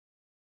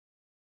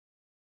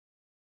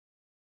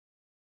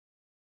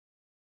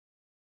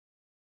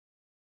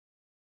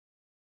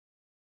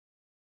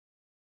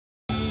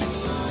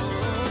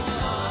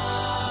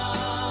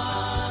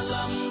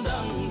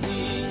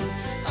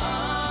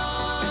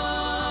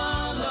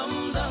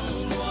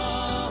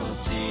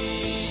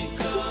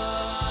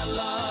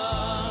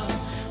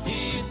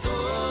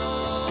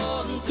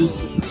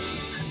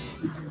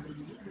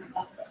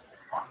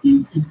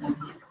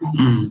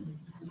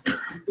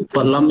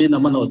phần lâm nên là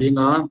mình ở đi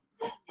ngã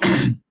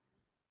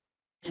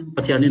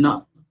bắt hiện nên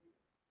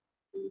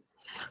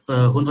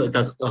hôn hội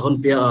tạc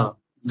hôn bia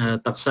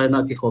tạc sai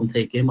na cái hôm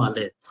thầy cái mà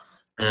lệ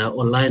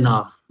online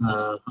na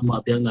mà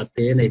bia ngã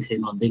tế này thầy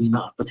nó đinh na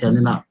bắt hiện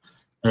nên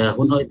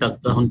hôn hội tạc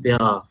hôn bia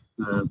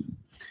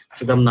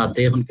sẽ cầm na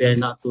tế hôn bia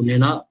na tu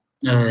nên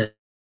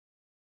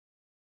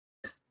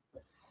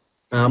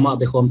mà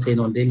cái hôm thầy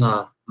nó đinh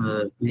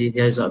đi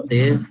theo giờ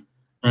tế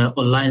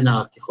online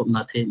na cái hôm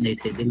na thầy này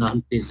thầy đinh na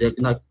hôn bia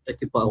na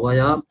cái bảo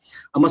vaya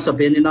ama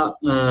saben na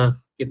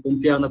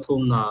Kipumpiakna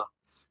Thumna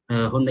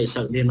hôn này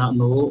sắc đi na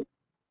nô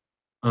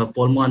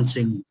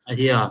Paulmuanching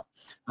ahia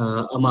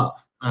ama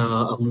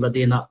ông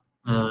ladina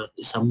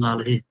Sinsakna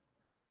lagi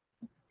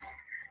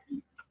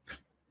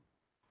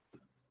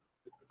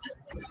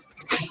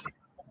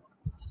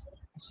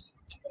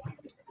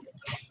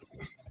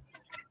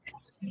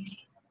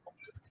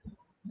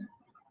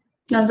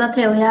nó ra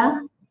theo nhá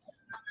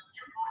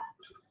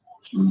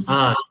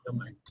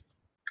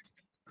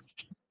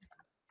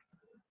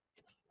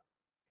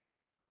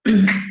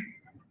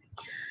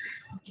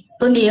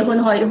ตัวนี้คน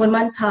หอยคน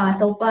มันผ่า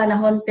ตัวป้านะ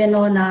คนเป็นโน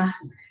นะ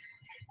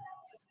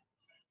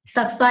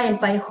ตักไส้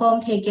ไปคอม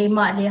เทเกม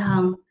าเลยหั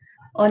ง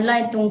ออนไล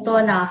น์ตรงตัว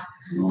นะ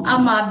อา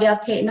มาเบียก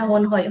เทนะค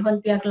นหอยคน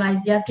เปียกลาย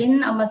เสียกิน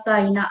อามาใส่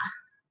นะ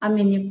อา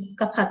มินิ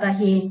กับขัตา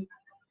ฮี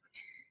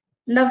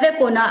นับเว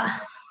กุนะ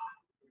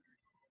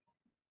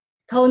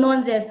เท่านน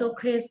เยซู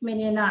คริสต์มิ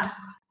นินะ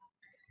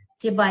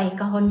จีใบ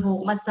กับคนบุก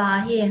มาซา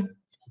ฮี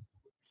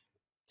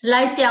ลา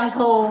ยเสียงโท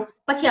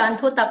ปะเทียน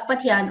ทุตักปะ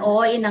เทียนโอ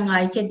อินังไง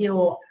เคดิโอ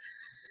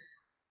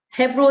เฮ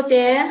บรูเต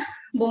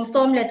บุง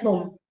ส้มเลถุง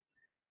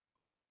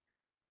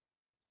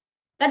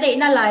กระเด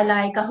น่าลา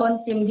ยกะฮอน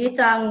ซิมดี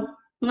จัง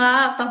งา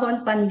กะฮอน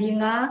ปันดี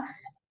งา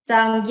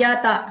จังยา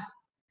ตะ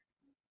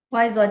ไ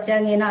ว้จอดแจง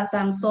เงิน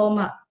จังส้ม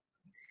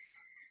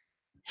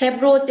เฮบ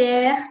รูเต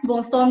บุ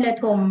งส้มเล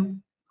ถุง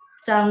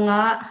จังง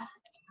า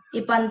อี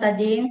ปันตา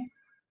ดิง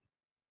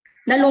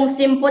นลุง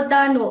ซิมพุดด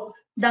านุ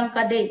ดังกร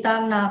ะเดตั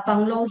งนาปัง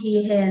โลฮี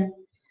เฮน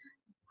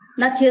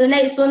นัทธิลใน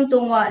สุนตุ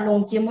งวะลง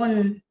กิมุน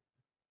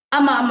อา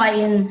มามา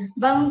อิน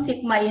บังจิก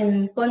มาอิน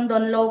คนด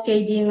นโลเก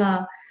ดิงา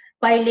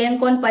ไปเลี้ยง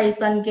คนไป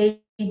สันเก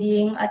ดิ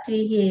งอาจี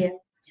เฮ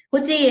หุ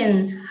จีน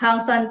หาง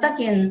สันตะ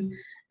กิน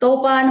โต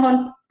ปานฮอน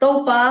โต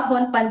ปาฮอ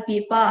นปันปี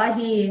ปาอา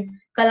ฮี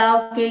กะลาว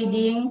เก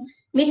ดิง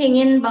มิหิ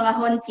งินบัง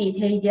ฮอนจีเท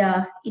เดีย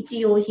อิจิ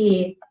โอเฮ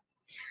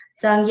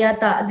จังยา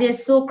ตะเย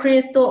ซูคริ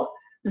สโต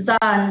จ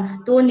าน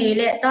ตูนีเ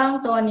ลตั้ง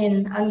ตอนิน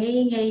อังยี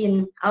เงิน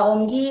อาอม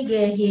กีเก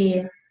เฮ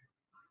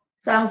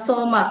จังโซ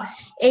มา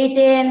เอเต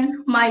น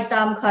ไม่ต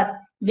ามขัด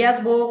เบียก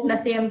บุกนา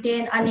เซียมเต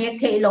นอันเอก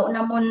เทโลน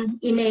ามุน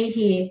อินเอ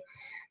ฮี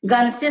กั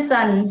นซิ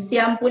สันเซี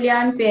ยมปุลิอั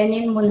นเป็นนิ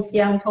นมุนเซี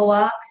ยงทว่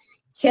า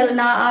เฮล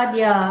นาอาเ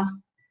ดีย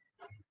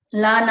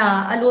ลานา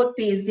อลูด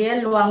ปีเซล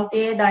ลวงเต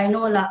ไดโน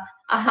ละ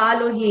อาฮาโ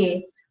ลฮี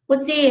พุ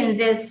จินเ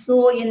จสู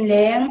อินเล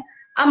ง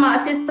อามา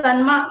ซิสัน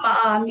มา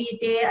มี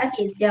เตอ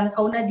หิเซียงเท่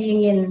านาดี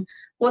เงิน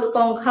ปุดก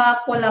องคา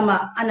โคลามะ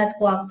อนัต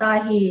วกตา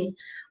ฮี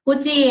พุ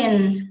จิน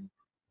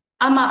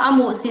อามาอา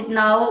มุสิตน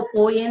าว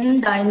ปูอิน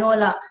ไดโน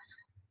ละ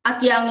อา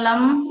กิยังล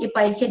ำอีไป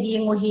เคดี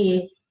งูฮี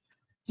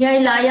ยาย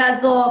ลายา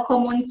โซคอ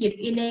มุนกิบ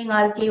อินเองา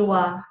ลกิว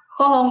า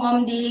ข้อหงอม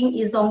ดิง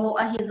อิซงุ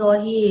อหิโซ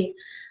ฮี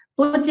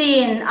พุจิ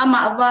นอาม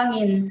าวา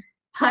งิน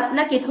พัด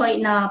นักิถอย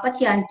นาปะเ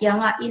ทียนเกีย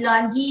งอิลา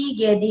นยีเ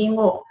กดิ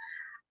งุ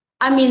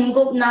อามิน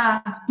กุบนา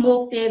มุ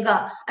กเตกะ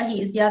อหิ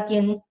เสียกิ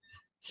น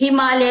ฮิม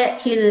าเล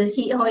ทิล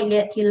ฮิหอยเล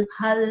ทิล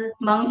พัล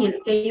มังหิล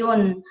เกย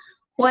น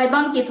ไว้บั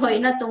งกิถอย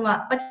นาตุงะ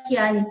ปะเที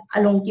ยนอ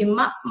ลงกิมม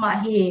ะมา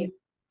ฮี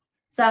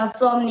จางซ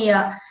อมเนีย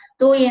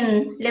ตูอิน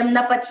เลมน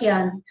าปะเทีย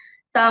น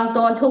ต่างต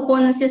อนทุกค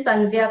นสิสัน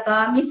เซียกา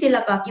มิสิล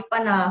กากิป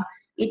นา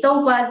อิโต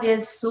วาเจ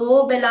สู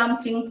เบลาม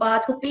จิงปา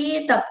ทุปี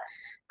ตัก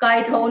ไก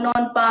ทอนอ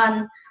นปาน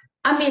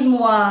อามิด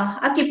มัว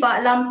อากิปะ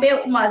ลำเป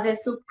อุมาเจ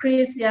สุคริ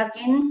สยา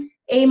กิน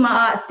เอมา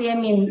อาเซีย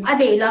มินอ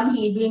เดลำ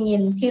ฮีดิงิ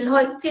นทิลห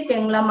อยจิตเต็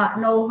งละมะ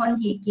โนฮอน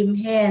ฮีกิม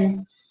เฮน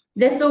เ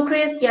จสุค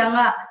ริสยัง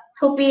ะ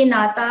ทุปีน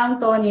าตัง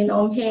ตอนินอ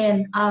มเฮน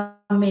อา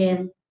เมน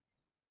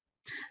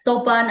โต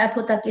ปานอ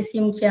ทุตกิสิ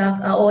มเคียก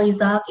โออิ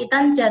ซากอิตั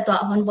นเจตัว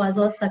ฮอนบวาโซ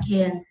สักเฮ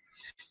น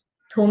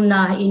ทุมน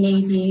าอินเอ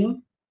ดิม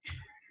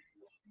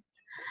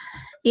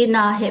อิน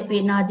าเฮปี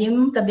นาดิม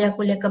กับเบีย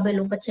กุเลกับเบ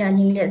ลุปัจญา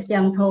นิงเลเสีย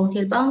งโททิ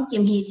ลบังกิ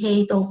มฮีเท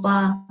โตปา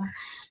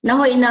นา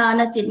หอยนา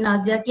นาจิตนา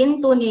เสียกิน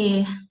ตัวนี้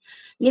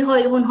นี่หอ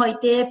ยหุ่นหอย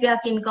เตเปีย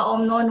กินกับอ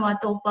มนอนว่า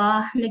โตปา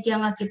ในเกียง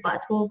อากิปะ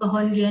ทูกับฮอ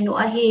นเรียน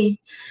อฮี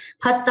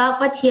พัตตา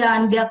ปัจญาน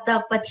เบียกตา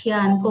ปัจญ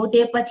านโกเต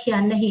ปัจญา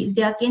นนหิเ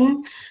สียกิน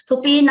ทุ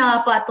ปีนา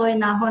ปะตอย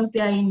นาฮอนเปี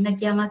ยนในเ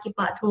กียงอากิป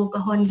ะทูกั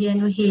บฮอนเรียน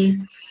อฮี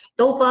โ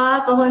ตปา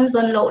กะฮอนซ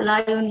นโลลา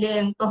ยอนเล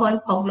งกะฮอน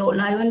พอกโล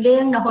ลายอนเล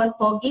งนะฮอนพ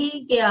อกี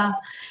เกีย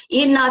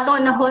อินนาโต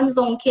นะฮอนซ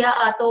งเคีย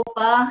อาโตป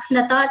าน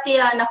าตาเตี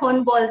ยนะฮอน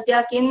บอลเสีย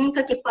กินก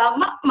ะกิปาก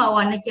มักมา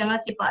วันในเกียงอา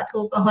กิปะทู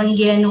กะฮอนเ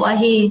รียนอ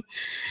ฮี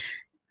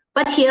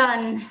ปัจญาน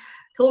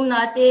ทุมน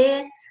าเต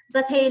จ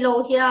ะเทโล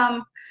เฮียม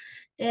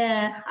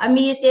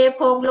ami te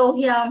phok lo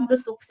hiam du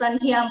suk san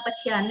hiam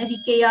pathian na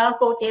hikeya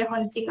ko te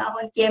hon chinga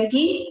hon kem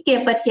ki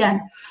ke pathian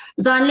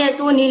zan le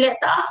tu ni le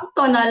ta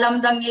to na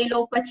lam dang ye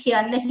lo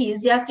pathian na hi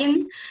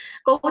ziakin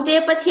ko te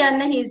pathian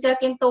na hi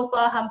ziakin to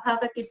pa ham pha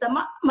ka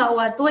kisama ma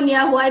wa tu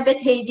nia huai be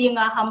thei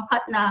dinga ham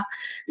phat na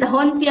na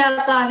hon pia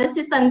ka na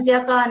si san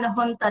zia ka na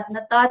hon tat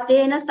na ta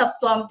te na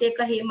saptuam te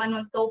ka hi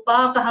manon to pa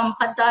ka ham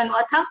phat da no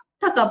atha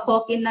thaka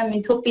phokin na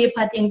min thu pi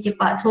phat in ki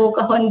pa thu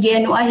ka hon ge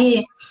no a hi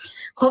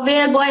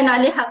Khovel boy na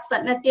li hak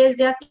sat na te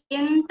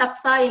ziakin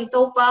taksa in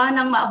to pa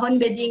nang ma hon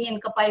beding in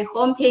kapai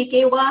khom thei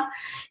ke wa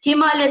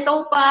himale to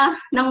pa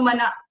nang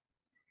mana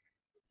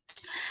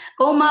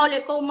ko mau le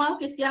ko mau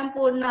ki siam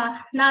pun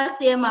na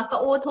sema ka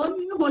o thon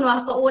hunwa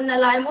ka on na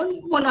lai mun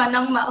hunwa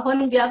nang ma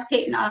hon biak the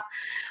na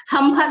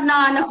ham phat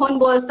na hon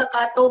bol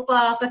saka to pa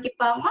ka ki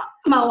pa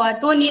ma wa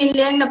tu ni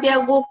leng na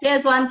biak buk te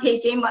zwan the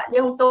ke ma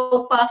leng to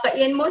pa ka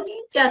en mun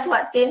cha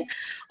thwa te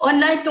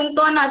online tung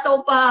to na to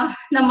pa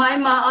na mai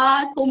ma a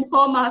thum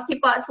kho ma ki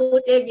pa thu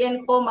te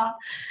gen kho ma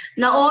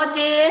na o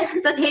te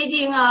sa the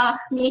ding a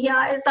mi ya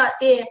sa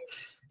te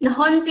na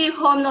hon pi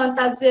khom non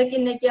tak je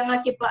kin ne kyanga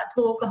ki pa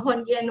thu ka hon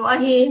gen wa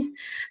hi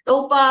to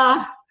pa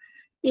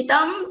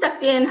itam tak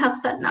ten hak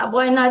sat na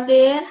boy na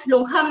te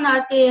lung kham na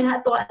te ha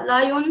to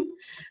layun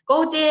ko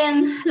ten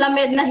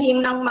lamet na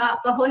hing nang ma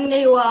ka hon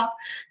ne wa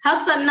hak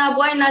sat na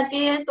boy na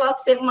te to ak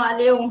sek ma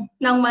leung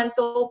nang man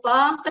to pa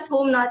ka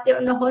thum na te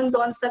na hon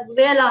don sak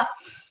zela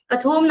ka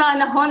thum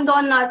na hon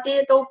don na te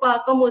to pa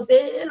ka mu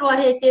ze lo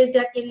he te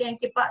ja ki leng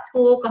ki pa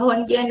thu ka hon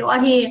gen wa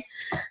hi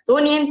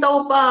tunin to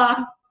pa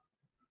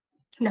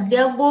na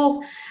biak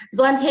buk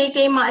zwan thei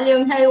ke ma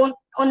leung hai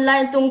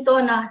online tung to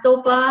na to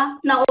pa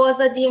na o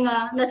za dinga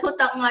na thu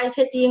tak ngai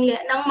khe ting le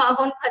nang ma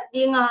hon phat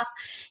dinga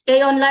ke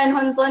online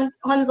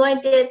hon zoi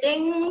te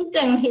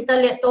teng hi ta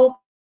le to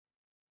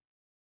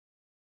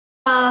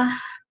pa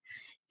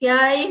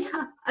yai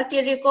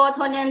akiri ko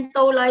thonen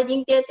to lai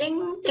ding te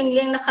teng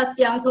leng na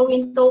khasyang tho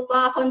in to pa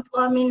hon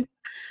thuamin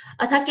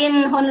athakin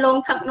hon long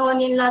thak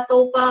non in la to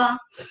pa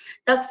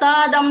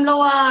taksa dam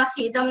lowa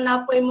hi dam na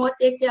poi mo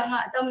te kyanga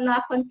dam na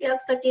khon piak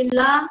sakin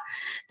la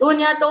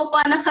tunya to pa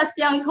na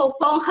khasyang tho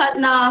phong khat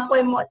na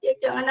poi mo te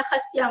kyanga na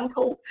khasyang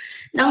tho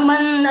nang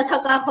man na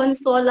thaka khon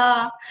sola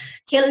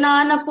khelna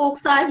na puk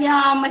sa hya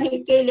ma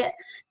hi ke le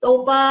to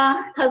pa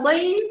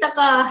thazoi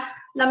taka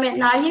lamet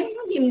na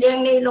him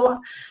leng nei lo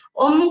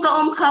ka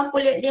kha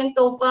kule leng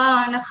to pa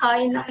na khai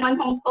na man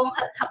hong kong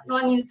hat thak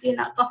non in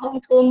china ka hong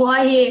thu mo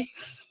hi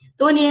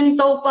tunin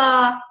to pa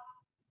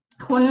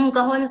hun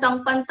ka hun sang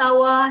pan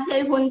tawa he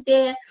hun te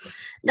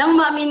dang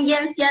ma min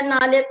gen sian na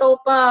le to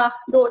pa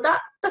do da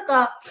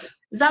taka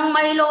zang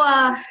mai lo a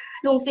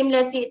lung sim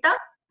le chi ta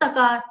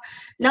taka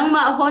nang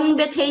ma hon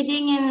be thei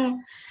ding in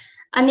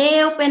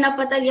aneu pena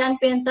patalian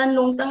pentan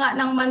lung tanga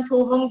nang man thu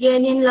hong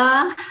genin la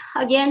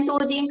again tu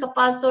ding ka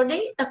pastor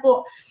dei tako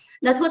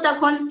na thu ta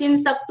khon sin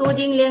sak tu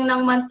ding leng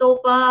nang man to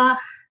pa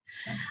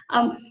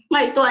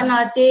ngai to na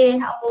te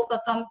amu ka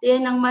kam te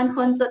nang man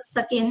hon sat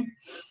sakin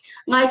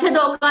ngai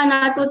khado ka na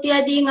tu tia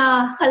dinga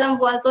khalam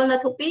wa zo na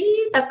thupi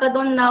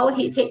takadon na o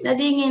hi the na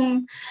dingin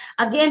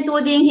again tu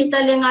ding hi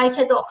tale ngai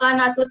khado ka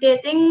na tu te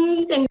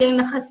teng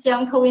na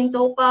khasyang thowin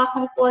to pa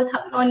hong pol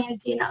thak non in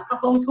china ka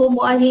hong thu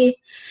mo hi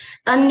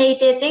tan nei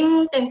te teng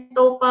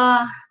to pa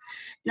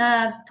na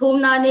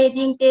thum na ne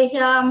ding te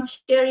hiam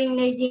sharing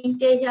ne ding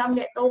te hiam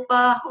le to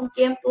pa hong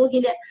kem tu hi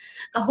le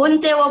ka hun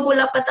te wa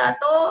bula pata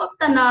to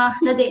tana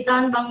na de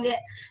dan bang le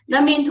na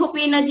min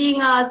thupi na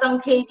dinga jang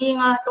thei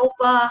dinga to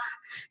pa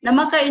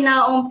namakai na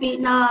ompi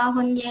na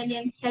hon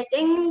yenen hai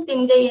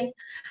teng dein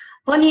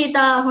honi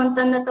ta hon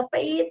tan na ta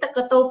pai ta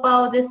ka to pa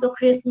jesu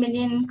christ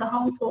minin ka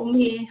hong thum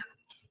hi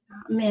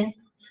amen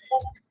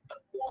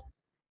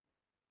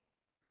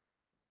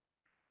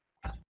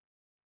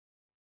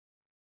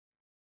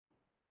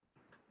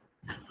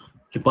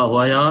kipa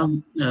waya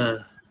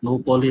no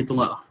poli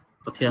tunga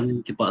pathian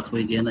kipa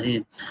thui ge na e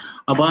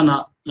abana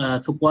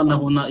thupuanna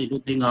huna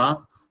ilutinga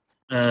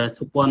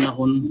Thupuanna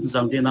hun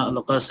zangdena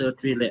local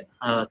secretary le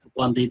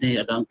Thupuan di nei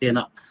adang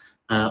tena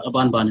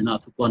aban banina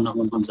Thupuanna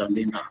hun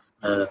zangdena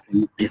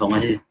pi honga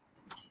he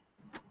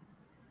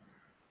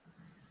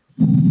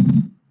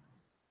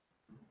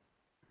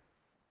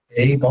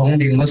ei kong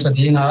ding ma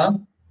sadinga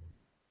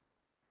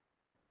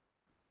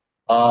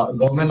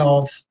government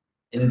of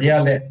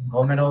India le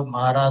government of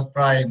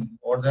Maharashtra in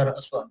order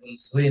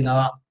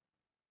suina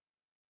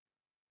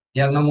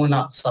yang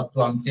namuna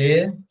Saptuam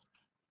te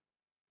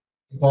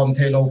Kom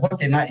thelo ko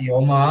tena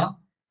ioma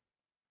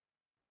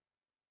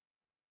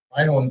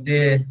ai hom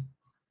te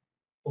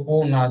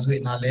ko na zui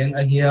na leng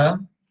a hia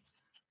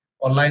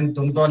online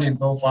tung ton in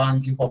to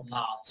pan ki pop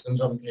na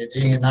sunjom the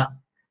ding na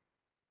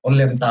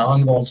onlem ta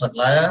on bol sat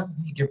la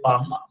ki pa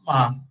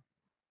ma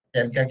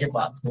ken ka ki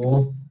pa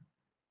thu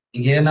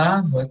igena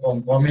hoi kom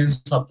komin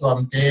Saptuam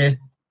te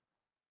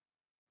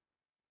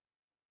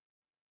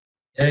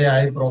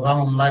ai program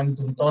online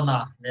tung to na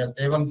mel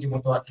te bang ki mo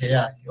to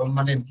thea yom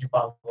manin ki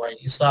pa hoi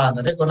isa na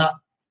re ko na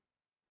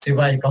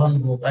sibai ka hon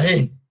bu ka he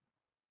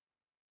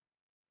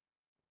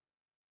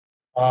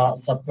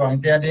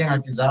Saptuam tia ding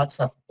akizak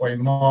sat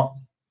poimo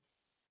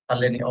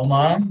kaleni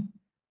oma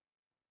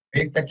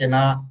pik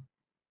takena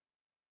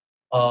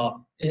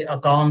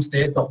accounts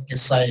te tok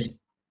kisai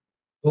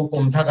tu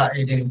kum thaga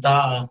iding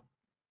ta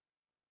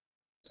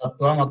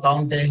Saptuam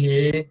account te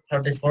hi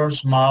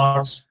 31st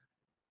March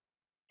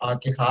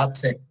ki khat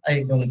se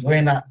ai dung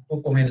joina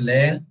tu kumin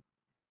leng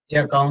i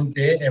account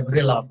te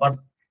April apat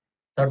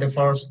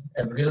 31st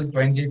April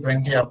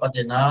 2020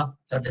 apatina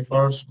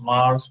 31st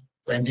March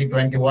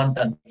 2021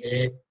 tan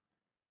he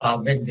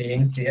big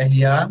ding chi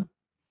ahia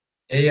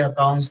a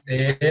accounts te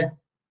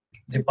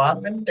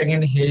department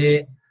tengin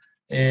he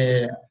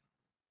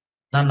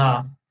nana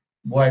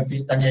boy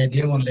pi tangai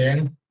ding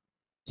leng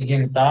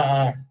iging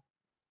ta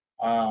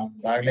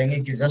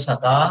lengi kiza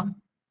saka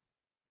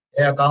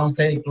a accounts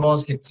te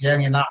close ki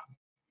chiang ina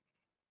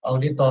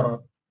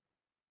auditor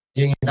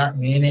ding ina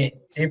mini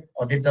chief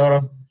auditor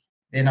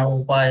dina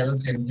upayal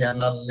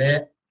Chinthianlal le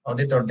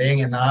auditor ding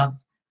ina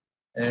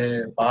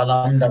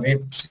palam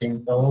David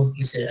Singh to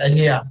kise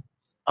ahia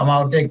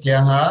amount te kya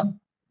ha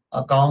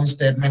account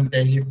statement te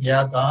hi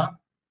pia ka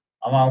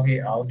amount hi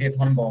audit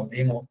hon bol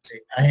ding ok chi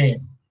ahi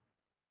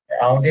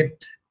audit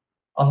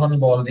ahon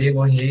bol di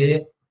go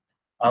hi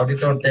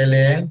auditor te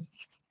le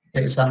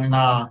ke sang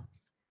na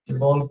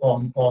bol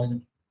kom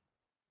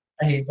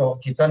ahi to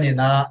kitani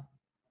na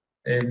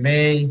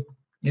May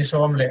ni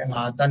som le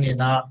nga tani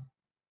na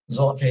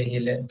zo the hi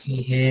le chi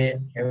hi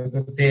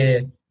te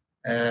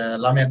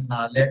lamet na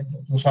le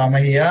tu sa ma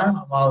hi ya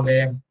mau le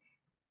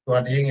tua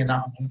ding ina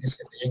hum ki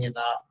se ding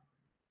ina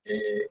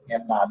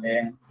ngem na le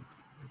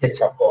ke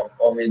sa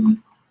ko min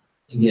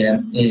ngem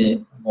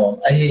mo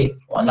ai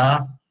wana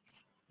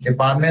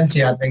department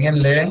sia pengen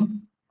leng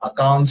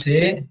account si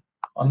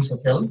on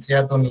social sia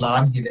tun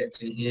lan hi le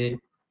chi hi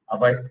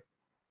abai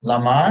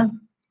lama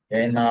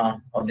na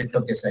audit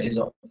ke sai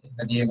zo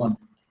na di gon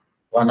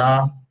wana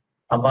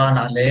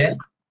abana le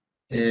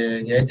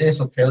Ngaihte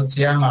social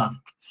sia nga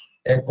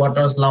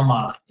headquarters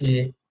lama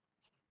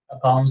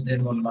accounts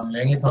din mon bang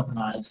lengi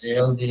Thumna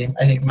jail ding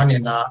ai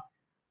manina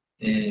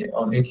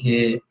audit hi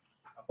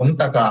kun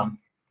taka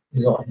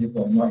zo hi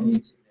ko no ni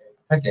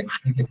haken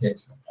ki ke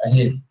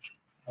ai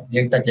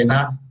yek takena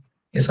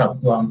isap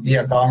tuang pi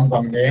account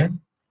bang le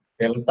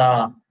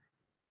pelta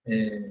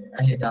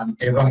ai dan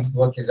ke bang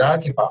thua ki za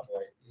ki pa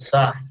boy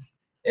isa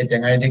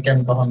tengai de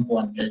ken ko hon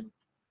puan ke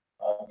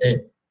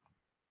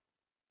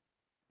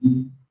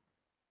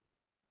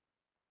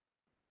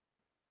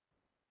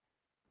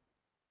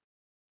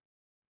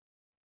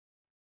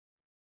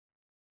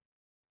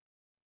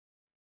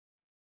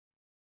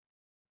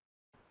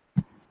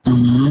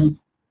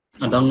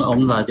Adang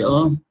ông là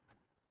chỗ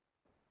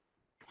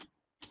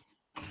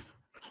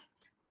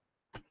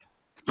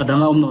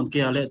adang ông non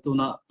kia lệ tu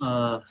na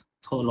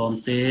thọ lom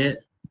te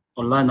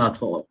online na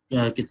thọ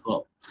kit thọ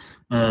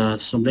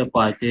sum le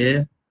pai te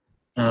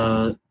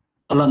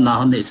ala na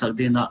han nei sak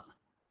dina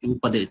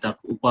upa de tak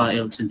upa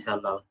el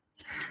Chinthianlal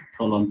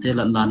thọ lom te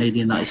la na nei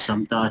dina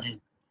isam ta he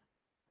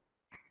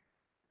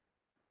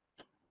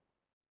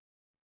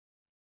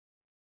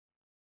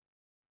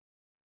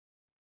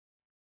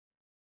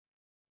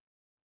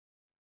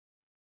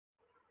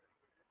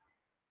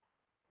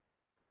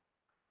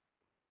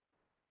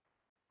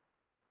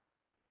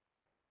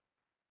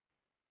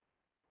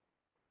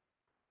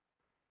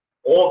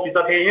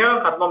Kita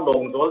kayaknya katman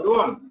dong soal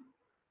doang.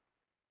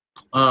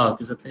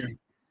 Kita thế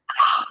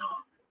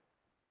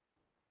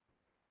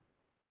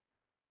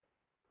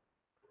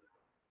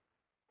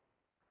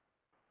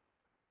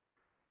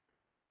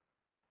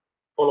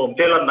Kalau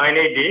jalan naik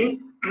ni ding,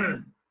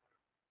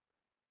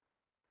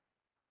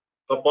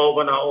 kapau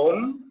kana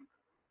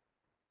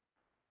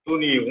tu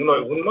ni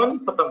hunoi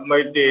hunman patak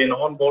Ngaihte na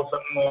on bol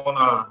sang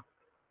mona.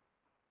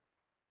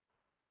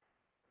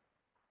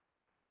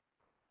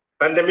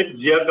 Pandemic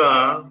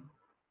jaga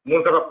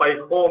mun kara pai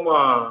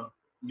koma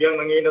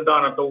biang nangi na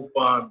dana tau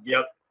pa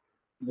biak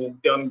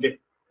buktiam de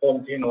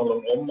kom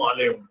tinolong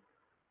malem.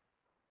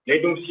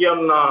 Ledung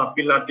siam na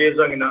pilates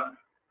ang ina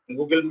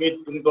Google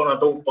Meet tungto na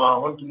tau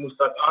pa hon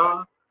kimustak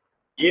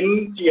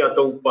in tia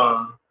tau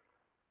pa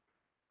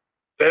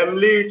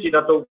family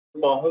tia tau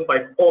pa hon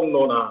pai kom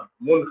no na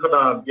mun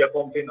khada biak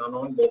kom tin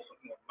anon bo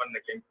man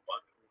na ken pa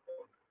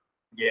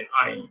gen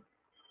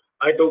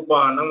ai tau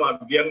pa nang ma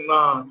biang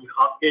na ki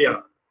hak ke ya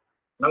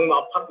nang ma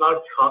phat na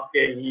hak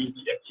ke hi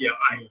chia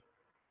ai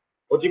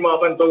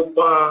otima ban tau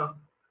pa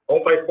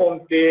hon pai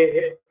kom te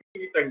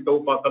tang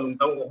tau pa kalung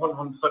tang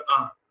hon sak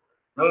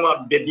nang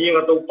ma bedi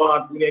nga tau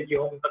pa tu ne ki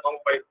hon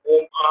takong pai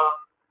kom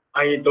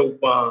ai tau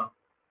pa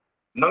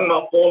nang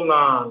ma pol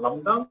na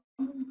lamdang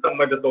tang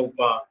ma tau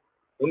pa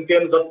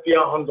unken zat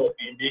pia hon do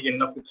ti digin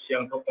na put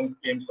siang tho kom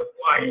kem sa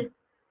ai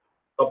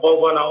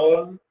kapau ba na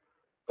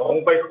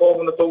hong pai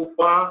kom na tau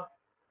pa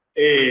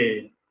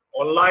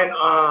online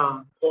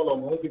solo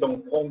mong ki dong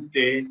kom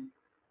te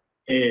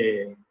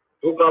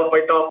tu kal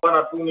pai ta pa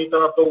na tu ni ta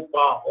tau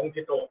pa hong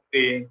ki to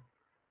te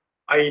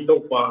ai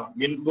tau pa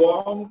min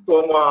tuam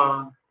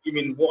tuama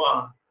kimin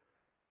hua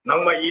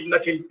nang ma in na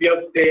Thilpiak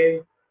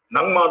te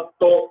nang ma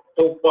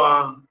to pa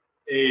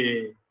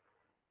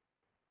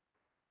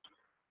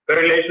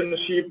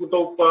relationship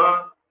to pa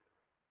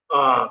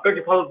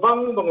cái phật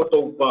vang bằng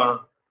to pa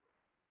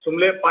sum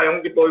le pa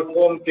yang ki toy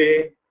form te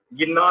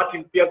ginna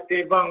Thilpiak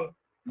te bang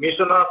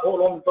misona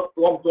kholom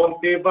tuam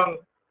te bang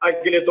ai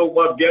kile to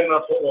pa Biakna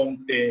kholom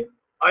te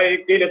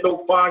ai kile to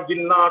pa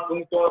ginna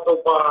tung to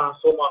pa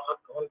soma khat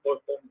kon to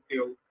form te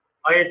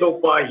ai to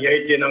pa yai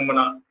te nang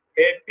mana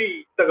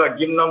happy taga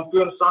ginnam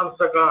pion san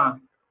saka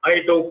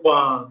ai to pa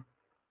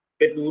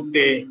Pitu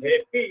te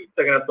happy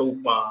taga to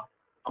pa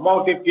amau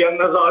te piang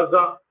na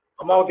za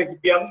amau te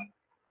piang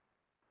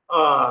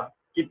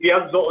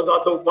Kipyak zo za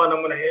to pa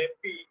naman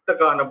happy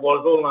taga na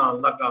bolzo na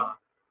laka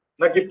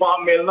nagipa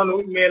mel na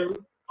nu mel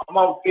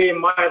amau ke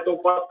mai to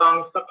pa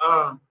tang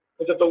saka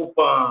to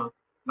pa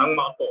nang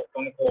ma to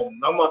tong khom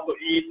nang ma to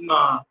eat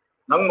na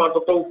nang ma to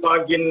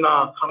pa gin na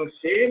khang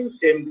same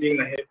thing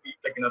na happy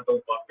taga na to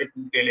pa Pitu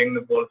teleng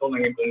na bolzo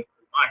na ngitong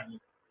ai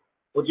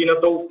uji na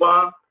to pa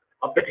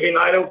apet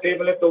hinai lo te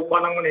mele to pa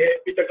nang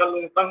happy taga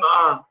lungtang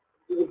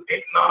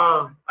na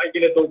ai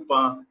kile to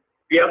pa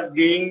piak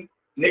ding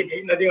nei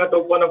thi na ding to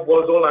pa na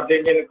bolzo na te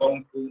ngen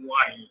kong fu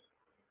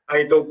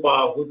ai to pa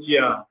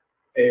hujia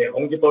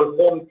hong ki tol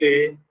khom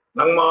te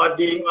nang ma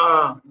ding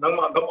nang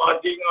ma gam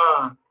ding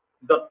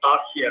dat ta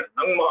khia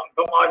nang ma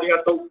gam ding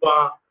to pa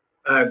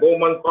go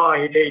man pa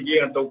hi te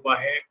ding to pa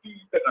happy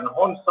ta kan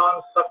hon sang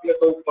sak le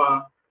to pa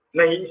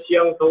nahi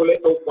siang thole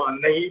to pa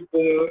nahi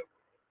pung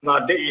na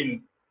de in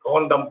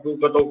hon dam pu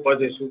ka to pa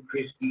Jesu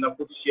Christ na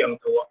put siang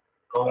thawa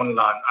ka hon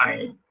lan ai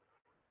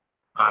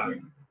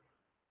amen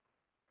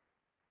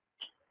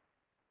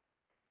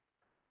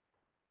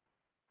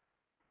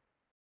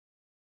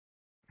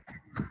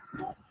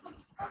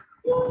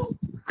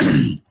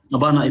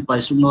abana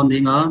ipai sumnon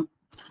dinga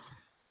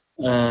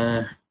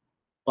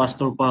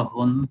pastor pa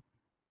hon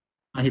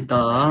ahita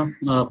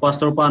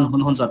pastor pan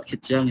hon zat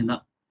khitchang ina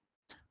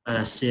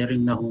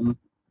sharing na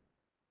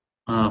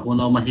hon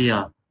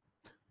mahia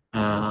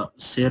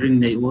sharing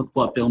nei ut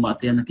kwa pe ma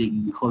te na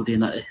king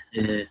kholdina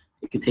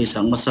ki the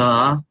sang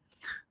masa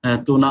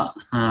tuna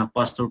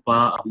pastor pa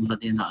amna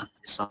dina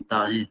samta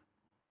hi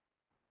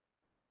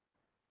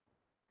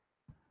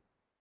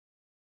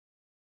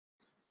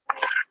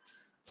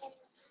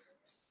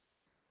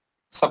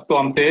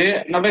Saptuam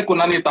te nabe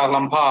kunani ta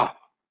lampa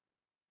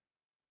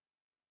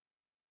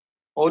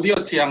audio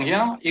chiang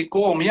ya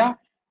eco om ya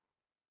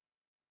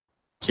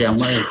chiang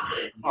mai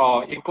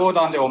eco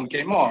dan le om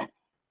ke mo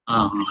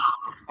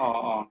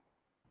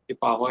ki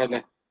pa ho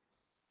le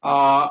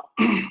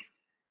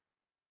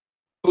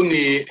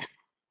tuni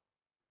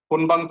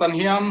kun bang tan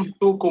hiam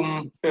tu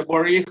kum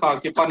February kha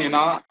ki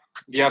panina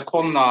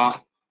biakhom na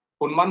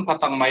kun man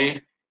phatang mai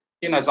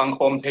ina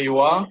jangkhom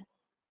theiwa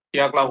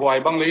yak la huai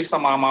bang lei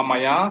sama ma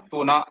maya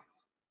tuna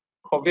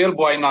khovel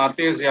boy na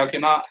te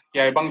ziakina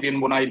yai bang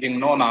din bunai ding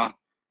no na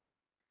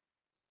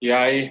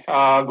yai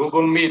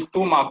Google Meet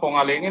tu ma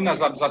khonga lengin na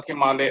zat zat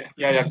himale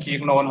ya ki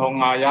non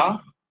honga ya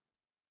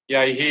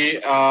yai hi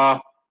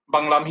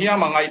banglam hiya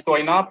mangai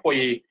toina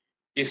poi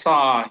isa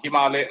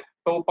himale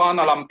to pa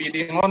na lampi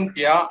dingon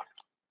pia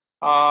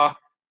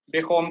de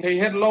khom thei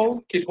het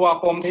lo kitwa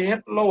khom thei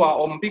het lo wa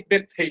om big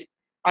bet thei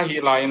a hi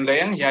line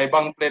leng yai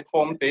bang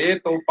platform te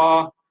to pa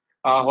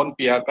hon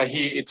pia ka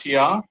hi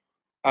ichia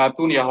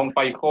tunia hong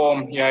pai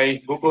khom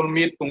yai Google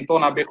Meet tung to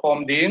na be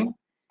khom ding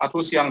athu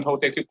siang tho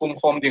te ki kum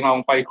khom ding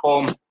hong pai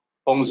khom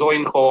hong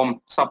join khom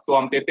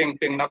Saptuam te teng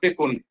teng na ke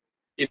kun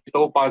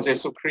ito pa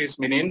Jesu Christ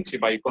minin chi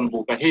bai kon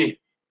bu ka hi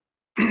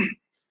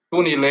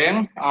tuni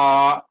leng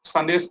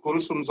Sunday school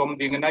sum zom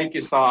ding nai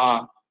ki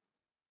sa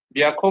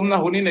biakhom na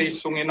huni nei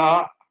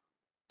sungina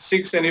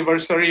 6th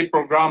anniversary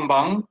program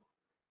bang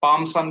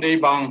Palm Sunday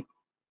bang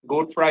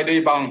Good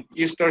Friday bang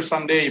Easter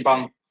Sunday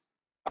bang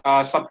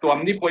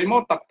Saptuam ni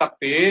poimo tak tak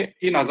te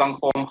ina jang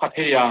khom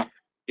khatheya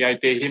yai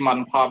te hi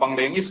man pha bang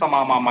leng i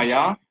sama ma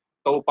maya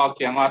to pa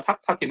kyanga thak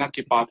thakina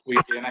ki pa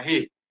thui te na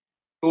hi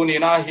tuni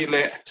na hi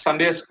le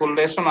Sunday school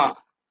lessona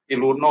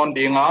ilut non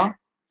dinga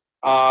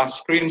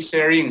screen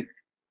sharing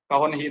ka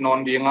hon hi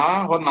non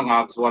dinga hon na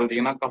ngak zwal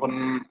dina ka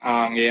hon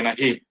nge na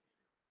hi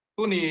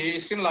tuni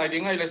Sinlai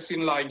dinga ile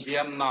Sinlai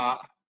hian na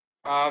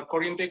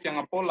Korinte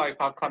kyang apo lai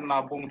ka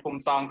khanna bung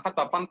thum tang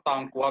khata pan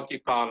tang kwa ki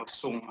kal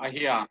sung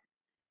ahia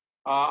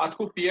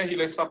athu pia hi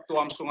le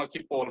Saptuam sunga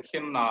ki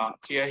Paulkhenna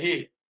chia hi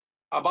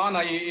abana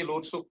i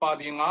lut su pa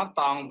dinga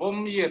tang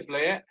vom yet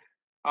le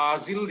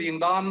zil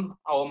lindan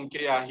aom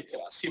ke ya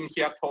sim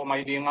hiak tho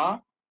mai dinga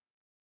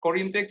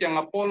Korinte kyang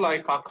apo lai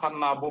ka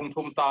khanna bung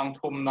thum tang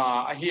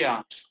thumna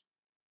ahia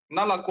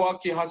nalakwa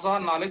ki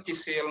haza nale ki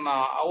sel na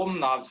aom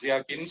nak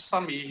ziakin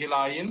sami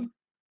hilain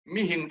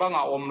mi hing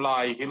banga om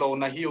lai hilo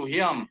na hiu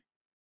hiam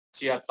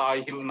chia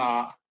tai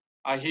hilna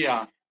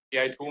ahia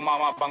yai thu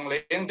mama bang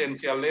leng den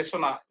chia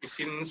lesona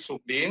isin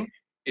subding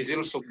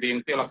izil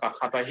subding tela ka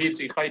khata hi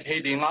chi khai thei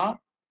dinga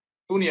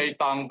tuni ai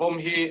tang bom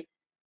hi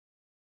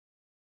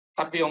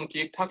khapiong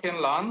ki thaken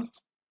lan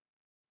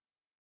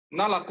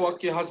nalakwa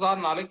ki haza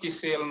nale ki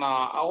sel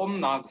na aom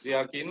nak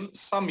ziakin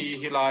sami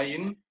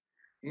hilain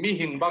mi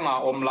hing banga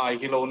om lai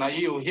hilo na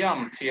hiu hiam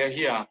chia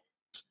hia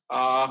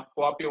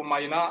kwa piu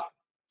mai na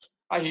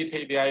a hi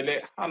thei diai le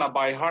ana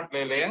by heart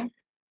le leng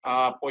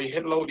poi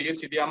het lo di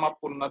chi dia ma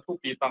pun na thu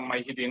pi tang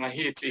mai hi dinga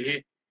hi chi hi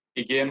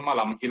igen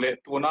malam hi le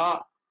tuna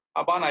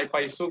abanai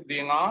pai suk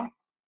dinga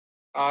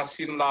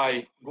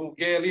Sinlai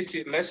Google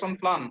chi lesson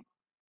plan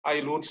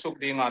ai lut suk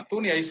dinga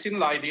tu ni ai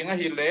Sinlai dinga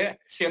hi le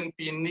khen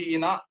pin ni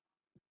ina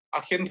a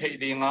khen thei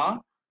dinga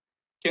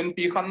khen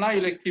pi khan nai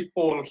le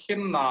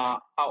kipawlkhenna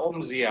a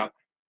om ziak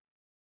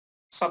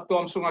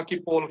Saptuam sunga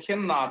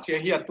kipawlkhenna che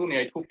hi tu ni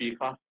ai thu pi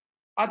kha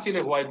a chi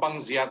le huai bang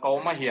zia ka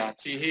ma hi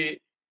chi hi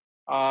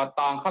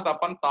tang khata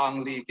pan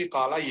tang li ki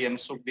kala yen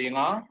suk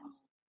dinga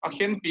a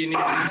khen pi ni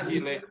hi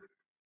le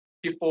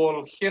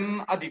kipawlkhen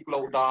adik lo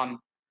dan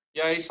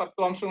yai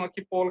Saptuam sunga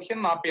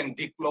kipawlkhenna pen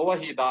dik lo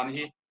hi dan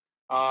hi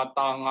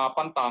tang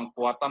pan tang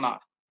puatana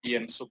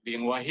yen suk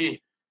dingwa hi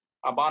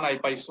abanai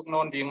pai suk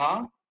non dinga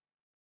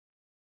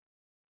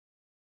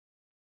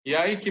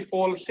yai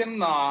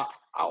kipawlkhenna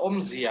a om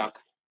ziak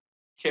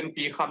khen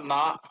pi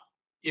khanna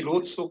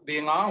ilut suk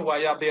dinga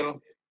waya bel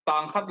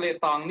tang khat le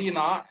tang ni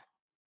na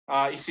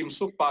isim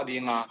suk pa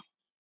dinga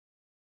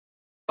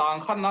tang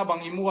khanna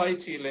bang imuai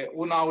chi le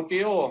unau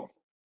teo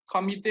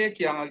khamite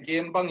kyang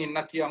gen bang in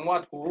na kyang wa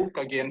thu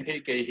ka gen thei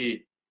ke hi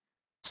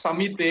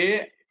samite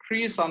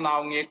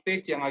khrisanaw ngekte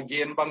kyang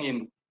gen bang in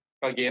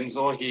ka gen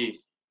zo hi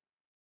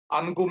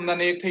angum na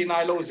nek thei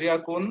nai lo zia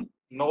kun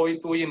noi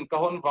tuin ka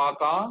hon wa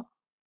ka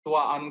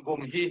tua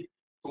angum hi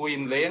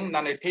tuin leng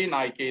na ne thei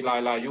nai ke lai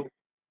la yu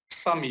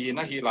sami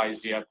na hi lai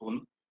zia kun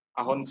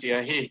a hon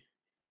chia hi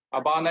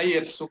abana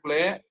yet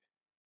sukle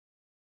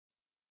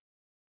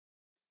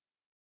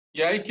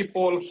yai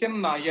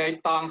kipawlkhenna yai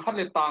tang khat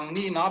le tang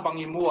ni na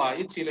bangi muwa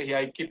ichi le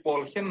yai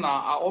kipawlkhenna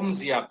a om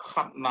zia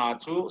khat na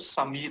chu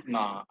samit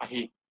na a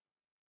hi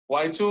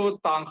wai chu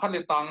tang khat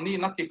le tang ni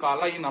na ki ka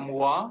lai na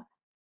muwa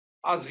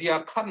azia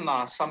khat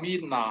na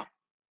samit na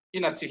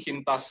ina chi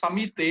hinta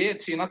samite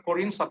china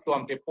korin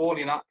Saptuam te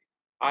polina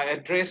a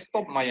address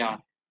top maya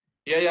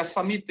ya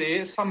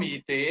samite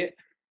samite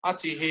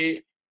achi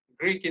he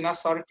Greek ina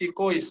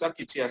sarkikois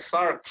akichia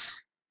sarks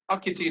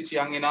akichi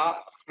chiangina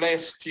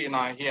flesh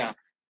china here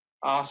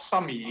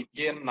sami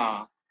gen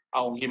na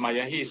aung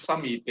himaya hi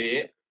sami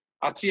te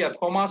achia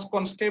Thomas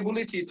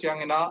Constability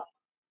chiangina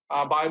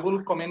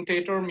Bible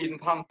commentator min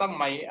thang tang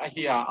mai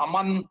ahia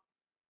aman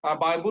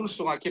Bible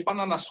sunga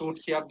kipana na sut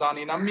khiap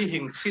dani na mi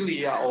hing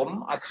chilia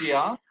om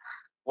achia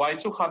wai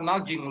chu khanna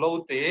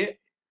ginglo te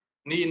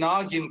ni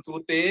na ging tu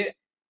te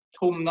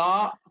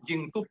Thumna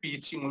ging tu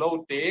Piching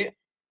lo te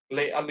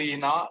le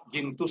alina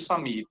ging tu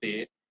sami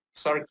te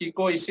sarki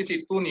ko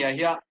isiti tunia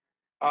hia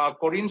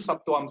korin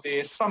Saptuam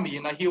te sami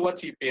na hi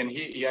wachi pen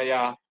hi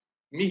ya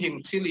mi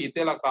hing chili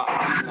te la ka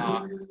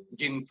na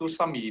ging tu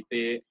sami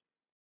te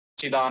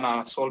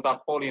chidana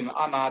soldat polin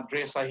ana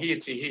dress hi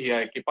chi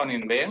hi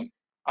kipanin leng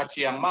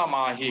achiang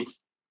ma hi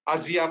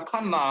azia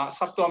khanna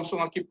Saptuam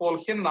sunga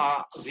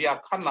kipawlkhenna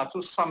zia khanna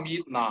chu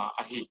samit na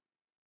ahi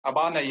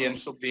abana yen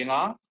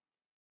sukdinga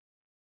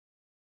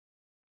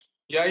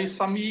yai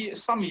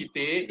sami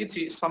te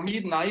ichi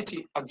samit na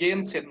ichi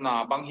again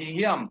chetna bang hi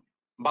hiam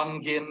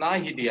bang gen na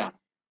hi dia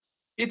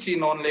ichi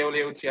non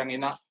lew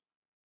chiangina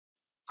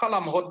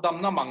khalam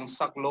hoddam na mang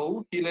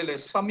saklo hilele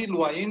sami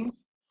luain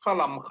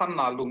khalam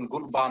khanna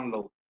lungul ban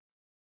lo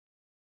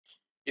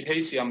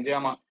ithei siam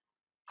diama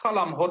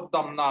khalam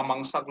hoddam na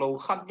mang saklo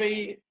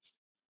khatwei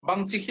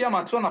bang chi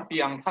khiama chona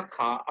piang thak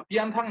kha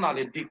apian thang na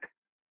le dik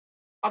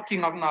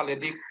akingak na le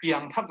dik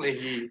piang thak le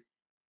hi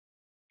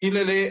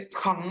hilele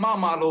khangma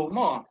ma lo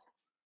mo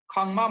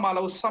khangma ma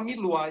lo sami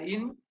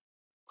luain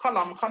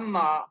khalam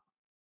khanna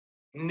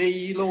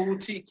nei lo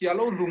chi kia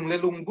lo lung le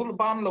lungul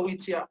ban lo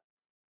ichia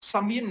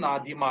samin na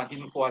di ma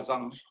hin kwa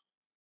jang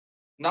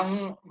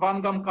nang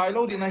vangam kai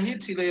lo dina hi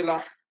chilela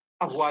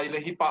ahwai le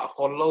hi pa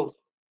khol lo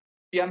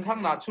pian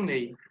thang na chu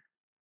nei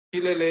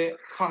hilele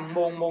khang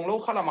mong lo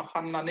khalam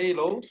khan na nei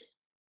lo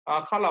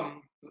khalam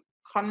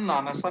khan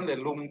na san le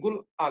lungul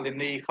ale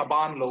nei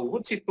khaban lo hu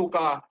chi tu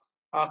ka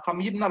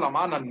khamit na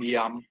lama na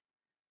niam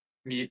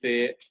mi te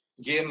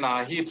gen na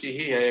hi chi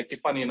hi ki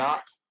panina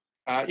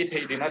i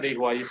thei dina de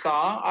huai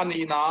sa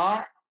anina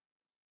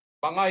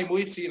bangai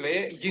mui chi le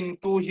ging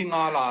tu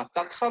hingala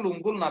taksa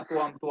lungul na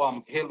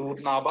tuam helut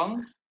na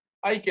bang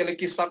ai kele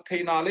ki sak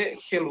theina le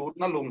helut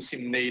na lung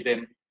sim nei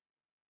den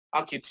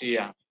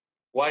akichia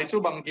wai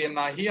chu bang gen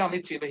na hi ami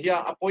chi le hi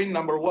a point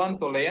number 1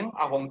 to leng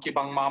a hong ki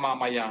bang mama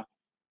maya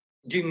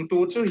ging tu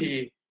chu hi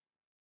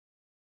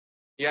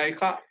yai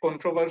kha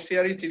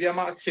controversial chi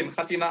diama khin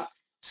khatina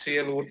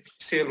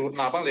selut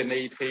na bang le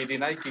nei thei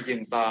dinai ki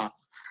ging ta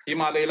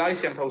himalay lai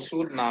siam thau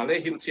sud na le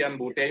hilchian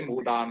bu te mu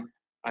dan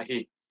a hi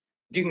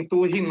ging tu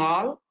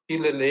hingal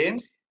hileleng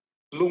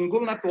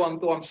lungul na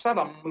tuam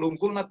sadam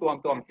lungul na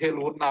tuam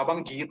helut na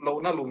bang git lo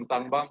na lung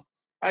tang bang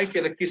ai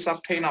kele kisak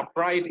theina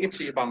pride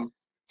ichi bang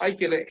ai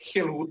kele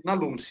helut na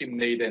lung sim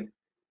nei den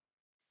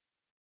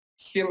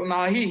hil na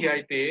hi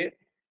hiaite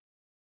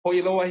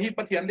hoilo hi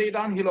pathian dei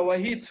dan hilo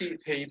hi chi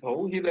thei tho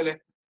hilele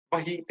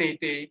bahi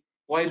te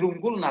wai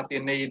lungul na te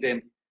nei den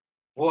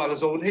wal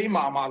zo thei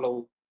ma lo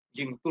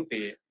ging tu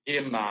te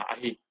gen na a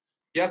hi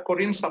ya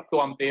korin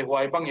Saptuam te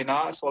wai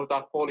bangina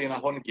solta kolina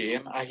hon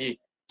gen ahi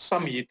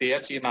sami te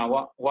achina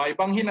wai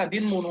bang hina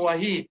din mun wa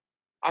hi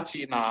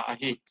achina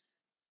ahi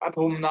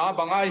Thumna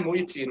bangai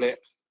mui chile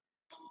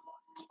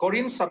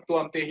korin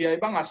Saptuam te hi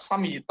banga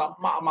sami ta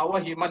ma wa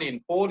hi manin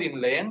polin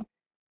leng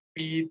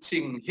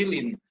Piching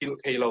hilin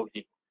hilkhelo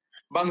hi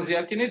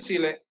bangzia kini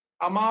chile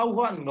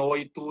amawa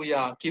noi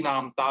tuya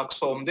kinam tak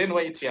som den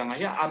wai chiang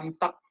ya an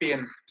tak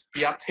pen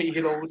piak thei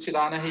hilo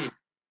chilana hi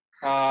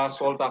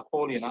solta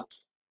kolina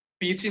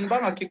Piching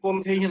banga ki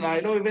kol thei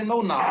hinai lo ve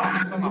no na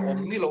banga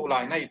om ni lo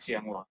lai nai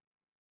chiang wa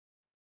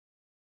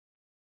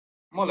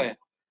mole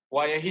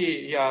wai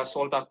hi ya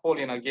solta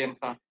kolina gen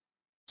kha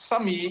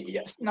sami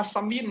na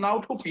sami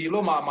nau thu pi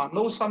lo ma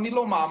no sami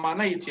lo ma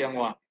nai chiang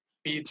wa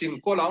Piching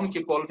ko laun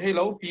ki kol thei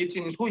lo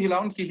Piching thu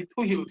hilaun ki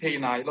thu hil thei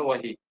nai lo wa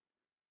hi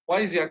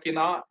wai zia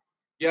kina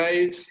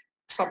yai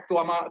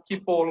Saptuama ki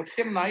pol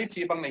khen nai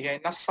chi bang nei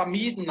na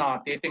sami na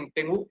te teng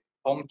tengu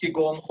ong ki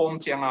gom khom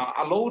chianga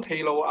alo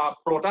thei lo a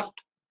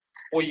product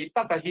oi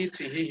taka hi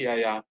chi hi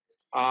ya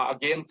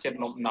again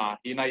chennom na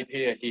hi nai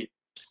the hi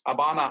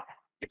abana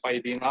ki pai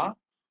dinga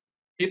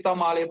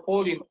hitamale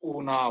polin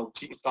unau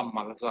chi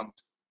kamal zang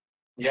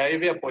yai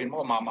ve poi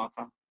mo mama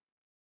ka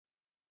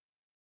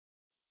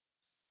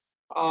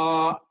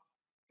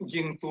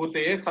jing tu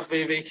te khatve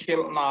ve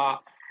khel na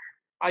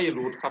ai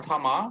lut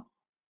khathama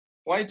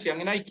wai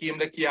chiang nai kim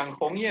le kiang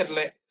khong yet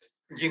le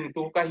jing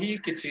tu ka hi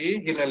ki chi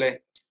hilele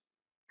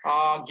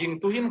jing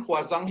tu hin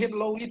khwa zang het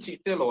lo hi chi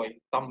te loi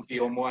tam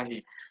pio mo hi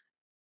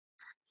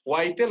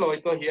wai te loi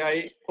to hi ai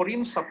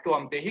korin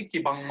Saptuam te hi ki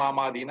bang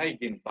mama di nai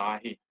din ta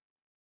hi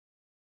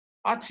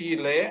a chi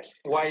le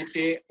wai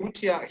te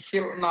utia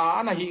hilna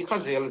ana hi kha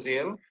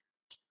zel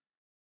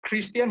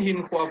Christian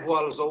hin khwa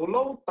wal zo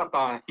lo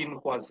taka hin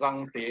khwa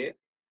zang te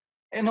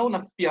eno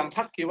nak piang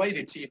thak ki wai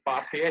ri chi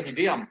pa the hi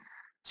diam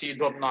chi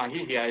dot na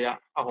hi ya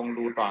ahong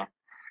lu ta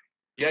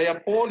ya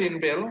polin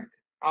bel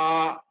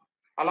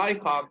alai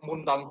kha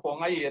mundang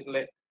khongai yet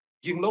le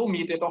jinglo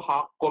mi te to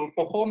ha kol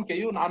po khom ke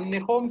yun an ne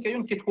khom ke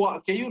yun ki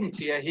thua ke yun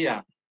chia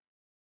hiya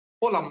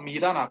polam mi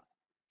dana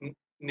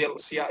nel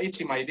sia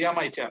ichi mai dia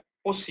mai cha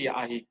o sia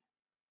hi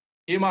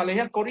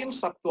Himalaya korin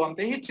Saptuam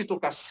te hi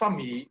chitu ka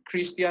sami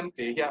Christian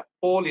te ya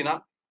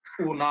polina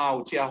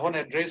unau chia hon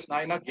address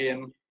nai na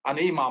gen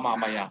ani mama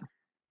maya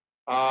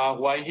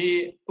wai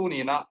hi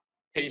tunina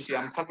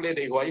heisiam thakle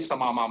de wai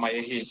sama mama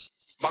hi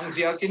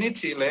bangzia kini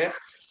chile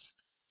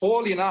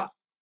polina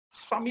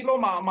samilo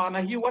mama na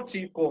hi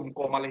wachi kom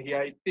komal hi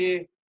ai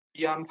te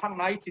yan thang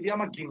nai chi dia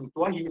ma ging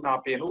tua hi na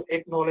pelu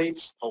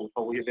acknowledge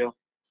thau hi de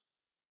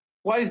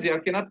wai zia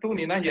kina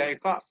tunina hi ai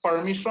ka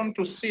permission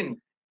to sin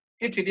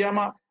ichi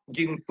ma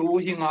ging tu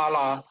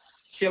hingala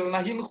khel na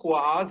hin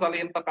khwa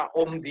zalen taka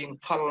om ding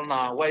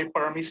phalna wai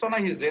permission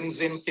hi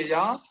zen ke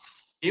ya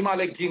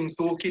himale ging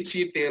tu ki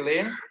chi tele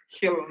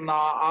khel na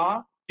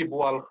a ki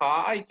bual kha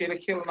ai ke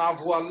khel na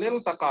bual lel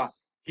taka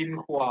hin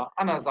khwa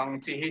ana zang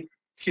chi hi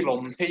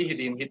khilom thei hi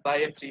din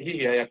hitai chi hi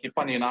ya ki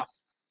panina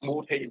mu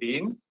thei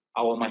din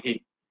awama hi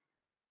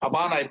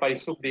abanai pai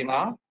suk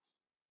dinga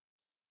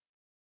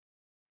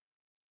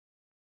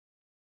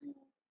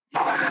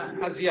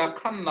azia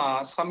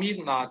khanna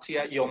samina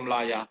chia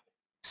yomlaya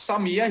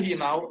samia hi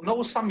now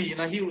no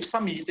samina hi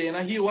sami te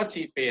na hi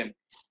wachi pen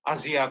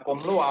azia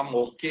komlo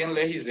amo ken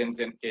le hi zen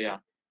ke ya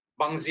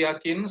bangzia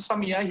kin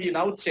samia hi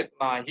now chet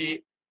na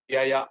hi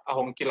ya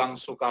ahong kilang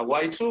suka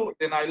wai chu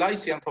denai lai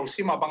siang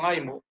thosima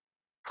bangai mu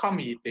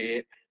khami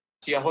te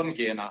chia hon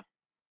ge na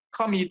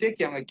khami te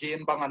kyang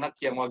gen bangana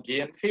kyang wa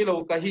gen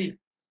hello ka hi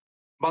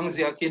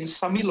bangzia kin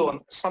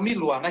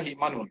samilua na hi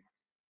manun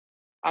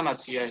ana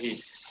chia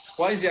hi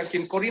wai zia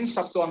kin korin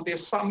Saptuam te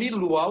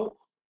samiluau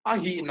a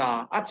hi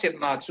na a chet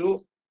na chu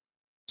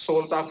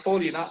solta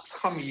polina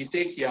khami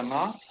te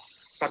kyanga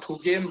ka thu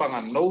gen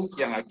bangan no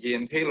kyanga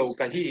gen hello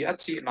ka hi a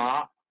chi na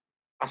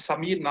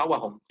asami na wa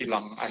hom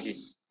kilang a hi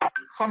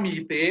khami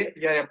te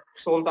ya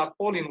solta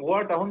polin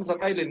word a hon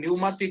zakai le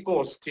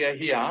pneumaticos chia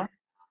hi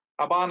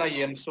abana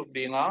yen suk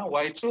dinga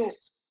wai chu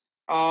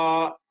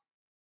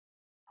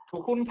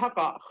thukun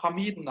thaka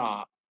khamid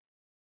na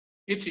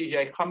ichi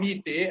ya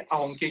khamid te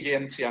ahong ke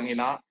gen chiang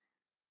ina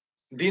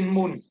din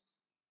mun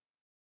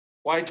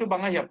wai chu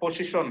banga ya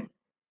position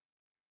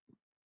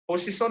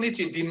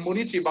ichi din mun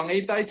ichi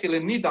bangai tai chile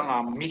ni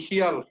danga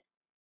mihial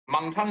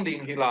manghang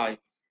ding hilai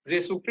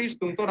Jesu Christ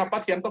tung to na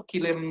pathian to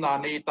kilem na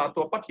nei ta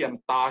to pathian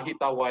ta hi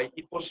ta wai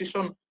I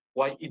position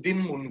wai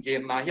idin mun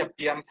gen na ya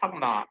piang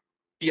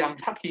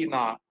thak hi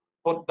na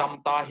hot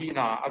dam ta hi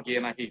na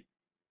agena hi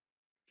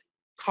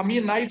khami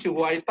nai chu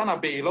wai tana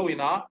be lo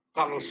ina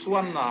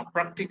Lalsuonglien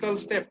practical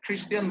step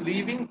Christian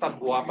living tan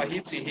bua pa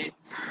hi chi hi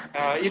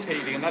I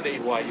thei ding na dei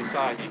wai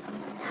isa hi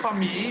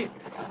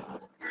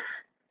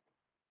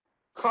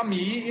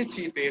khami I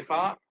chi te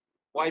kha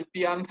wai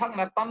pian thak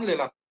na tan le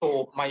la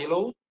to mai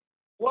lo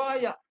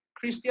waya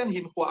Christian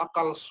hin ko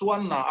akal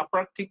suan na a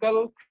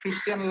practical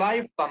Christian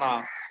life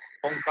tana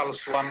ongkal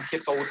suan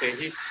ke to te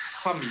hi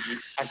khami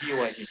a hi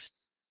wa hi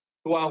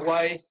tua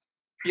wai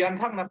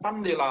pian thak na tan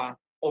le la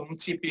om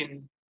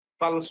chipin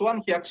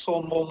Lalsuonglien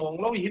som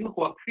mong lo hin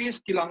kwa Chris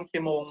kilang ke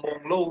mong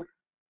lo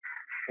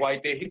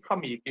Ngaihte hi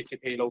khami ki chi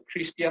thei lo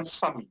Christian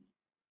sami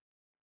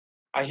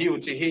a hiu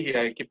chi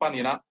hi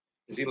kipanina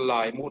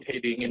Sinlai mu thei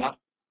ding ina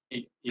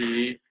i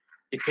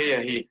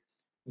thei hi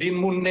din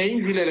mun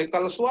nei hi le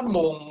kalsuan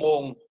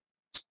mong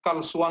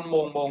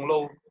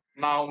lo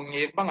naw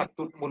nge banga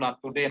tut muna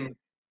tu den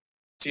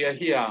chia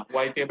hia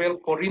Ngaihte bel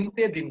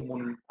korinte din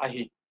mun a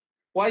hi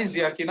wai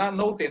zia kina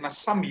no te na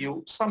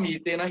sami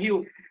te na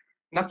hiu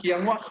na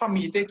kiang wa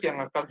khami te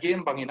kiang ka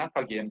gen bangina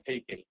ka gen thei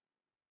ke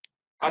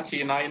a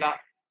chi nai na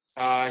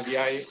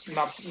hiai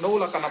na no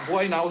la kana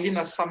buai nau hi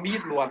na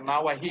samit luan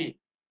nawa hi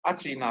a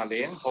chi na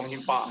leng hong hi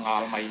pa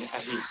ngal mai a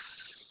hi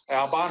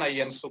ba na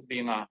yen suk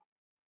dinga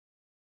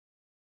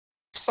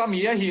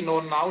samia hi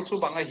non nau chu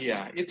banga hi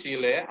i chi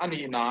le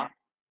ani na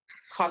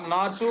khan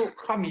na chu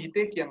khami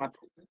te kiang a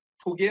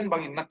thu gen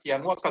bangin na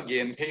kiang wa ka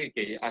gen the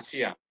ke a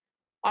chia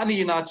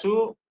ani na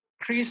chu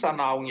Krisa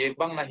naw nge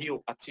bang na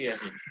hiu a chia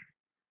hi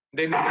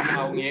den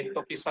naw nge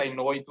to ki sai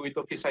noi tui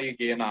to ki sai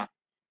ge na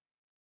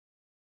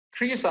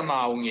Krisa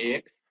naw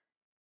nge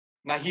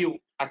na hiu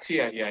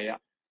achia hiya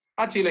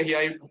achile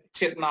hiya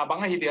chet na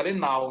banga hi dele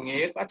naw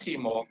nge achi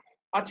mo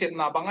a chet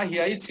na banga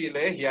hiya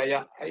chile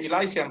hiya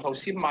ilai siang tho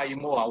sim mai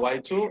mo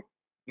wai chu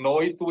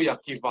noi tu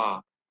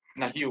yakiva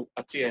na hiu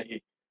achia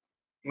hi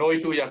noi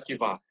tu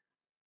yakiva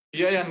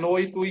hiya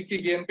noi tu ki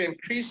gen pen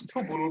Chris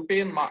thu bul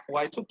pen ma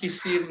wai chu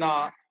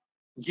kisina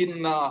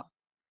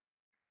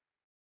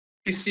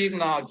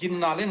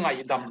ginna le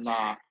ngai dam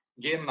na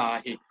gen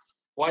na hi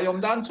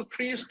wayom dan chu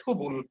Chris thu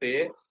bul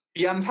te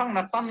pian thang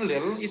na tan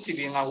lel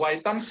ichilinga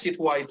wai tan sit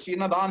wai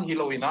china dan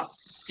hiloina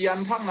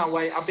pian thang na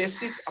wai a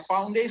basic a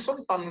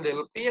foundation tan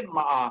lel pen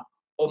ma a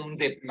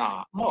det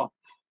na mo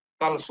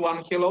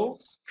kalsuan kilo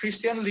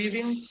Christian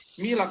living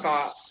mi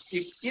laka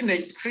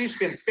inei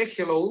Christian pe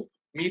kilo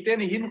mi ten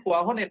hin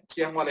kwa honet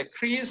chiang wale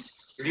Chris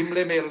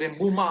limle mel le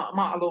buma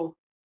ma lo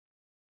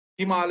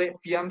himale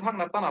pian thang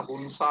na tana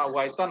bun sa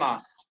wai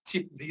tana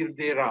chip dir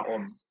dera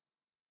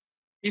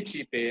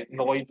ichite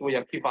noi tu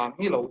ya kiba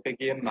mi lo te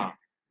gen na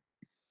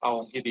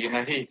au hidi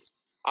na hi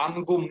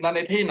angum na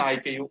ne thei nai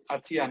ke yu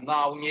achia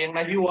naw ngeng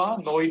na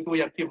hiwa noi tu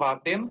ya kiba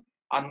ten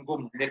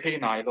angum ne thei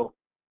nai lo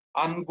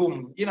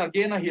angum ina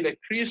ge na hi le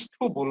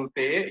Christu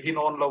bulte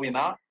hinon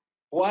loina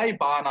wai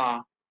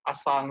bana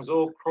asang zo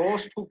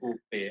cross tu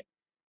bulte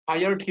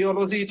higher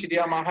theology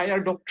chidiama higher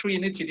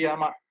doctrine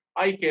chidiama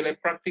ai ke le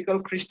practical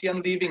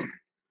Christian living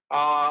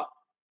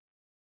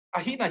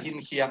ahina hin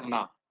hiang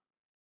na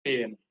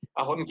pen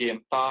ahon gen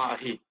ta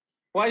hi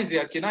wai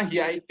zia kina hi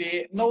ai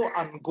te no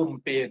angum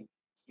pen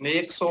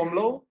nek som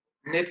lo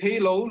ne thei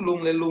lo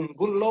lung le lung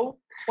gul lo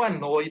wa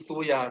noi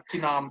tu ya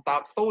kinam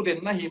tak to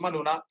den na hi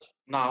manuna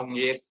naw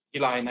nge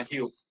ilai na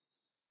hiu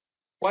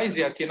wai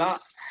zia kina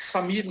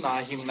samit na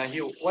him na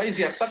hiu wai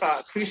zia taka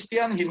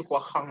Christian hin kwa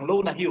khang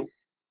lo na hiu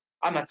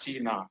ana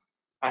china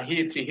a hi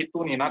chi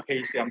hituni na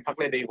thei siam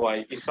thakle dei wai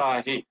isa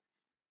hi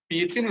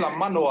Piching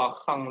lamma no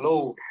khang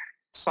lo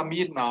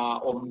samit na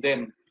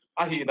den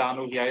a hi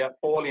danu hiya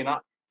polina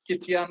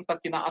kichian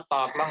takina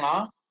atak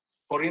langa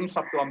korin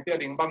Saptuam te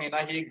ding bangina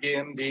hi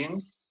gen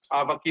ding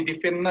avaki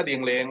defend na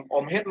ding leng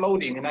het lo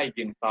ding na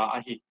igin ta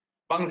a hi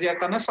bangzia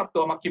kana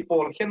Saptuam ki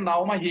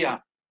Paulkhenna ma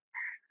hiya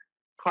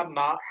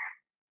khanna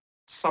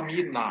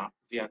samit na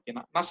zia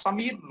kina na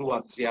samit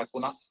luat zia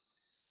kuna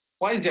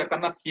wai zia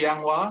kana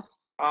kiangwa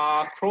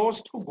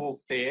cross to book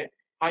te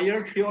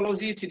higher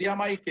theology chidia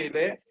mai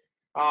kele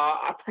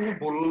athu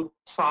bul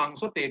sang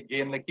so te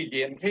gen le ki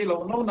gen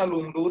hello no na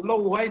lung lu lo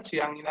wai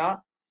chiang ina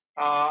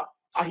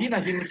ahina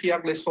hin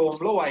khiak le som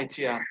lo wai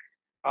chiang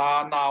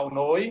naw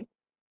noi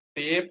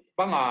te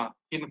banga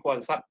hin kwa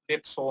zat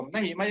det som na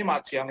hi mai ma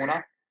chiang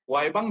una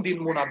wai bang din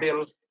muna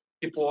bel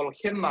ki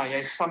Paulkhenna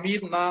ya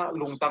samit na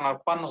lungtanga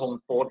pan hong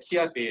pot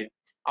khia te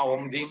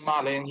awom ding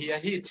ma leng hi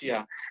hi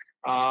chia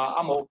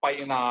amo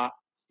pai na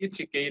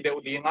ichike deu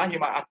dinga hi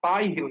ma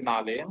atai hil na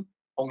leng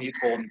hong hi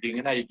kom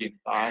ding na igin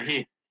ta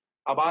hi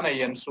abana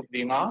yen suk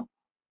dinga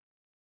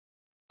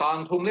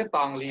tang thum le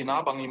tang li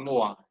na bangi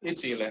mua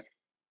ichile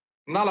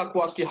nala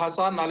kwa ki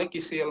hasan na le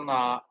kisel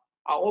na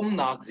a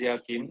nak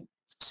ziakin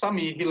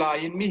sami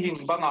hilain mi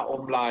hing banga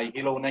lai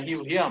hilo na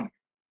hiu hiam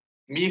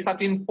mi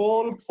khatin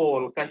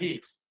pol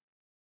kahi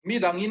mi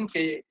dangin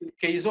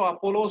keizo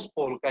Apollos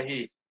pol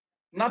kahi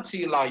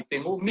nachi lai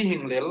tengu mi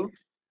hing lel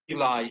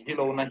hilai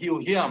hilo na hiu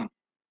hiam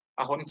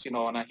ahon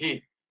chino na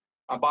hi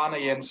abana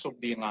yen suk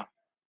dinga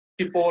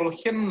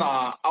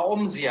Kipawlkhenna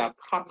zia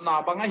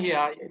khatna banga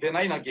hiya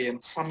denai na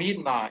gen samit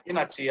na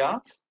ina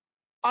chia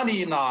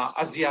ani na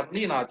aziat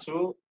ni na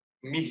chu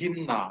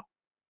mihin na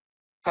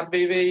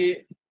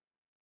khatbeve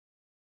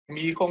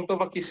mi khong to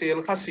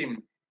vakisel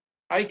khasim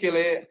ai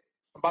kele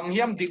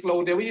bangyam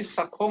diklo dewi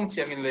sakhong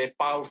chiangin le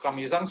pau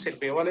kamizang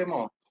setbewale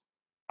mo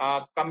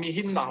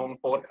kamihin na hong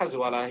pot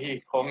khazwala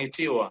hi khongi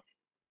chiwa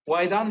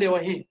waidan dewa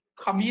hi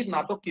khamit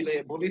na to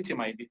kile buli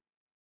chimai di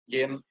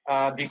gen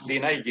dik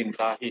dinai gin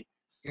ta hi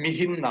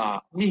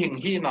mihin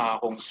hi na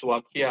hong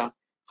suakia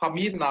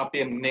khamit na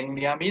pen neng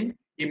niamin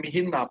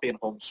imihin na pen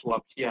hong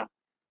suakia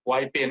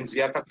wai pen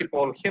zia ka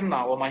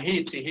kipawlkhenna oma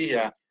hi chi hi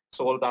ya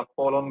solda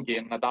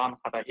Paulmuanching na dan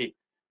khata hi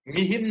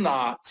mi hin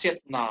na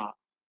chet na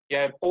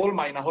ya Paul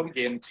mai na hon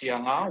gen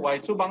chianga wai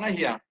chu banga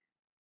hiya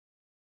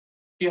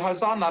ki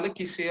haza na le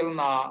kisel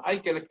na ai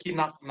kel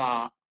kinak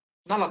na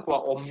nalakwa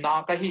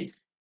omna ka hi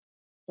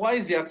wai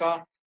zia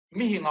ka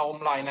mi hinga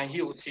omlai na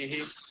hi uchi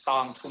hi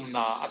tang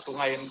thumna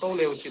atungai en to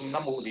leu chin na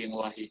mu ding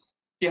wa hi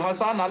ki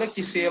haza na le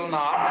kisel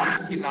na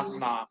kinak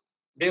na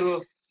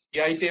bel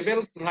Ngaihte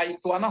bel ngai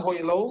tuana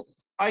hoilo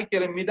ai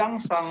kel midang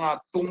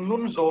sanga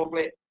tungnun zok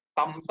le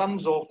tamtan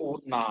zok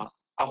ut na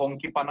ahong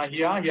kipana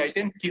hiya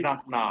Ngaihte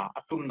kinak na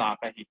atunna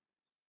ka hi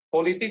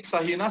politik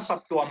sahina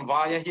Saptuam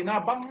vaya hina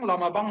bang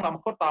lam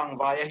khotang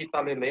vaya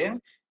hitaleleng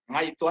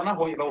ngai tuana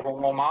hoilo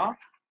hongoma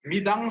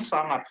midang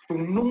sanga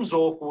tungnun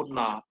zok ut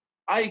na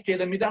ai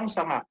kel midang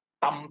sanga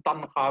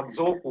tamtan khak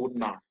zok ut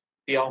na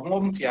tia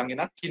ngom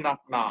chiangina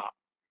kinak na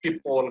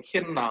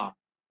kipawlkhenna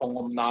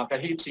hongom na ka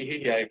hi chi hi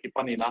ya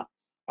kipanina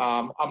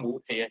amu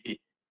thea hi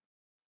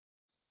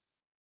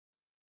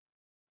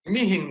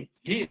mi hing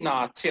hi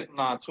na chet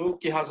na chu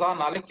ki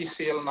hazana le ki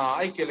sel na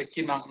ai ke le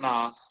kinak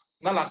na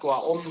nalakwa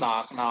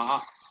omnak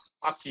na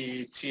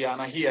aki chia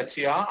na hi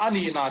chia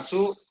ani na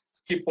chu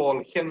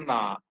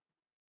kipawlkhenna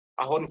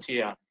ahon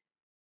chia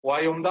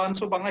wayom dan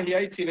chu banga hi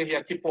ai chi le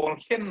hi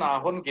kipawlkhenna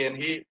hon gen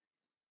hi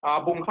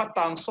bung khat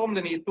tang som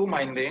le ni tu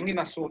main leng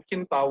ina su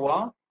kin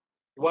tawa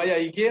waya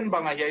igen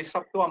banga hi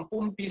Saptuam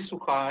pumpi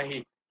sukha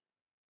hi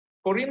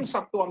Korin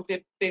Saptuam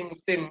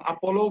teng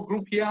Apollo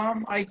group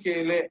hiam ai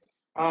kele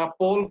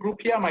Paul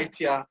group hiam ai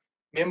chia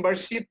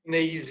membership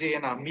nei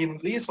zena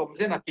minli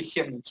somzena ki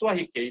hem chua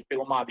hi ke pe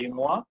ma di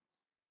mo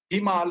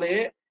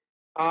himale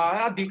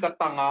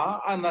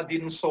adikatanga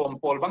anadin som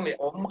Paul bang le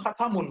om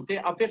khathamun te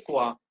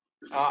avekwa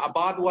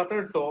abad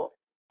water to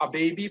a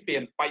baby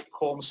pen pai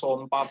khom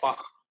som papa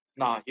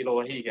na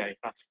hilo hi gai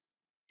ka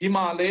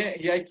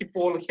himale yai ki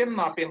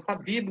Paulkhenna pen kha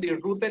deeply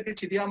rooted ti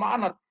chidiama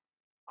anat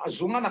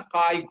azunga na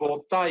kai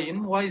gopta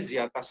in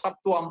waizia ka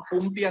Saptuam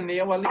pumpia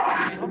newali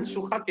on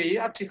sukha ke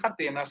achi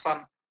khate na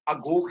san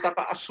aguk ta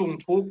ka asung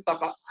thuk ta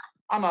ka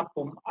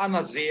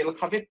ana zel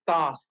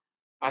khavekta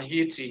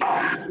ahi chi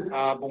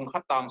bung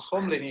khatang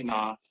som leni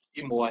na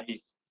imwa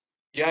hi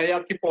ya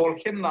ki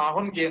Paulkhenna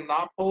hon ge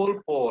na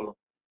Paul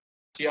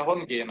chia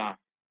hon ge na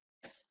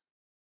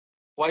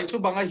wai chu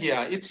banga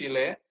hiya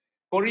ichile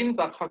korin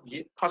ta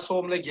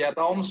khasom le gya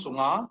daom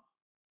sunga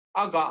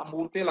aga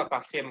mute la ka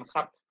khem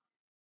khat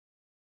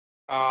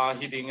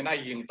hiding na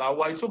yin ta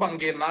wai chu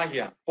banggen na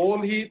hiya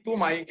Paul hi tu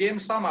mai game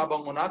sama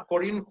banguna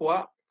korin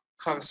kwa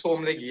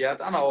khasom le gya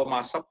ana o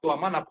ma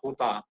Saptuam mana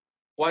phuta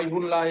wai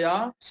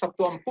hunlaya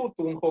Saptuam pu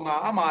tung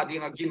khonga ama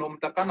dinga ginom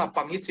ta kana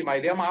pangi chi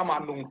mai lema ama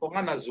nung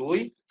khonga na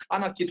zui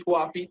ana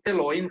kithua pi te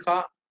loin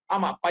kha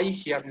ama pai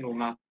hiak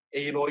nunga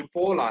ei loi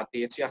pola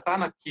te chia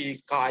kana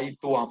ki kai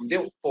tuam de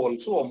Paul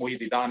chu omui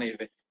di dane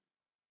ve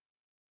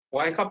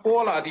wai kha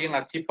pola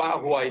dinga kipa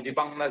huai di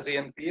bang na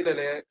zen pi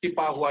le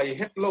kipa huai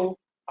hetlo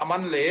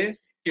aman le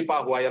kipa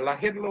huai la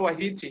hetlo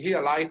hi chi hi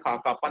lai kha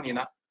ka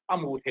panina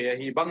amu the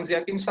hi bang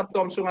zia king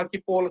Saptuam sunga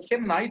ki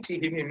Paulkhenna chi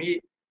hi mi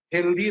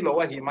healthy lo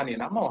hi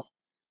manina mo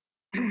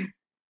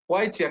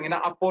wai chiangina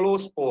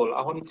Apollos Paul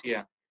ahon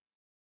chia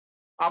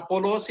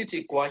Apollos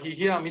chi kwa hi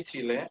hi ami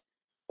chile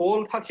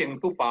Paul tha kheng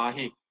tu pa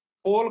hi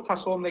Paul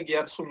khasom le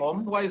giat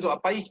sungom wai zo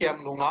apai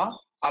khiam lunga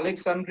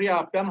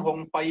Alexandria pian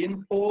hong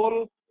pain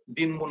Paul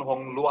din mun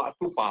hong lua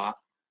tu pa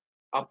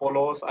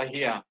Apollos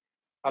ahia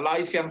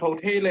alai siang tho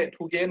thele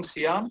thugen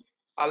siam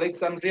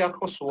Alexandria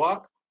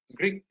khoswak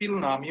Greek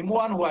pilna mi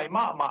muan huai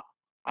ma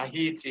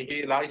ahi chi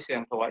hi lai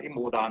siang tho I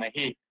muda na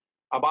hi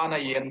abana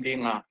yen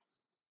dinga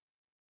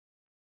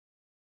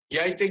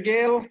Ngaihte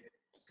gel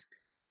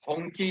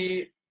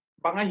hongki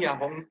banga ya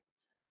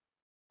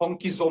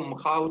hongki zom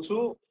khau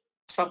chu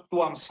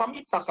Saptuam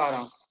samit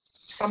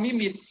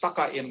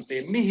taka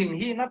ente mihing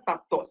hi na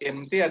takto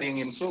ente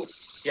adingin chu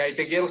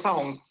Ngaihte gel kha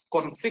hong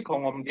konflik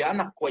hongom dia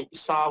anak koi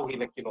saw hi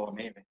le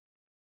kilome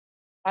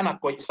anak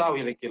koi saw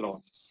hi le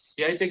kilom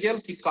Ngaihte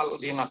gel ki kal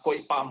dinga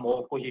koi pa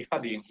mo ko hi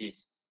khading hi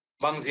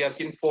bang zia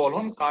kin Paul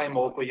hon kai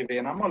mo ko hi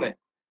ve na mole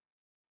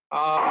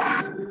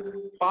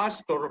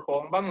pastor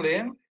khong bang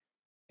leng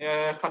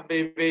khat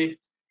be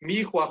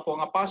mi khwa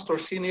khong a pastor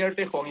senior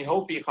te khong I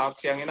hopi khak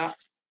chiangina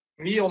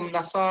mi om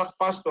nasa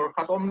pastor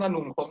khat om na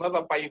nung khong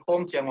la pai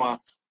khong chiangwa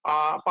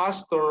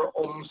pastor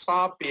om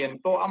sa pen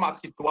to ama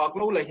kitwak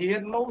lo le hi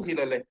lo hi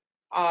le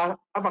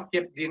aba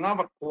kep dinga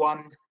wa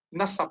kwan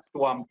na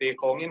Saptuam te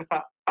khong in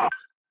kha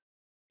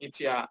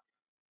ichia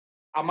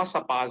ama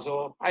sa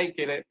pazo ai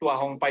kele tua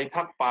hong pai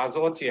thak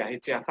pazo chia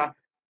ichia kha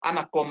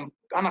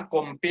ana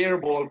compare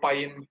ball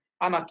pain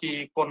ana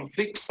ki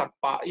conflict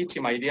sakpa ichi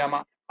mai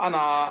diama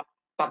ana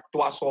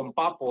tatwa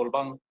sompa pol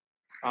bang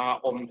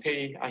om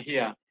thei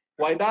ahia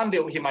waidan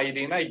deu hi mai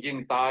ding nai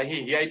ging ta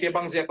hi Ngaihte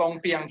bang je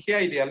kong piang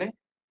hiai dia le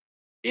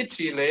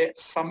ichi le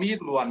samit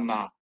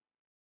luanna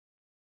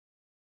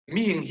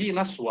mi hing hi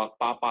na suak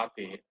pa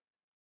te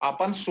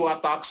apan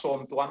suatak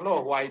som tuan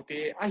lo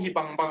Ngaihte ahi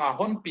bang banga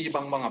hon pi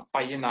bang banga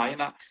paina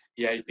ina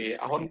Ngaihte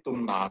ahon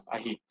tumnak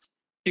ahi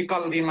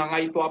kikal dinga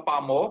ngai tua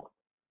pamok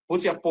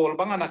pucha pol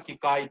banga na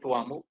kikai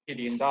tua mu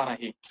hidinda na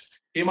hi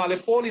himale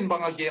polin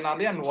banga gena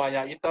le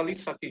anwaya italic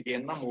saki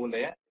gen na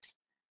mule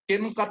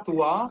ken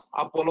katua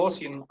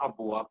apolosin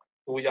abuak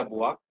tuya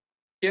buak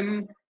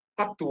ken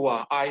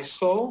katua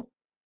iso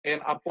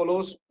and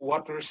apollos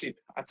watership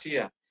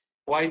achia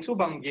wai chu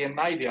bang gen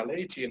nai dia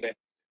le chile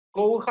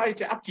ko khai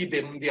che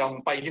akidem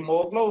diang pai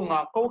himok lo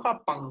nga ko kha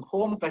pang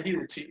khom ka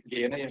hiu chi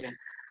ge na ye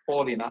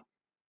polina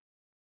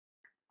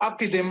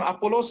akidem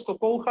apollos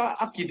ko kha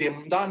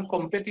akidem dan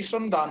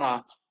competition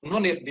dana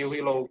nonet di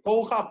hilo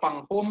ko kha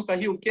pang khom ka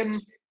hiu ken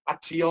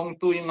achiong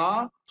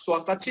tuinga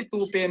swaka chi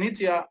tu pen hi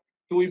chia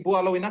tui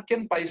bua lo ina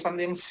ken pai san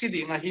leng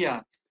sidi nga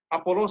hia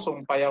apollos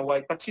ong pai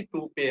wai ka chi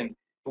tu pen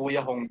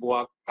tuya hong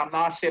bua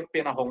kana se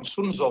pen a hong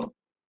sunzom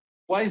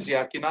wai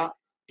zia kina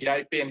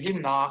yai pen hi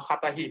na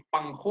khata hi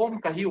pang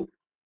khom ka hiu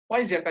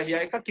wai zia ka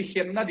yai ka ki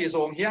hen na di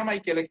zong hia mai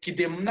kele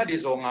kidem na di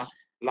zonga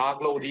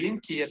lag lo ding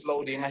kiet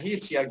lo ding a hi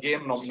chia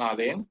game nom na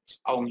leng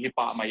aung hi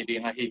pa mai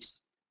ding a hi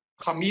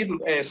khamid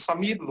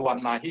samid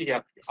luan na hi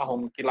ya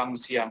ahong kilang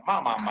siang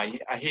ma mai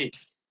a hi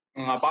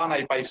nga ba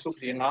nai pai sup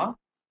dinga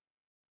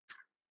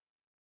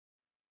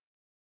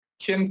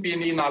chen pi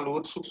ni na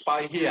lut sup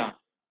pai hia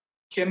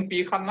chen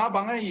pi khan na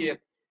banga ye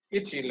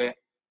ichile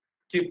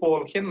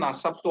kipawlkhenna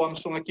Saptuam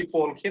sunga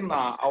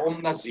kipawlkhenna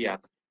aom na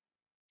ziat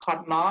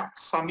khatna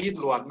samid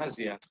luat na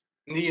ziat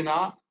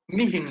nina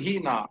mihing hi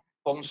na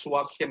hong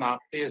suak khena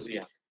te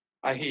ziat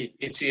ahi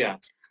ichia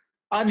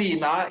ani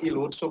na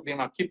ilut suk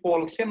dinga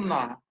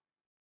kipawlkhenna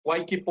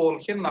wai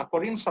kipawlkhenna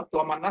korin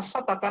Saptuam na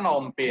sataka na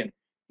ompen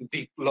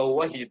dik lo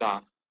wa hi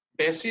dan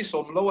besi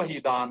som lo wa hi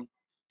dan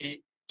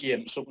i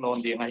yen suk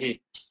non dinga hi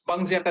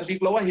bangzia ka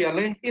dik lo wa hi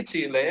le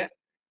ichile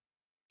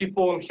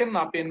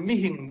kipawlkhenna pen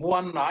mihing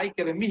muan na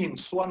ikele mihing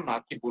suan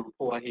na kibul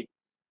ko hi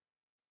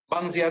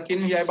bangzia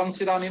kin yai bang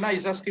chirani na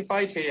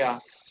justify theya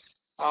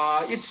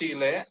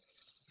ichile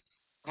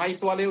ngai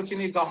tua leu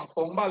chini gam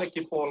khong ba le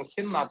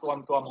kipawlkhenna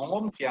tuam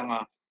hongom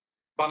chianga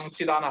bang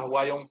chirana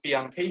huayong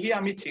piang thei hi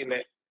ami chile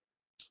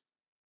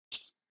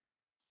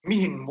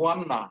mihing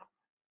muan na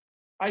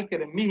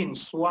ikele mihing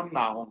suan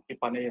na hong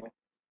kipane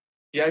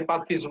yai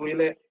pak ki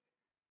zuile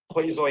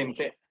khoi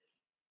zointe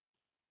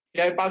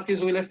yai pak ki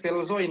zuile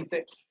fel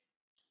zointe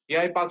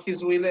yai pak ki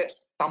zuile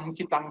tam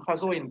ki tang kha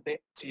zo inte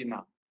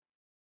china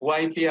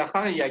wai pia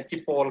kha yai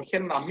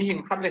kipawlkhenna mi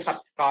hin khat le khat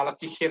kala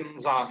ki khen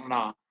zang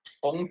na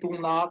ong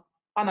tung na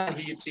ana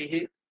hi chi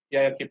hi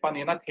yai ki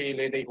pani na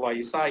thele dei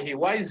wai sa hi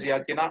wai zia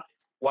kina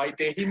wai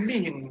te hi mi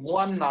hin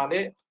muan na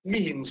le mi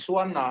hin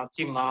suan na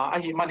ki nga a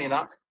hi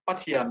manina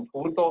pathian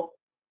thu to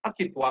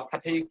akitwa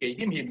khathei ke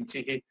him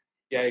chi hi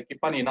yai ki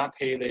pani na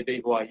thele dei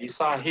wai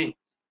sa hi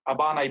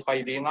abanai pai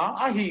dinga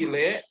a hi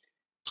le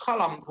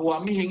khalam thua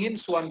mi hingin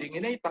suan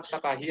ding nei tak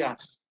taka hiya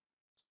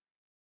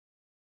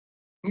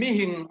mi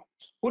hing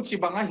puchi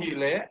banga hi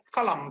le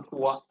khalam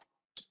thua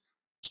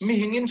mi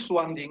hingin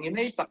suan ding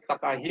nei tak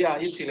taka hiya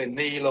ichile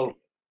nei lo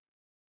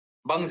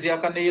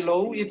bangzia ka nei lo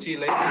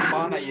ichile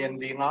ba na yen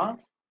dinga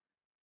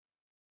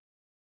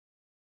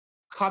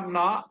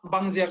khanna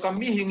bangzia ka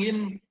mi hingin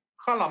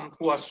khalam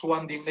thua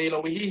suan ding nei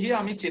lo hi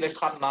hiya mi chile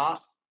khanna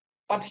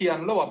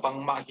pathian lo bang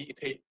ma hi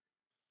the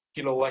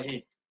kilo wa hi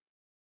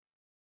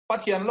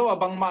pathian lo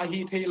bang ma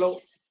hi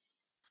theilo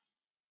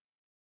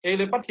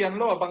ele pathian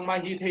lo bang ma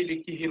hi theili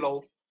ki hilo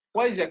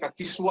wai ja ka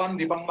kisuan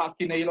di bang ma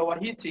ki nei lo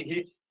hi chi hi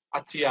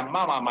achiang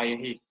ma mai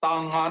hi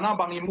tanga na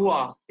bang imua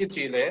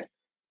ichile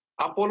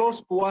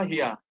apollos kwa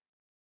hia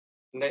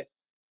le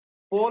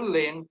pol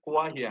leng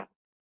kwa hia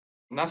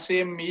na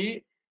sem mi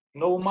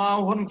no ma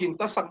hon gin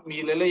ta sak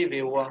mi le le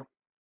vewa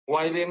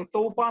wai leng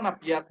to pa na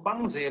piat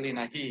bang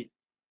zelina hi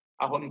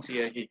a hon chi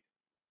hi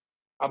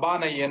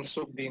abana yen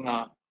suk dinga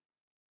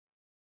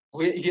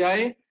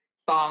hiai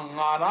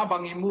tanga na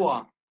bangi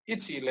mua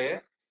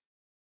ichile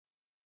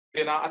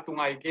pena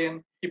atungai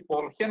gen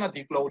kipawlkhen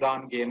adiklo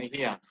dan gen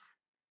hiya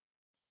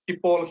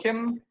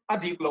kipawlkhen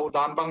adiklo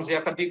dan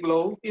bangzia ka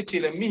diklo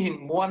ichile mihing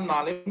muan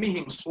na le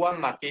mihing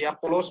suan na ke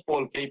apollos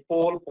pol ke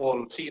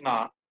pol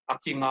china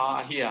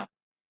akinga hiya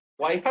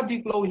wai ka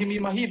diklo himi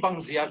mahi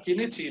bangzia kin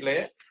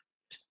ichile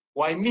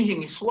wai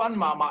mihing suan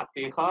mama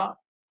te kha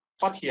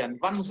pathian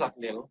van zat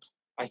lel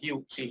a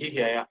hiu chi hi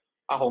hiya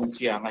a hong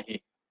chiang a hi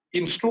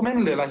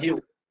instrument le la hiu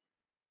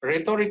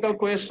rhetorical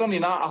question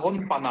ina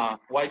ahon pana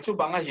wai chu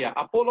banga hia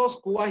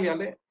apollos kuwa hia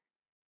le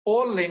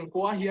pol leng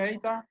kuwa hia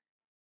ita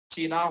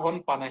china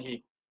hon pana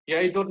hi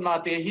yai dot na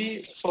te hi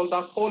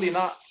solda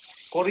polina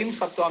korin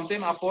Saptuam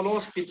ten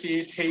apollos kichi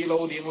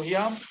theilo ding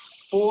hiam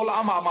pol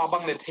ama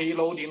bang le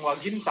theilo ding wa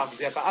gin tak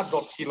zia ka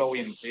adop kilo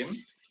in tin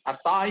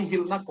atai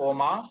hil na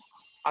koma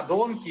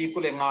adon ki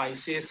kule ngai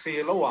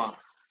se lowa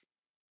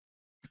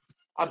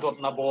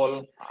adop na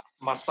bol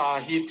masa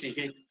hi chi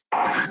hi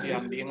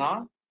siam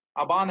dinga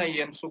abana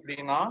yen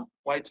sublinga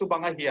wai chu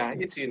banga hia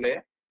ichile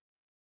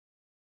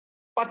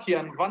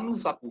pathian van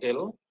zat del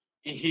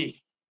ihi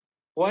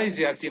wai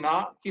zia kina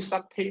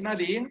kisak theina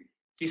din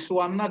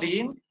kisuan na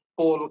din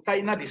pol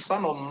kaina di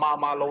sanom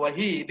mama lo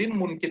hi din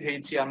mun ki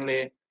thei chian le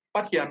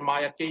pathian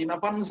maya keina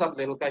van zat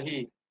del ka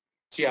hi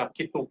chia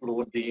kituk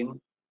lu ding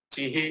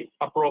chi hi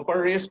a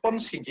proper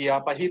response gia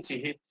pa hi chi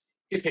hi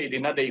ki thei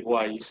dina dei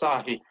huai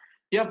sa hi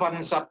ya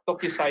van zat to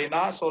ki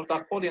saina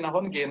solta polina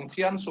hon gen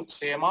chian suk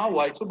sema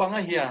wai chu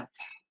banga hia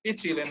i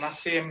chile na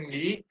sem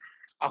ni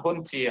a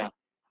hon chia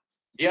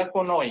dia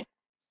konoi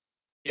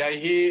ya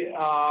hi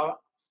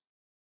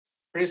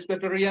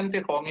Presbyterian te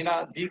khongina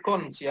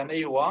deacon chian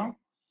ei wa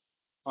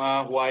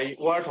wai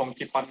war thong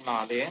ki pan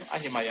na le a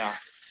hi maya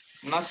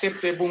na sep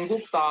te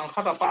bunguk tang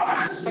khata pa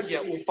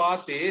sakya upa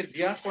te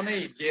dia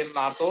konei gen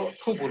na to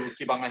thubul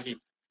ki banga hi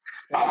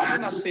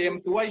na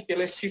sem tuai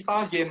kele sika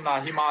gen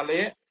na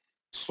himale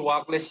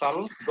suak le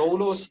sal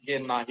dolos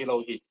gen na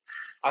hilohi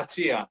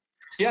achia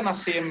hian a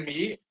sem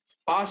mi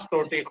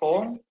pastor te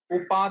khong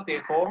upa te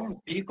khong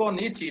deacon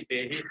ni chi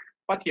te hi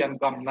pathian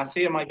gam na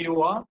sema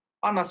hiwa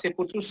ana se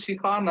puchu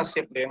sika na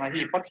sep le nga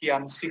hi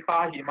pathian sika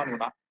hi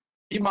manuna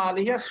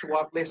himale hi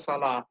suak le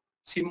sala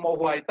simmo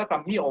huai ta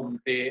kam hi om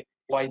te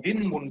wai din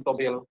mun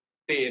tobel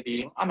te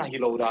ding ana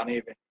hilo da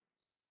neve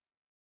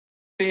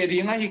te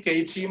ding a hi ke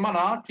chi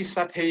mana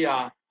kisat heya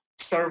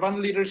servant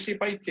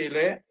leadership ai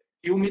kele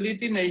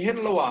humility nei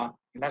hellowa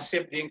na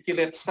sep ding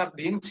kilet sak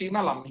ding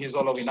china lam hi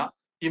zolowina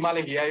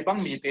himale hi ai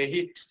bang mi te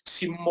hi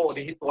simmo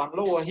de hi tuan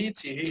lo hi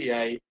chi hi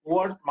ai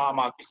word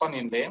mama ki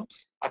panin leng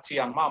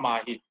achiang mama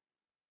hi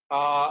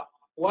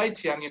wai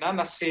chiang ina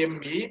na sem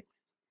mi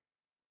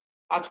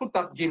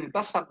athutak gin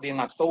ta sak ding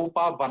a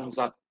topa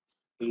vanzat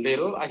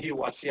lel a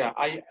hiu achia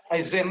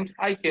ai zen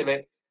ai kele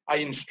ai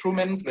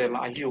instrument lel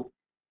a hiu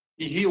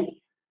I hiu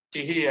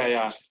chi hi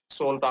ya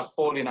solta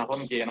polina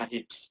hon ge na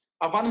hi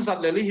avan zat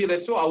le hi le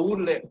chu aul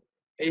le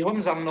ei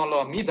hon jang no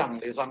lo mi dang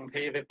le jang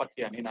thei ve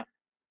pathianina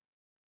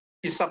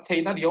ki sak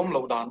thei na diom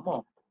lo dan mo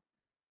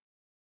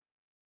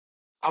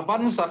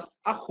avan zat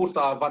a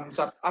khuta van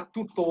zat a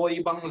tu toi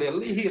bang lel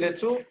hi le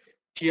chu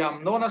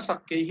thiam no na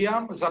sak ke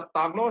hiam zat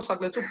tak lo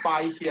sak le chu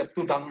pai hi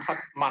tu dang hat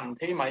man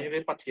thei mai ve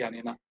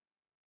pathianina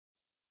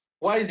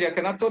wai zia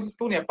kana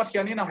tu ne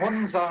pathianina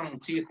hon jang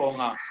chi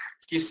khonga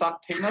ki sak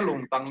theina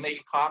lung tang nei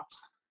kha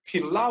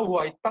philla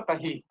wai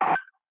takahi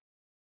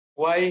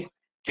wai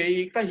ke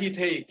ka hi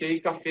thei ke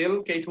ka fel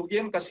ke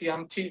thukian ka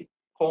siam chi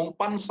khong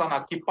pan sana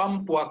ki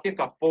pam pua ke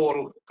ka pol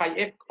kai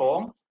ek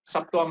khong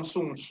saptuam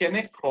sung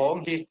khenek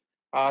khong hi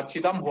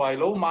chidam huai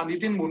lo mani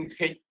din mun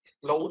thei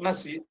lo na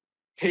si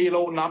thei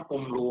lo na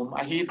pum lum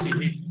a hi chi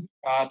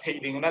thei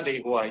ding na dei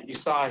huai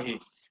isa hi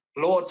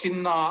lo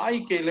chinna ai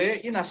kele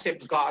ina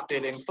sep ga te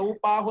leng to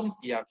pa hon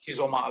pia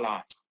khizoma la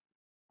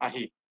a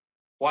hi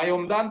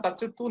wayom dan tak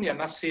chu tu nia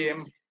na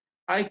sem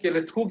ai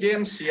kele thu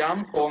gen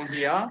siam khong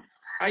hia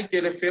ai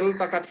kele fel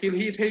takat hil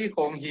hi thei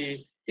khong hi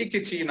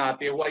ikichina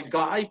te wai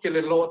ga ai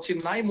kele lo chin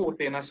nai mu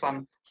te na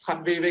san khat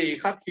ve ve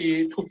khat ki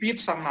thupit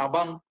sang na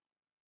bang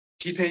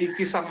ki thei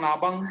ki sang na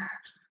bang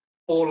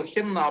pol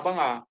khen na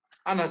banga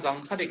ana jang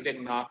khadik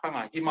deng na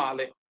khanga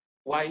himale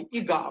wai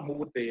iga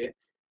mu te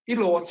I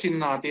lo chin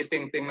na te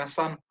teng teng na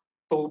san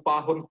to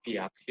pa hon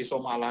piat hi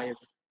som alai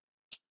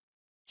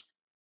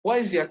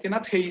wai zia kina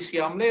thei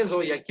siam le zo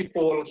ya ki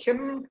pol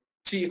khen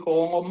chi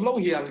khong om lo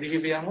hian li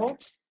viango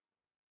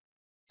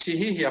chi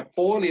hi hia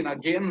pol in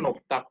again nop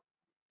tak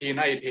hi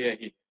nai the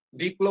hi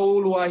diklo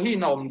lua hi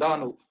na om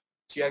danu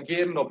chi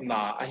again nop na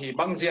a hi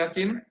bang zia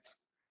kin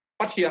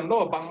pathian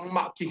lo bang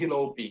ma ki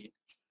hilo pi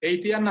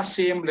etian na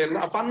sem le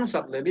avan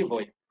sat le li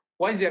voi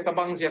wai zia ka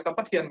bang zia ka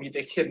pathian mi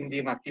te khen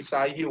di na ki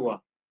sai hiwa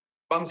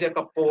bang zia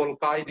ka pol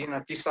kai di na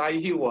ki sai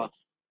hiwa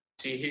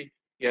chi hi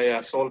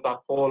ya solta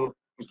pol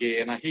ge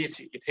na hi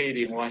chi thei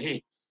ding wa hi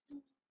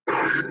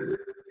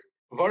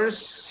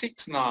verse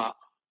 6 na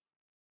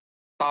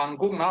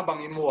tanggung na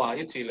bang imua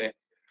I chile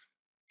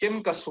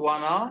kem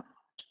kaswana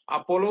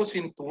Apollos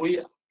in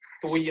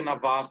tui na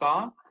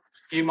vaka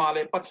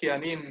himale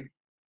pathianin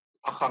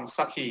akhang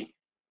sakhi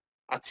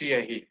achia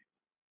hi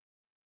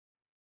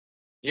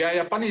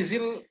ya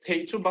panizil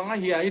thei chu banga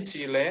hi ai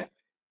chile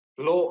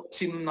lo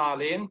chinna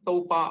leng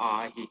topa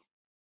a hi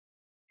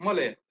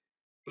mole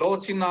lo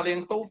chinna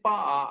leng topa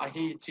a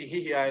hi chi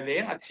hi ai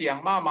leng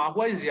achiang ma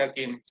huai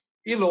ziakin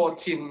I lo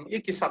chin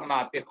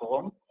ikisakna te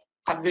khom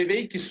khat ve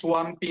ve ki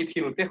suan pi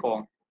thil te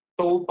khom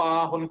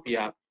topa hon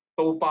pia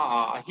topa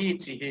a hi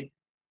chi hi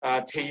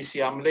thei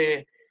siam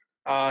le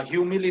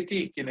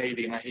humility kinai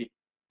ding a hi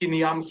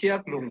kiniam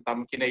khiak lung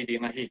tam kinai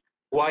ding a hi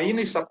wai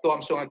ni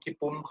saptuam songa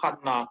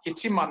Kipumpiakna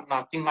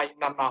kichimanna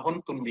kingaihte na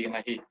hon tum ding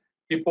a hi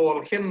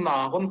kipawlkhenna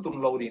hon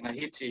tum lo ding a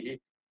hi chi hi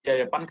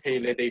ya pan thei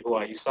le dei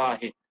huai sa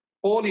hi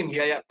polin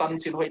hiya tan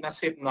chin hoina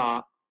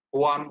sepna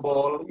one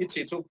ball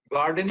ichi chu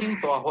gardening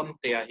to hon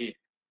te a hi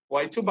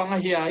wai chu banga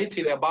hiya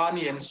ichi le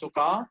bani en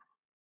suka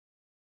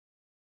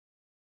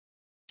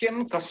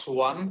ken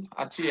kasuan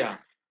achia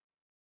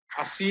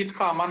asit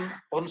khaman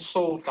on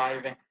so tai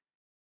ve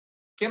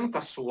ken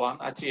kasuan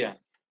achia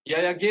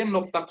ya gen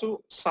lok tak chu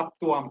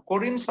saptuam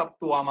korin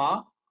saptuama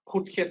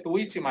khut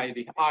khetui chi mai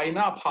di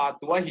aina pha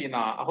tua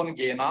hina ahon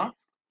ge na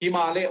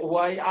himale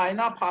wai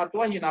aina pha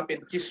tua hina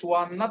pen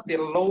kisuan na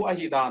tel lo a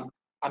hi dan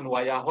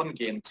anwaya hon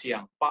gen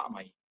chiang pa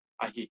mai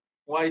a hi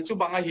wai chu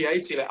banga hi ai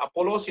chile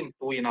Apollos in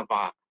tuina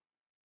ba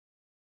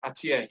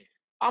achia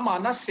ama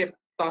na sep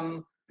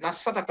tan na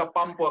sataka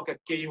pampo ka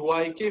ke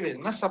huai ke ve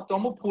na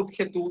Saptuam phut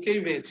khetu ke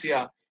ve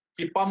chia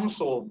ki pam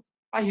som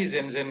a hi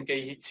zen ke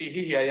hi chi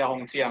hi ya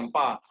hong chiang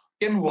pa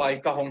ken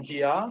huai ka hong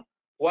hia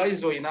wai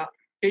zoina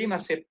ke na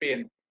sep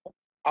pen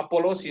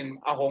apolosin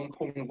a hong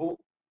phung vu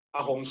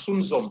a hong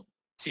sun zom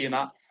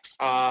china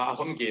a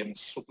hong gen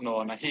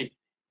supno na hi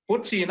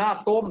put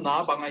china tom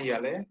na banga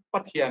hiale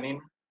pathianin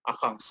a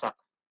khang sak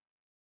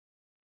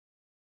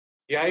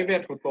yai ve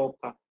thu top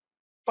ka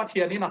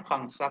pathianin a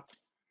khang sak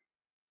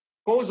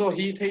ko zo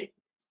hi thei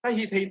ta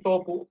hi thei to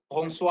pu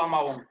hong suwa ma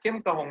wong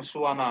kem ka hong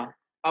suwa na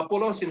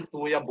apolosin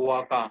tu ya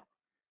buaka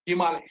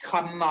himal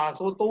khanna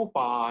so to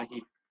pa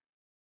hi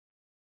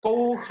ko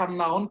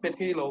khanna on pe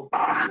thelo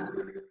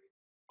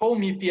ko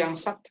mi piang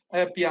sak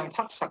piang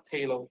thak sak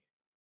thelo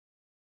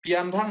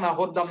pian thang na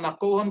hodam na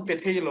ko hon pe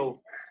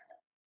thelo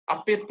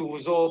ape tu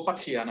zo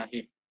pathiana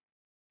hi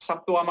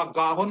Saptuam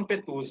ga hon pe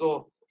tu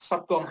zo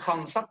Saptuam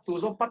khang sak tu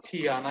zo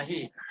pathiana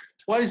hi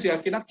wai zia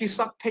kina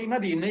kisak theina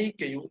di nei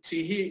ke yu chi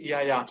hi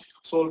ya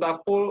solda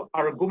pol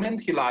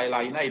argument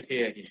hilai nai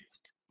the hi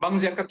bang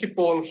zia ka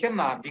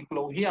kipawlkhenna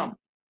diklo hiam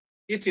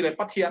i chile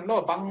pathian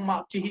lo bang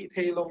ma ki hi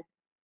thelo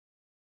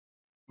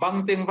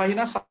bang teng vai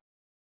na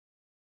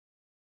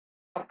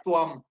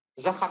Saptuam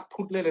zakhat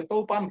phut le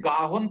to pan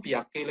ga hon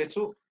piak ke le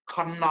chu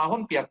khanna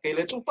hon piak ke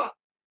le chu pa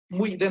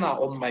mui dena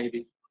om mai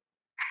bi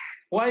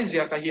wai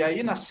zia ka hi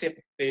ina sep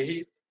te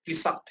hi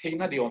kisak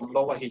theina di om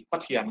lo wa hi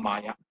pathian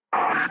maya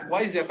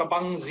wai zia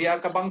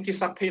ka bang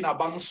kisak theina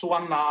bang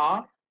suan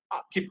na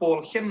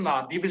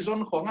kipawlkhenna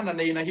division khong ana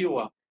nei na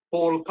hiwa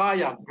pol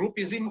kaya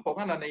groupism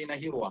khong ana nei na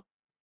hiwa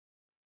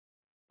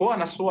ko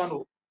ana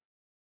suanu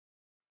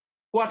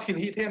ko thil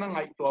hi thena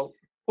ngai to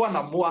ko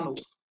ana muanu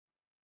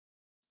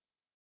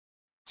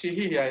chi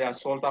hi ya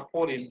solda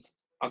polin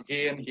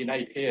again hi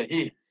nai the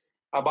hi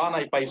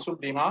abanai pai sup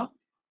dinga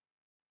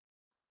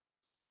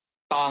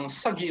tang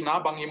sagi na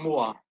bangi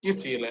mua i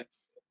chile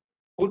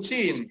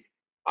puchin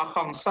a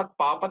khang sak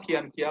pa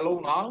pathian kia lo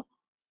nga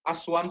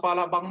aswan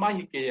pala bang ma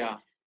hi ke ya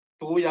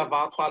tu ya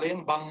va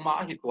paleng bang ma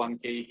hi tuan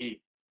ke hi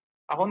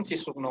a hon chi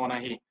suk no na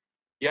hi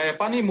ya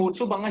pani mu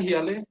chu bang hi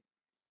ale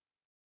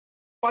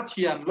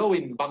pathian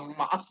loin bang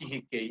ma ki hi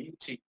ke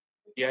chi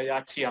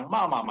ya chiang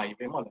ma mai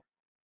be mo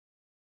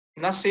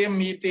na sem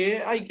mi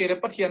te ai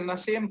kere pathian na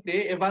sem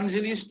te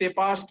evangelist te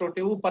pastor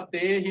te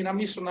upate hina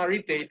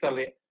missionary te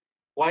tale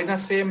wai na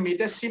sem mi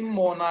te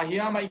simmo na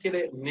hiya mai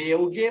kere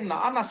neugen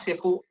na ana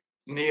seku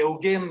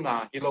neugen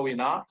na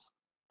hiloina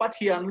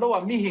pathian lo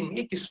mi hing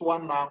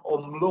ikiswan na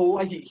omlo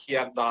a hi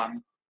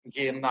hiadan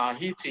gen na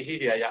hi chi hi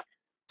ya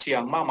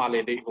chiang ma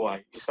le de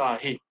huai isa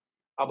hi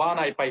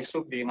abana ai pai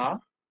suk dinga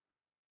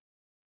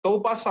to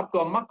pa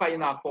Saptuam ma kai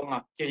na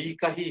khonga kei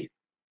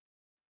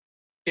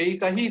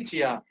ka hi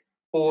chia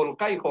pol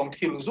kai khong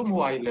thil zum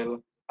huai lel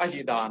a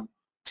hi dan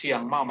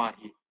chiang ma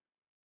hi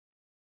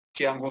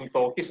chiang hon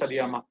to ki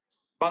saliama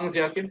bang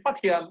zia kin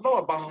pathian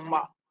lo bang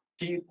ma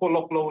ki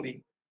kolok lo ri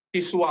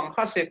ki suang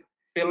kha se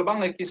pel bang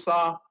le ki sa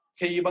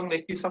khei bang le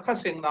ki sa kha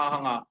seng na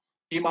hanga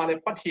ki ma le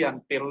pathian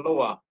tel lo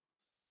wa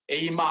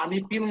ei ma ni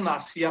pil na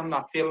siam na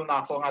fel na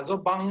khong a zo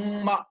bang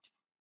ma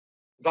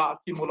ga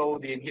ki mulo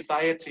din hi ta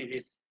e chi hi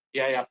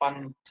ya pan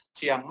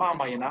chiang ma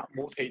mai na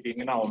mu thei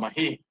ding na o ma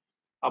hi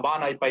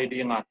abanai pai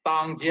dinga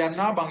tang gian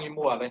na bangi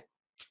muale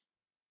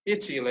i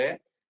chile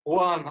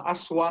wan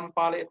aswan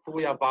pale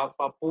tuya ba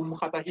pa pum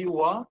khata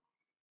hiwa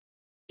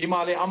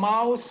himale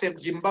amau sep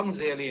gimbang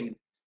zelin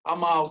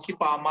amau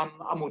kipaman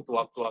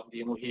amutuak tuak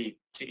di mu hi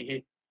chi hi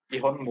i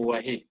hon muwa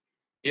hi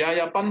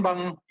ya pan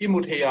bang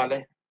imut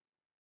heyale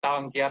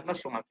tang gian na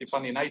sunga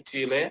kipani nai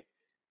chile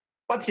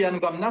pathian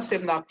gam na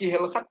sep na ki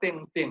hel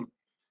khateng ting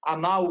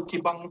anau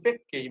kibang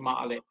vek ke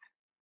ma ale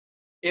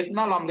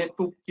etna lam le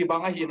tup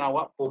kibanga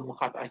hinawa pum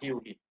khat a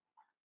hiu hi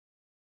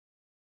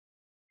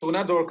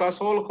tuna dorka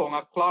sol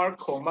khonga clerk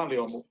khong bang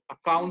leomu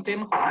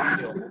accountant khong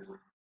leomu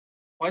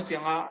wa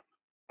chianga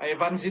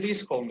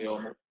evangelist khong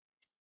leomu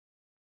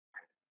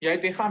yai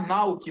te kha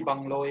nau ki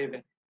banglo eve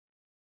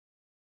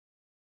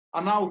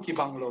anau ki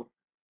banglo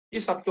i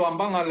Saptuam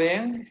bang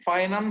aleng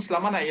finance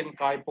lamana in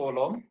kai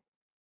polom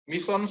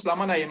missions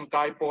lamana in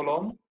kai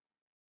polom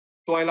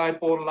toilai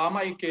pol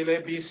lama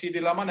ikele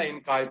BCD lamana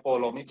in kai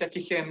polom i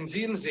chaki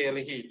khenjil zel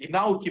hi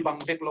inau ki bang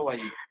vek lo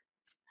hi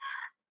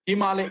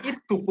himale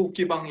itupu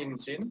ki bang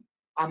inchin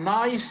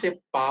anai sep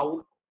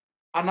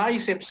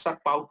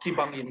sak pau ki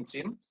bang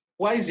inchin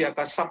wai zia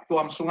ka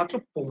Saptuam sunga chu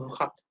pum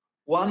khat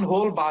one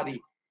whole body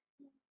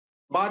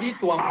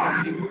tuam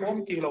ding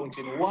khom ki lo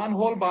chin one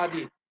whole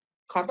body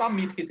khata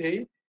mit hi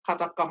thei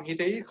khata kam hi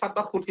thei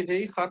khata khut hi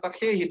thei khata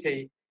khe hi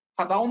thei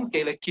khata om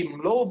kele kim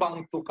lo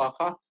bang tu ka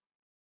kha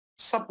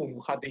sapum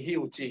khati hi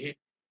uchi hi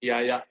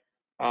ya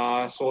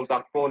sol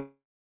dak pol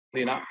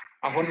dina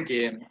ahon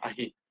gen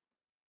ahi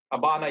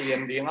abana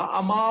yen dinga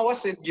amawa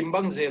se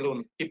gimbang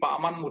zelun kipa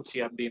aman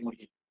muchia dinu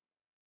hi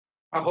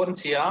ahon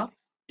chia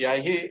ya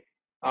hi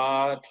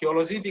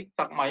theology dik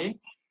tak mai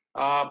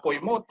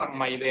poimo tak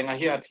mai lenga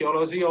hi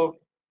theology of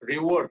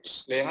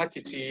rewards lenga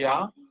kichia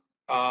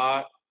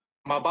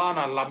mà ba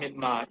na lamit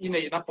na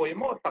inei na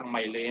poimo tang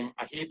mai leng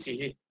a hi chi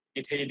hi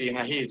i thei ding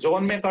a hi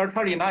John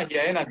MacArthur na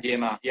hi na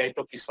gena hi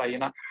to kisai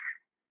na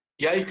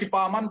hi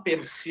kipa man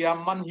pen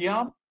siam man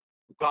hiam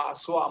ga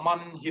so man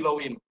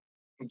hiloin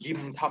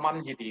gim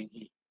thaman hi ding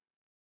hi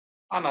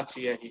ana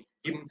chi hi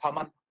gim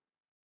thaman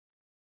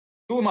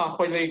tu ma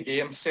khoi le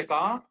game se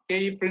ka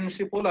ke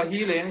principle a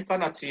hi leng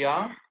kana chia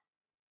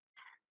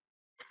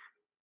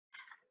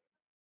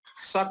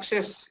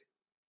success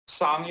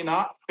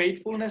sangina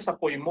faithfulness a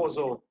poimo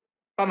zo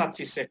kana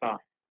chi se ka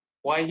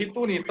why hi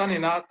tu ni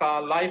tanina ka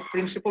life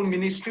principle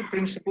ministry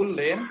principle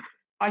len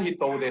a hi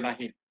to de na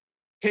hi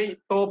hei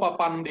to pa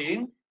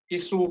panding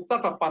isu ta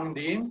ka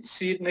panding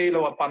seed nei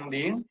lo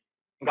panding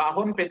ga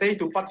hon petei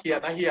tu pathia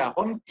na hi a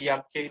hon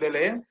piak ke le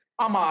le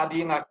ama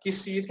dinga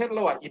kisi thet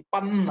lo i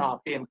pan na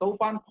pen to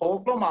pan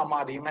phok lo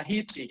ma ding na hi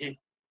chi hi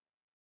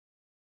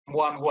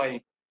muan huai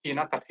hi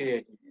na ka the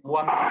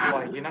muan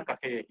huai hi na ka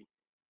the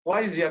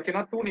why zia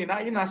kina tu ni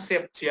na ina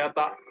sep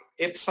chiata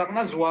et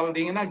sarna zual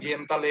ding na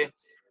gen tale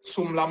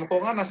sumlam ko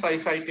nga na sai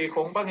te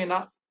khong bangina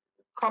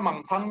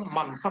khamang thang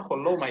man kha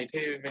kholo mai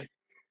the ve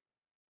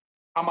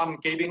aman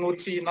ke ding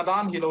uchi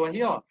nadan hilo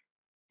hiyo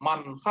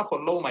man kha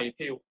kholo mai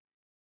the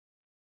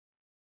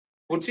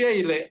uchi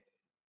ile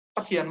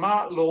pathian ma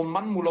lo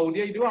man mulo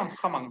dia diam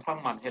khamang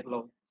thang man het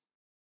lo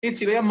ti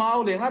chi le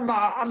mau le nga na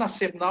ana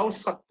sep nau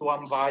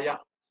Saptuam vaya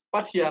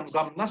pathian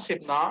gam na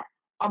sep na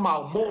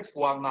amau mo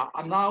puang na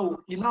anau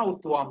inau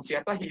tuam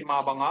che ta hi ma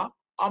banga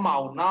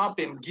amau na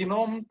pen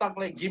ginom tak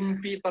le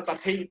gimpi ta ka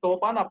thei to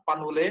pa na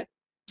panule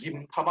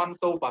gim thaman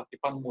to ba ki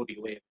pan mu di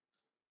we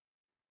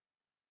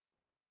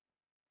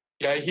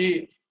ya hi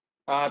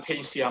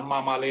thei siam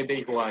ma le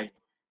dei huai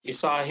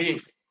isa hi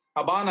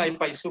abanai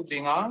pai sub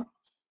dinga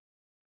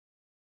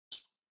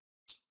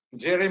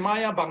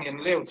Jeremiah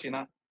bangin leu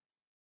china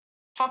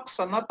hak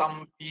sana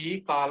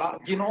tampi kala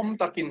ginom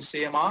takin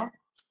sema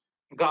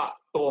ga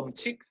tom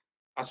chik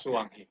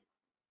asuang hi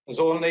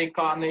zon nei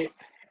ka ne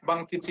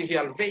bang ki chi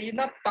hial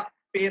veina tak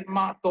pet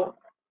ma to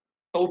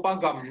pa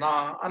gam na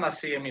ana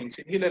semin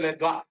chi hilele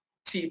ga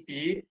chi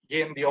pi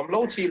gen diom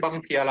lo chi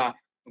bang piala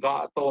ga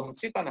tom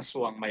chi kana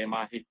suang mai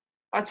ma hi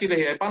a chi le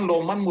he pan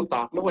lo man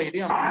muta lo wei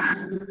dia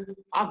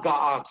aga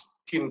a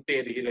thil te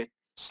di le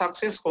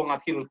success ko nga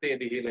thil te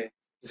di le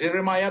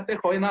Jeremiah te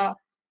khoina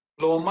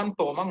lo man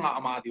to ma nga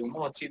ma di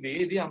mo chi di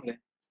diam le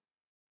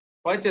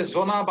wai che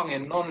zona bang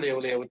en non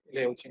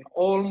leo chin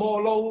all mo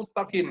lo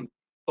takin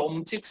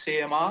tom chik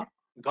sema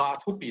ga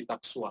thu pi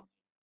tak suang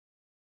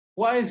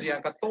why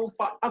zia ka to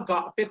pa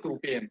aga pe tu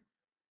pen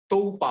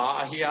to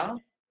pa ahia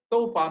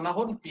to pa na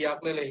hon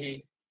piak le hi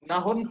na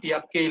hon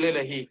piak ke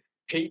le hi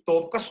hei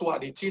to ka suwa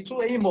di chi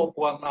chu ei mo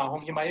puang na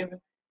hong hi mai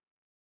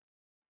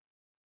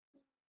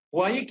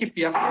why ki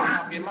piak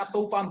na me ma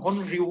to pan hon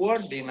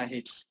reward de na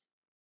hi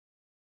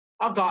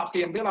aga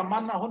pen bela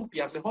man na hon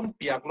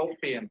piak lo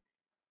pen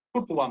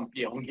Thupuanna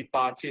pia hong hi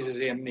ta chi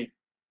zen ni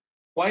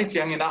why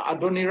chiang ina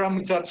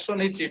Adoniram Judson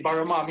chi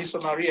Burma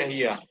missionary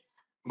ahia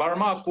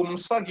Burma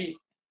kumsagi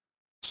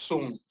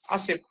sung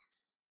asep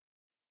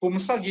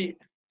kumsagi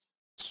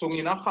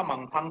sungina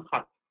khamang thang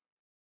khat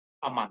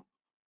aman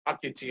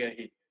akichi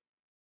hi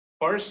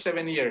first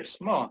 7 years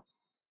mo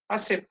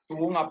asep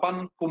tuunga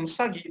pan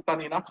kumsagi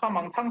tanina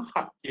khamang thang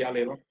khat kia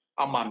le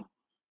aman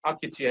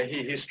akichi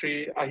hi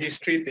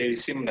history te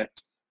simle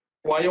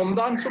wayom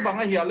dan chu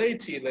banga hi le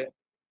chi le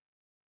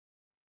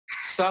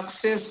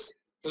success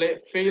le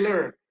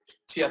failure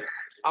chiat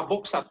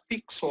abok sa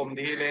tik som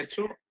di le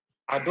chu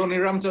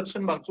Adoniram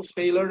Judson bang chu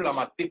failure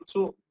lama tik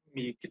chu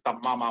mi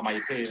kitam mama mai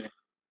the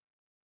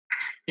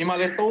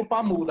himale to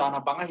pa muda na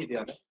banga hi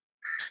dia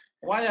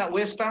waya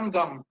western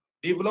gam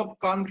developed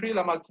country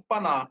lama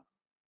kipana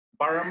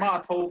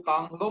Burma tho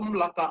kang lom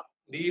laka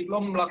di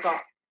lom laka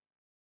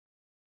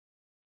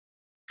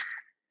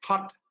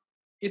hat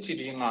ichi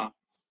dinga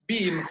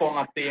bin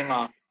khonga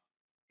tenga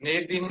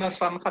ne ding na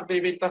sam khat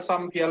be ta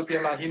sam pial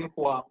piala hin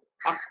khwa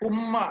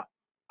akumma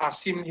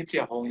asim hi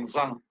chia hong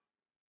zang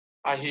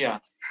ahia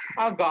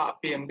aga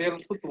pendel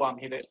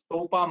Thupuanna hi le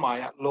to pa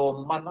maya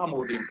lom man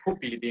amudin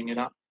thupi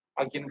dingina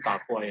agin ta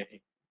ko hi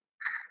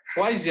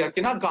why zia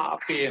kina ga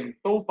pen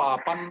to pa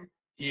pan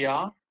hia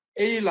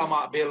e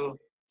lama bel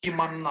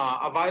kimanna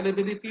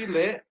availability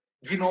le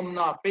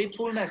ginomna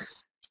faithfulness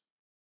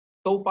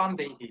to pan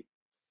de hi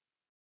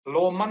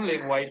lo man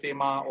leng wai te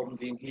ma om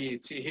ding hi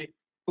chi hi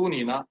tu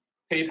ni na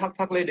thei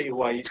thak le de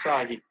wai sa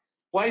hi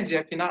why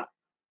zia kina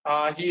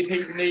hi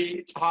thei nei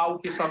how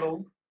ki salo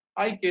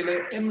ai kele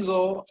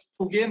emzo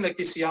thugen le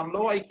ki siam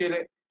lo ai kele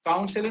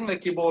counseling le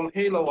ki bol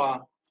he lo wa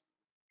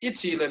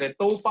ichi le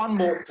to pan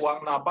mo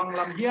puang na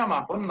banglam hiama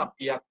hon na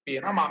piak pe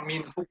na ma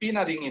min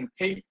khupina ring in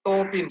thei to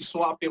pin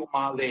swa pe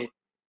ma le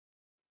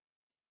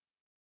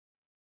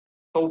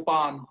to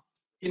pan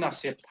ina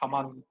set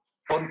thaman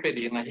hon pe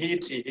ding hi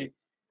chi hi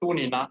tu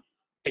ni na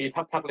thei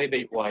thak le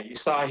dei wai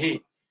sa hi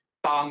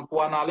tang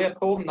puana le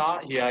tom na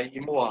hi ai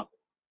imwa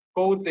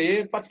ko te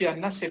pathian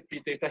na sep pi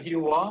te ka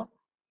hiwa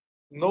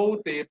no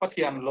te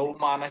pathian lo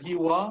ma na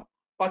hiwa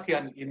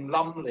pathian in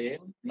lam le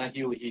na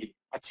hiu hi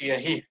achia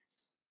hi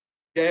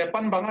ye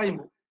pan bangai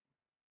mu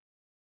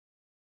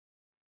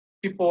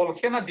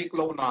kipawlkhenna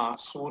diklo na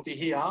su ti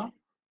hi a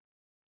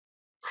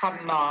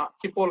khanna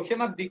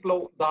kipawlkhenna diklo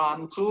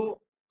dan chu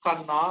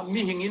khanna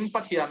mi hingin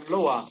pathian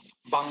lowa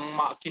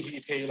bangma ki hi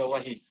thei lo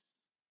hi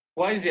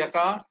wai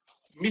ziaka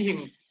mi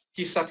hing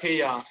kisa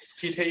theya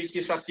hi thei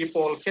kisa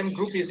kipawlkhen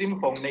groupism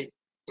khong nei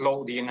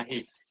lo ding a hi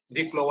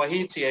diklo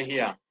hi chi a hi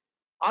a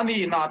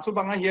ani na chu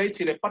banga hi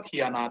chile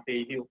pathiana te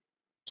hiu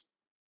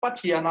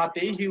pathiana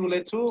te hiu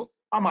le chu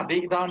ama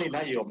de dan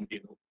ina yom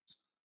diu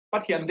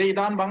pathian de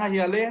dan banga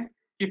hi le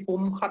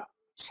kipum khat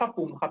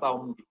sapum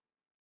khataum di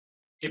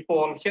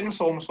kipawlkhen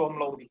som som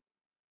lo di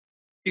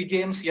ki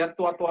game sia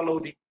tua lo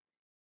di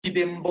ki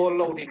dem bol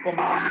lo di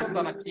koma so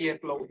dana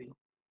kiet lo di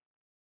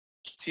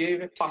che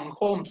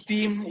pangkhom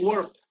team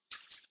work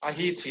a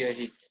hi chi a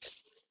hi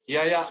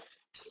ya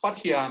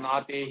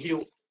pathiana te hiu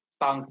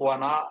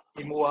tangpuana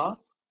imua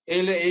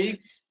ele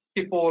ei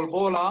kipol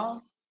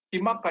bola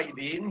kimakai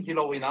ding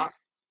hiloina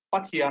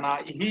pathiana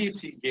hi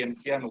chi gen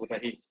sian u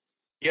hi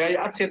yai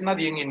achet na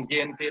ding in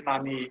gen te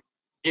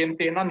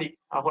na ni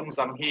ahon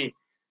zam hi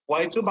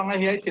wai chu banga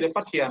hi chile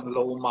pathian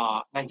lo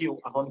ma na hiu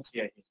ahon chi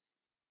hi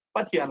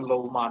pathian lo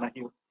ma na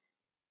hiu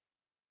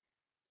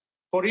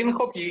korin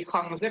khopi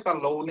khang se ka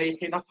lo nei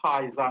thina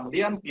phai zang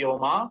lian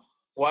pioma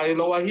wai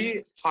lo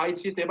hi phai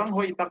chi te bang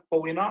hoi tak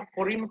poina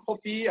korin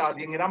khopi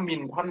ading ram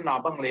min phan na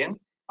bang leng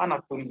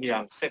anakun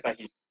hiang se ka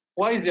hi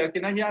wai zia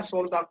kina hia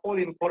sol ta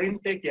korin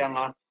te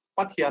kyanga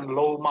pathian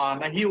lo ma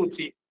na hiu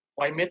chi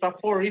wai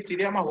metaphor hi chi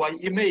ma wai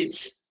image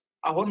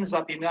ahon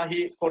zatina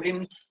hi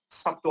korin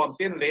saptuam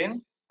ten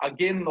leng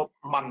again no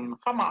man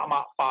khama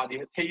ma pa di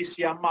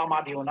theisia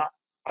ma diuna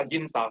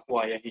agin ta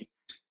kwa ya hi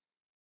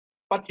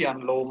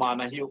pathian lo ma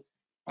na hiu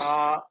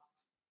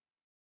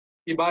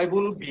i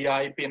bible bi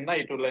pen na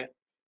itule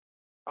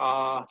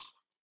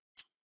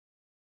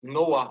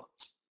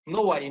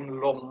Noah in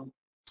long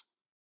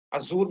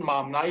azut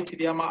mam nai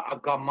chidiama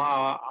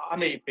agama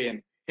anei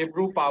pen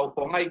Hebrew pau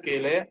ko ngai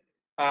kele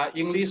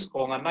English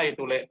ko ngai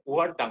tule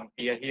word dang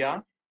pia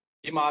hia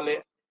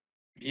imale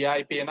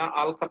bi pena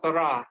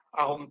alcatara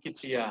ahong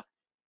kichia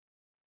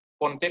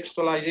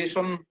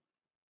contextualization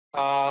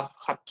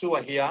khatchu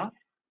hia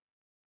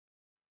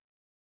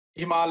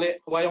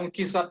imale wayong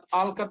kizat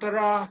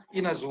alcatara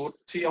inazut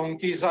si ong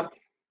kizat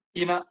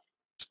ina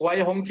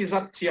wai hong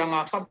kizat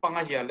chianga khap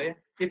panga hiale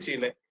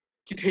kichile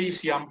kithei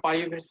siam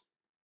pai ve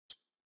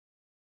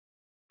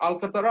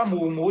alcatara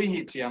mu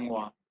hi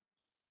chiangwa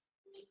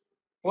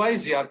wai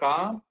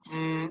ziaka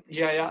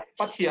ya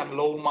pathian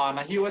lo ma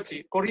na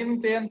hiwachi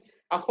korinten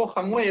akho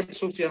khangwe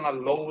su chianga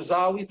lo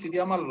zawi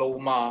chidiama lo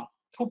ma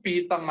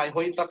thupi tangai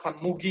hoi ta khan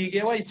mugi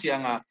ge wai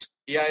chianga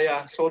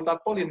ya solta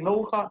kolin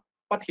no kha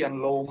pathian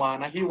lo ma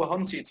na hiwa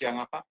hon chi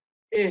chianga ka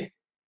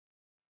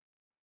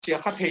chia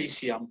khát hay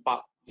siam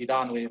pa đi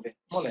đan về về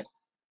mole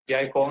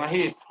yai ko nga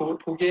hi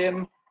thu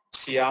gen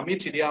siam mi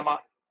chidiama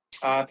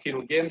thil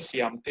gen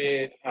siam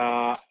te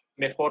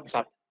method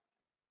sat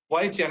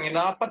wai chiang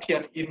ina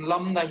pathian in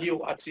lam na hiu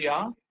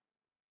achia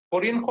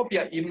korin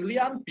khopia in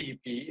lian pi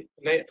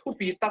le thu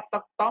pi tak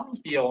tam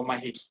pio ma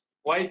hi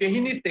wai te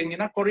hini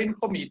tengina korin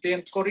khomi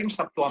ten korin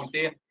saptuam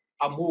ten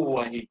amu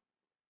wa hi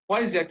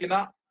wai zakina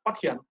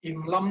pathian in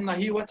lam na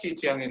hi wa chi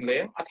chiang in le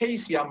athei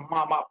siam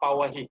ma pa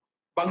wa hi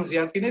bang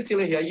zia kine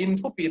chile hia in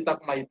thu pi tak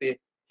mai te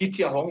hi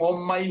chia hong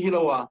om mai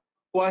hilowa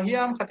kwa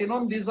hiam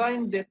khatinon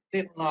design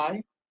det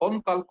ngai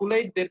on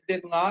calculate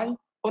det ngai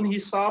on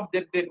hisab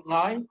det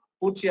ngai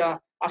puchia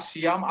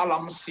asiam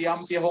alam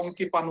siam ke hong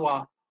ki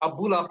panwa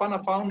abula pana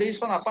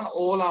foundation apan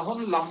ola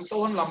hon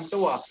lam to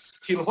wa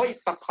thil hoi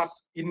takhat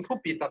in thu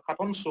pi takhat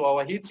on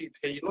suawa hi chi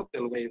theilo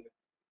telwe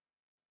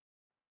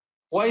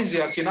wai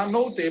zia kina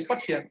no te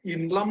pathian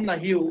in lam na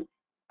hiu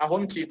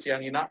ahon chi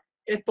chiang ina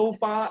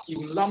etopa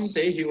in lam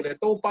te hiu le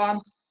topan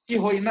i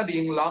hoi na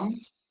ding lam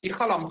i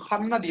khalam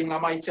khan na ding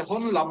lamai che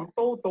hon lam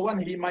to an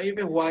hi mai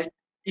ve huai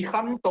i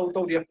kham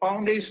to dia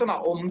foundation a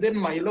om den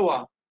mai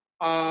lowa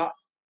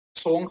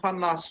song khan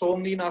na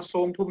song ni na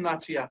song thum na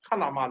chia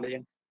khalama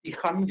leng i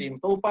kham ding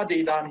topa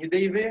de dan hi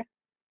deve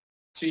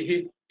chi hi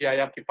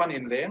ya ki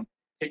panin leng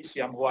hei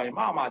siam huai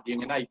ma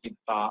ding nai kin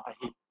ta a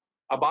hi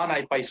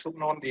abanai pai suk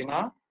non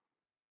dinga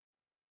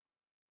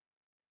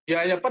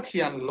ya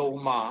pathian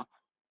loma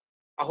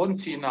ahon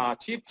china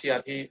chi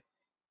chia hi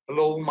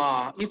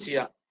loma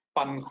ichia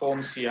pan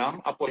khom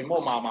siam apoi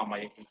mo ma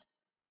mai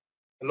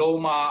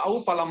loma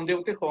au palam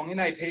deu te khong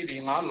inai thei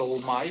dinga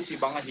loma ichi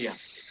banga hian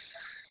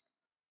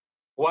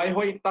wai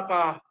hoi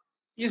taka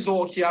izo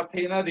khia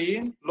pheina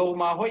din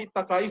loma hoi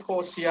taka I kho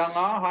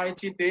sianga hai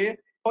chi te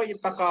hoi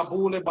taka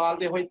bule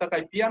balde hoi taka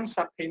pian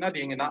sak pheina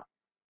dingina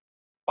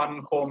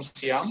pan khom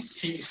siam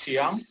hi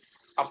siam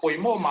apoi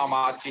mo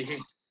ma chi hi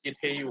I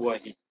thei wa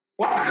hi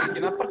wa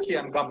kina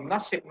pathian gam na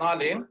sep na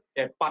leng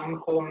e pan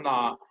khom na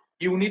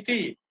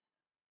unity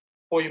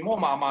poi mo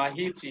ma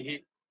hi chi hi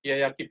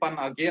ya ki pan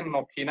again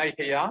no phinai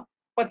theya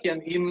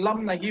pathian in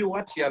lam na hi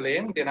wa chia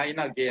leng denai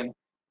na again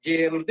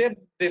gel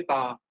de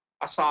ta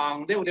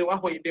asang deu a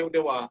hoi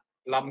deu a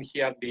lam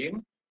hiat ding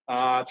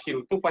thil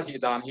tu pa hi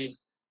dan hi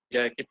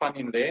ya kipan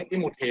in le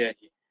imut he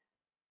hi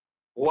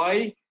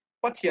wai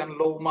pathian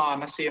lo ma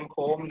na sem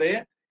khom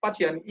le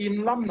pathian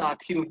in lam na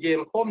thil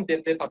gel khom de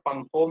de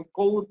tapang khom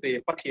ko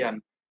te pathian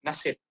na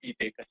set pi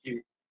te ka hi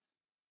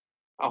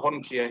a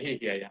hon chia hi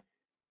hi ya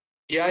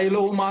yai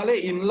lo ma le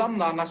in lam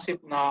na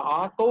sip na a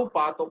to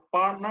pa to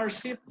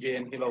partnership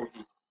gen hi lo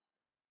hi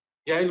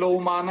yai lo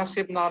ma na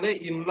sip na le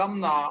in lam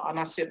na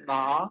ana sip na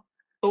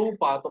to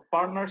pa to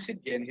partnership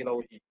gen hi lo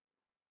hi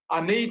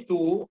anei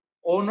tu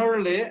owner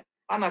le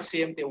ana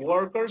sem te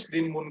workers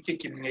din mun ki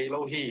kim ngei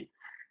lo hi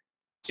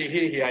chi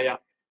hi hi ya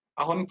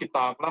a hon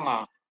kitab langa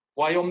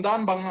wayom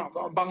dan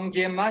bang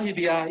gen na hi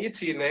dia I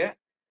chi le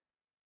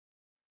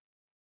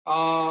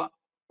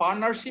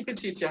partnership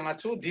chi changa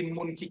chu din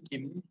mun ki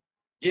kim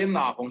gen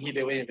na hong hi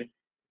de we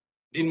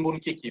din mun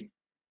ki kim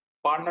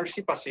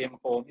partnership a sem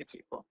hom I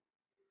chi ko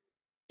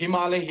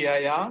Himalaya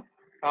ya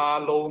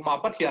lo ma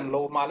pathian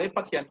lo ma le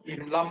pathian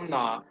in lam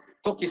na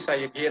to ki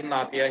sai gen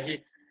na tia hi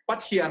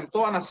pathian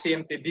to ana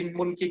sem te din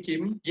mun ki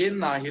kim gen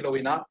na hi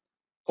loina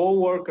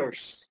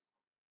co-workers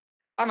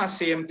ana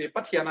sem te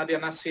pathian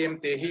adiana sem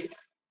te hi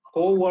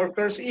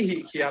co-workers I hi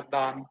khiak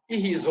dan I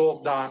hi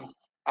zok dan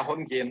a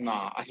hon gen na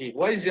a hi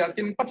wai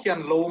ziakin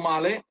pathian lo ma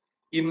le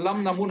in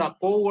lam na muna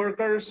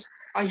co-workers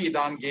a hi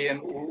dan gen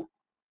u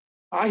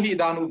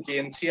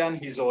gen chian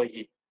hi zoi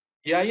hi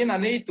yain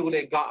anei tu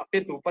le ga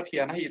pe tu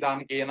pathian hi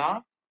dan gena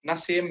na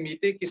sem mi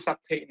te ki sak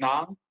thei na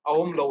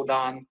aum lo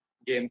dan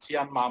gen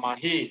chian mama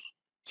hi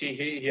chi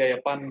hi ya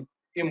pan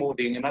imu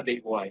ding na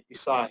de wai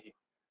isa hi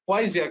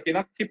wai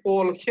ziakin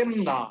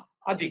kipawlkhenna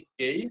adik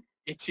ke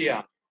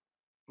ichia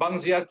bang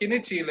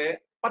ziakin chi le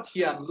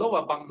pathian lo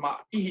wa bang ma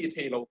I hi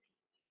thei lo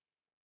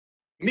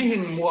mi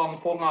hing muang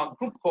khonga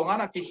group khonga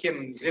na ki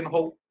hen zen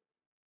ho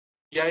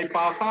yai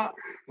pa kha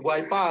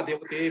wai pa deu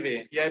te ve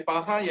yai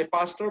pa kha ye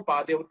pastor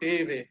pa deu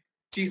te ve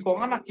chi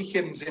khonga na ki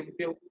hen zen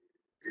pe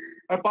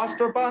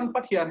pastor pan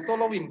pathian to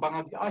lovin bang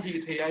a hi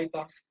the ai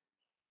ta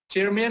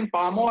chairman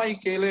pa mo ai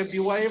kele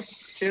BY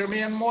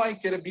chairman mo ai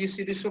kele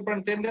BCD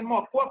superintendent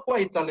mo kwa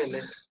ita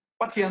lele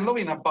pathian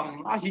lovin a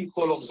bang a hi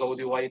kolok zo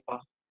di wai ta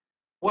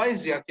wai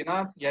zia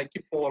kina yai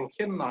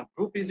kipawlkhenna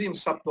groupism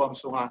Saptuam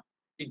sunga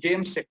I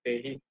game sekte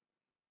hi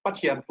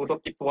pathian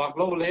phuto ki tuak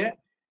lo le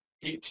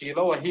I chi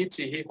lo hi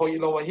chi hi hoi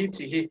lo hi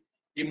chi hi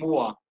I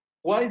mua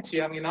wai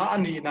chiang ina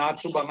ani na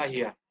chu banga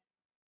hi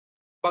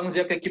bang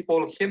zia ke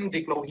kipawlkhen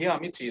dik lo hi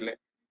ami chi le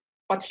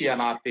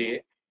pathian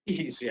ate I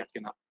hi zia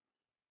kina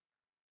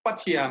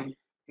pathian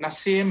na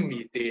sem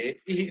mi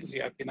te I hi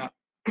zia kina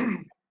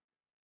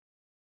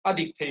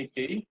adik thei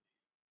ke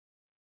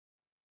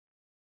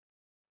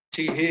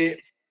chi hi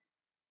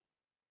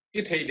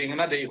I thei ding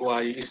na dei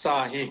huai isa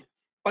hi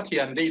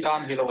pathian dei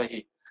dan hi lo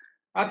hi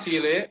a chi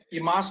le I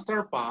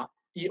master pa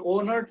I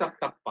owner tak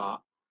pa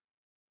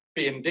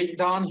pen dei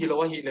dan hi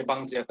lo hi le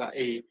bang zia ka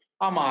e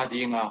ama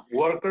dinga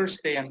workers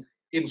ten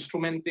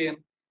instrument ten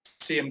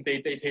sem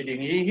te thei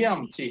ding hi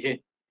hiam chi hi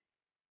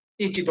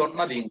I ki dot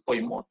na ding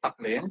poi mo tak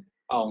leng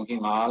aung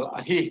hingal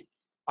a hi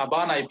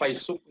abanai pai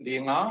suk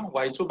dinga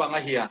wai chu banga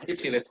hi I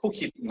chi le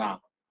thukhit na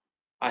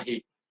a hi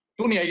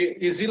tunia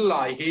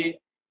izillai hi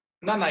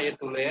nana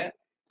etule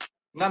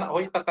nana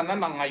hoi takana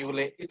na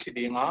ngayule I chi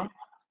dinga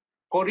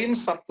korin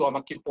Saptuam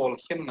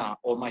kipawlkhenna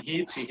o ma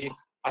hi chi hi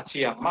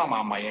achia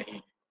mama mai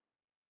hi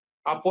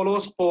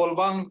Apollos Paul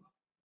bang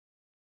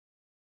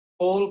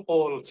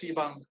Paul chi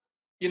bang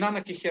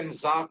inana ki hen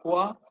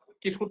zakwa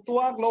ki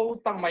thutuak lo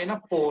tang mai na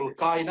Paul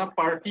kai na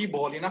party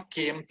bolina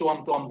kem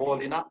tuam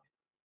bolina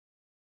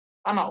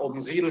ana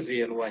omzil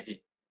zel wa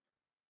hi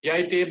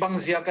yai te bang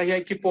zia ka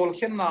yai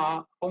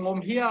kipawlkhenna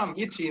ongom hiam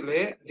I chi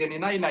le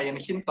deninai na yen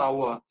hin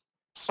tawa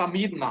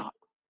samid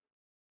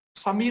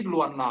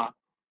luan na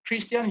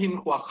Christian hin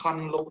khwa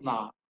khan lo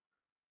na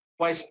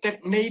why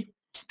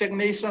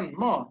stagnation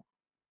mo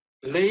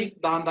lake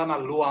dandana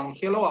luang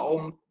khelo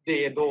om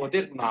de do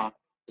det na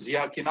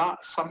ziakina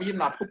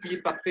samina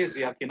thupi takte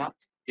ziakina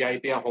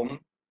yaite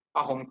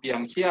ahong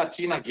piang khia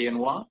china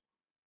genwa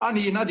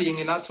ani na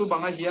dingina chu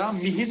banga hia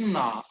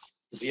mihinna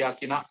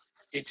ziakina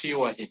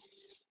ichiwa hi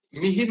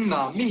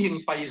mihinna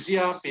mihin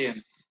paizia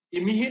pen I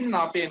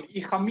mihinna pen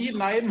I khamin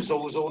na en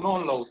zo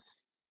non lo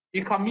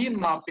I khamin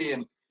na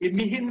pen I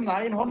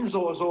mihinna en hon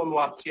zo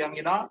luat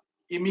chiangina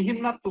I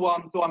mihinna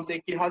tuam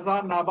te ki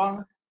hazar na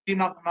bang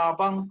tinak na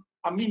bang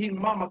amihin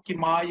mama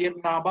kimayet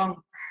na bang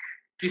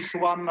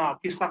kiswan na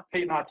kisak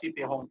thei na chi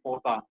te hong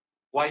pota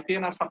waite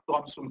na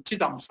Saptuam sum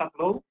chidam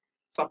saklo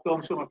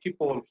Saptuam sum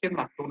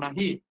kipawlkhenna tuna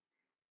hi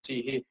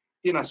chi hi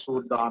ina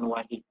sudan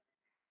wa hi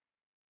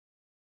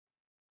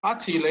a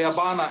chi le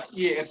abana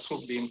ye et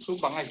sub ding chu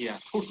banga hi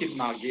thukin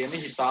na ge ni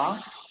hita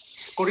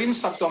korin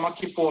Saptuam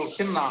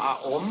kipawlkhenna a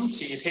om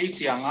chi thei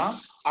chianga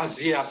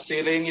azia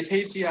te lengi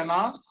thei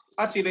chiana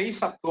a chi le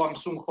Saptuam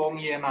sum khong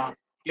ye na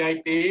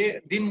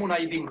yaite din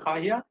munai ding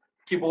khaya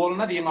kibol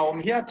na ding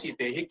om hia chi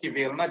te hi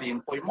kivel na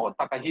ding poimo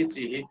taka hi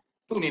chi hi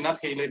tuni na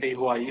thele de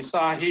huai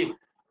sa hi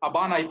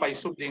abanai pai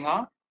sub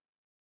dinga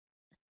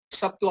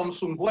Saptuam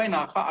sum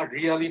buaina kha a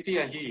reality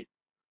a hi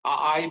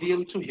a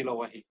ideal chu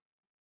hilowa hi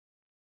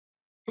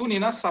tuni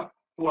na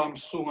tuam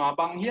sunga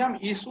bang hiam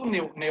isu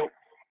neu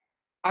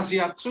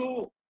Asia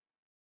chu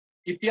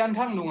ipian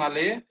thang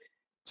nungale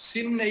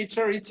sin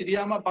nature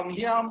ichidiama bang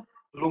hiam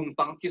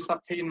lungtang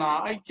kisap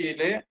heina ai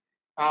kele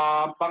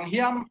bang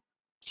hiam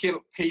khil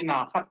heina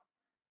khat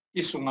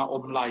isunga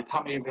omlai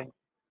tham eve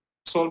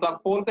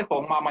soldak pol te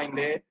khong ma main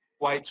le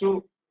wai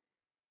chu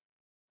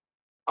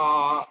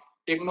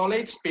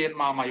acknowledge pen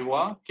ma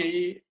maiwa ke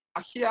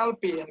akhial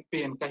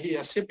pen kahi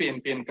ase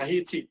pen kahi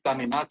chi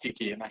tanina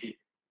ki na hi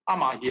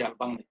ama hial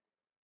bang ni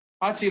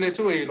a chi le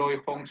chu ei loi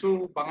khong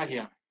chu banga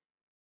hiam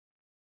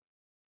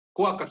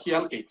kwa ka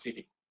khial ke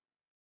chi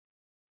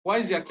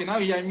wai zia kina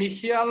ya mi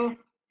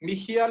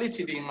khial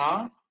chi dinga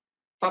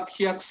tat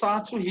khiak sa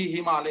chu hi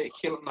himale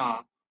khilna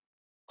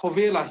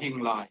khovela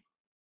hinglai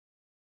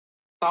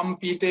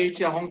tampi te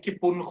cha hong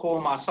kipun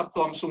khoma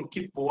saptuam sung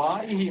kipua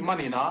hi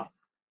manina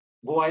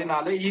boy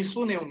na le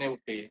isu neu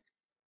te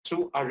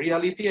chu a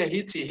reality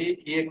hi chi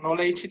hi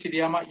acknowledge chi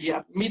diama I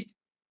admit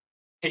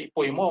he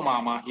poimo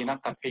mama hina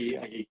ka pe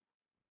hi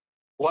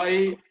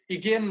why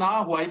again na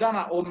why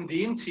dana om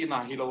ding chi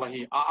na hilowa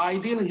hi a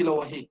ideal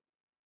hilowa hi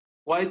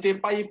why te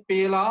pai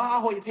pela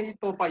hoi thei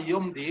to pai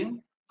yom ding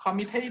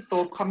khami thei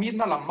to khami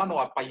na lam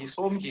manwa pai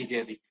som gi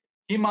ge di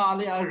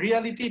Himalaya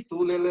reality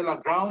tu le la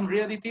ground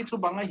reality chu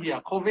banga hi a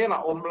khovela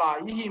omla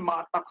hi ma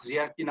tak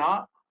zia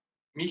kina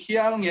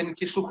Hilhchetna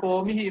ki sukho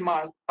mi ma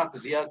tak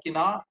zia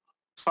kina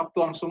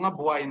Saptuam sunga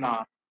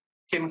buaina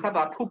ken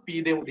khata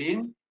thupi deu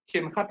ding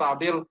ken khata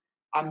bel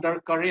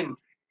undercurrent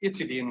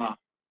ichidinga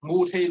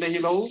mu thei le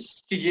hilo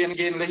ki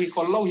gen le hi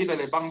kollo hi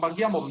le bang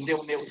ya mom deu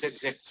neu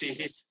zek chi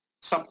hi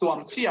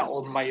Saptuam chia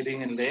om mai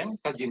ding en lem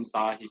ka gin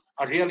ta hi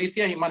a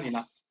reality hi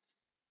manina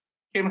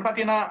ken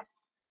khatina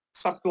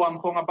Saptuam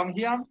khonga bang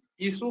hiam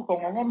isu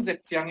khongom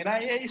zek chiang ina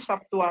e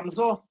Saptuam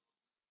zo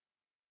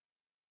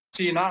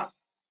china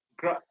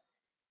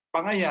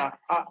bangaya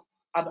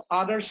at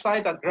other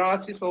side the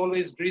grass is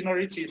always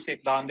greenery chi sek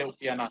dan deu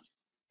piana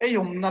e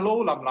yum na lo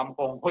lam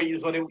kong hoi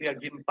zo deu dia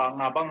gin ta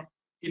na bang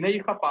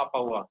inei kha pa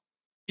pawa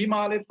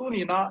himale tu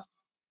ni na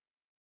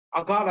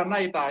agala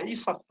nai ta I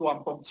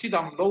Saptuam kong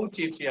chidam lo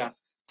chi chia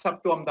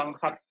Saptuam dang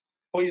khat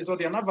hoi zo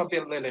dia na ba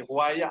bel le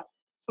huaya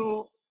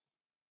tu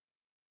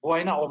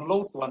huayna om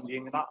lo tuan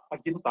ding na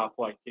agin ta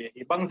kwai ke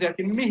I bang zia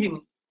kin mi hin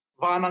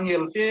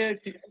vanangel te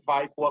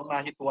vai puak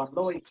na hi tuan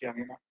lo I chiang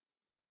ina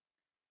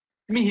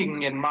mi hing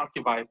ngen ma ki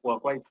bai kwa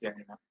kwai chiang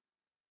ina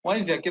wai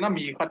zia kina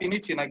mi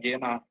khatini china ge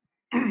na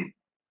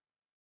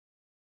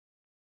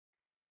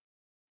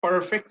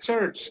perfect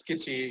church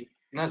kichi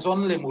na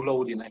zon le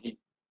mulo di na hi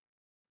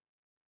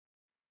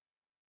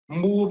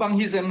mu bang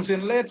hi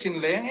zen le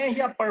chin leng e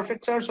ya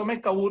perfect church so me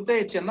kaute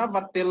chena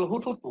vatel hu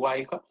thu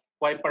tuai kha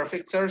wai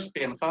perfect church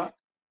pen kha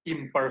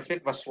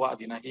imperfect waswa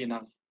di na hi na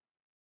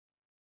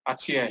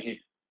achia hi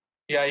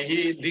ya hi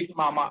dik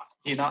mama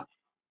hina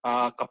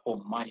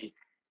kapom ma hi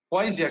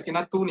wai zia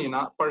kina tu ni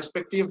na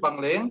perspective bang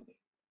leng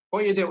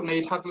hoi deu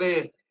nei thak le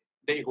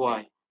dei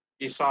huai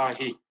isa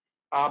hi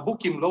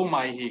bukim lo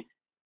mai hi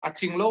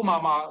aching lo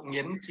mama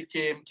ngen ki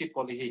kem ki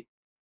koli hi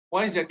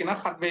wai zia kina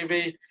khat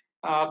ve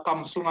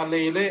kam sunga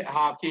le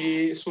ha ki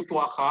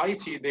sutwa khai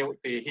chi deu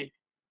te hi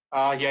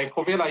yai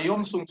khovela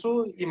yom sung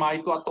chu imai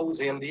to to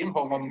zel din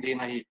hongom din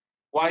hi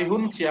wai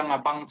hun chiang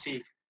bang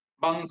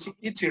chi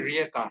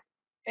ichirieka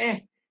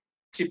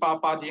chi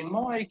pa ding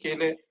mo ai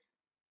kele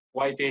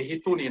wai te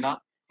hi tu ni na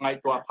ngai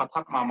to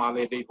phathak mama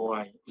le dei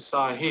huai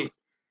isa hi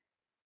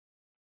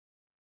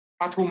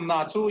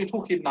Thumna chu I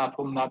thu khit na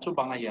Thumna chu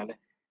banga hiale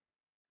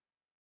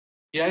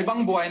yai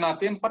bang buaina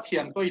ten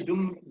pathian to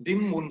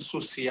din mun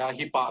susia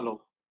hi pa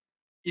lo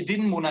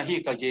idin muna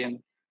hi ka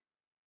gen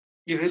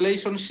I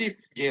relationship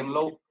gen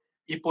lo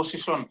I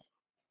position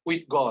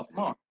with God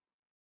mo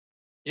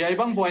yai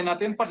bang buaina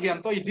ten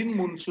pathian to idin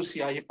mun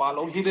susia hi pa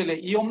lo hi le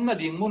iom na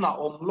ding muna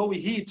om lo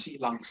hi chi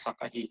lang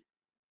sakahi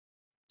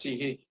chi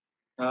hi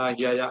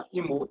ya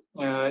imu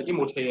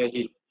the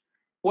hi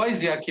wai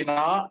zia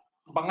kina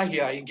banga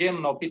hi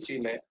gen no pi chi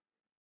le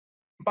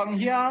bang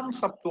hiam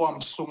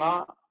Saptuam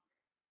sunga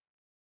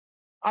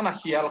ana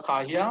hial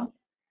kha hiam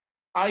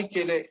ai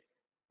kele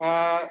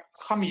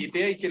khami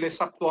te kele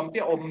Saptuam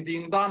te om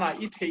ding dana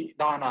I thei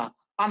dana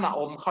ana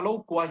om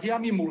khalo kwa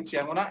hiam I mu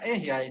chiangona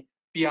hiai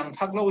piang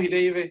thak lo hi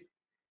deive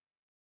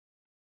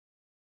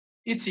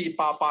ichi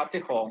pa te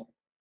khong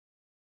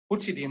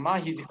puchidi ma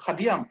hi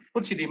khadiam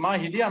puchidi ma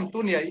hi diam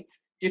tuniai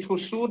I thu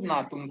sud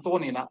na tung to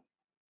ni na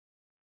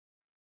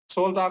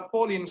solda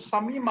polin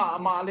samima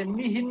ma le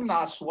mihin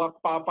na suak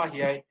pa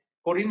hiai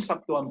korin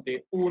Saptuam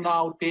te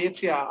unau te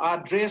chia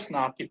address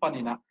na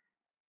kipanina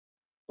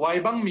wai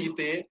bang mi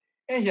te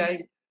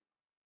hiai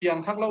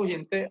piang thak lo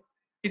hin te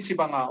ichi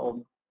banga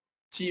om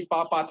chi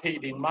pa thei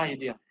ding ma hi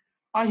dia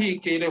a hi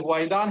ke le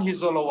wai dan hi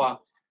zolowa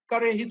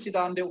kare hi chi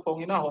dan deu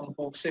khong ina hong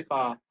puk se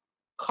ka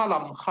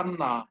khalam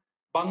khanna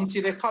bang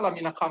chi le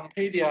khalamina khang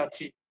thei dia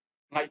chi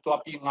ngai to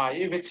pi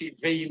ngai ve chi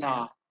veina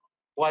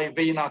wai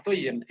veina to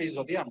yen thei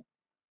zo diam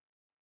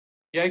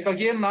yai ka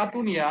gen na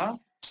tunia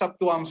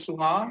Saptuam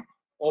sunga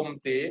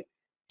omte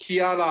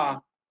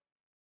khiala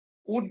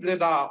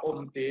udleda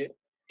omte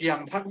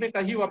piang thak ve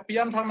ka hi wa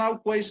piang thang nau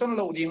question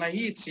lo ding a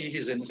hi chi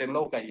hi zen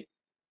lo kai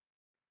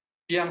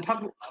piang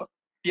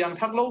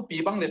thak lo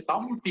pi bang le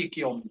tam pi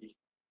kiom di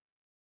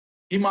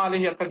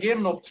Himalaya ka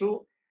game nop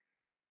chu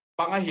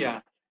bang a hiya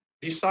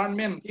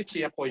discernment i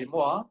chi a koi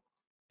mo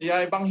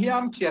yai bang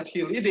hiam chia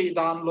thil i de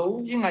dan lo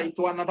i ngai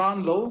tuan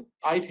dan lo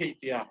ai thei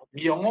tia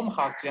miongom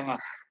khak changa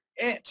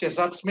che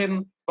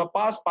judgment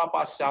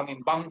papas sang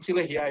in bang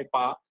chile hiai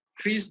pa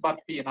Chris bat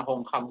pi na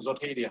hong kham zo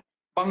thei dia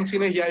bang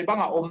chile hiai bang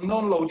a om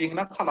non loading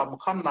na khalam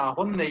khan na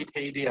hon nei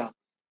thei dia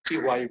chi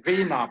wai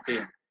ve na pe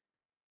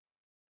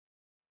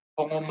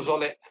hong om zo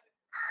le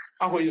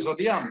a hoi zo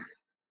diam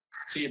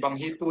chi bang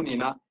hi tu ni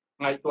na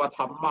ngai tua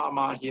tham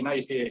ma hi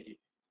nai the hi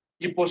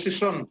i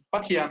position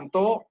pathian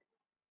to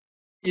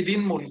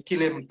idin mun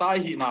kilem tai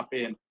hi na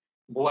pen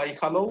buai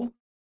khalo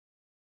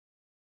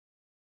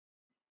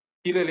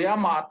hilele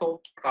ama to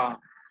ka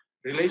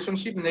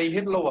relationship nei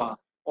het lowa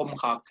om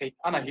khak thei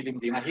ana hilim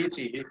dinga hi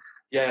chi hi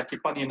ya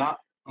kipanina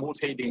mu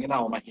thei ding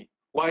na ma hi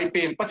wai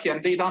pen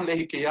pathian dei dan le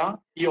hi ke ya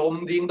i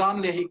om ding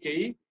dan le hi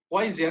ke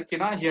wai zia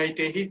kina hi ai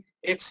te hi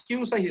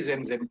excuse hi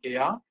zen ke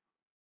ya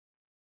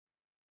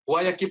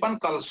wai kipan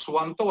kal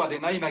suan to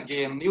adina ina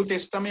gen new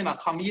testament a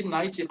khami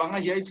nai chi banga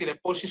hi ai chi le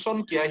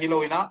position kia hi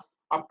loina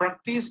a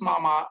practice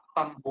mama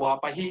tan bua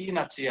pa hi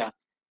ina chia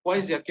wai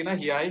zia kina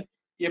hi ai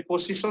e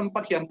position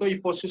pathian to i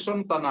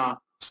position tana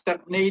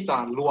stagnate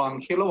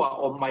luang khilowa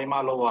om mai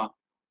ma lowa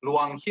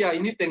luang khia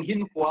ini teng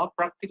hin kwa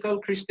practical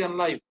Christian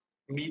life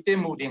mi te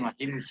mu dinga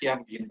hin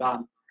khiang din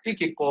dan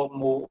iki ko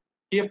mu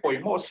hi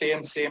poimo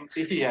same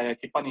chi hi ya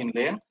ki panin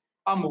leng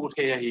amu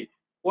the hi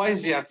wai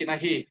zia kina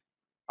hi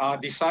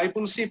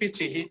discipleship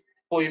chi hi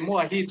poimo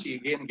hi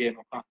chi gen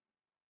ka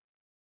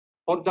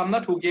hodam na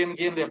thu gen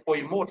le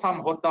poimo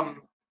tham hodam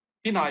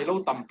hinai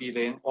lo tampi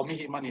leng omi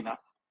hi manina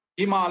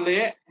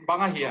himale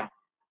banga hiya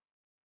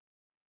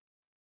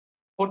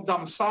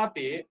hodam sa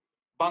te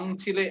bang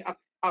chile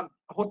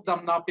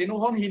hodam na penu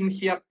hon hin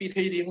hiat pi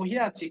thei ding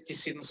hi chi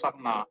kisin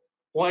sakna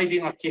wai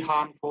ding a ki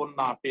han thon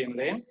na pen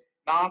leng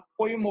na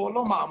poimo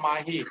lo ma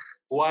hi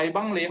wai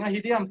bang leng a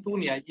hi diam tu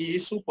nia i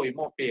su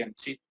poimo pen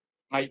chi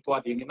ngai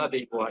tua ding na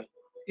dei wai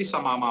i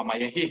sama ma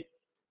hi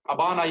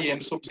abana yen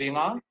sup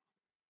dinga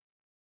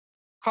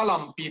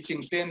khalam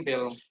piching ten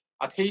bel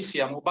a thei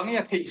siamu bang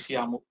ya thei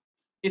siamu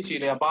i chi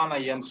le abana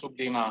yen sup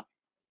dinga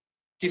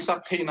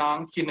kisak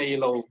theinang kinei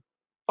lo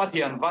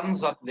pathian van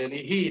zat le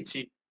li hi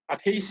chi a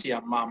thei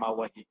siam ma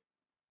wa hi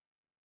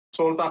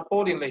solda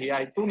polin le hi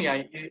ai tu ni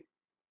ai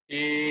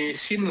i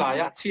Sinlai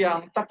ya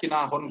chiang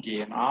takina hon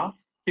gen a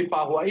ki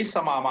pa hu ai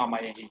sama ma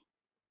mai hi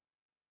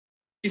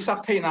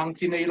kisak theinang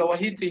kinei lo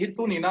hi chi hi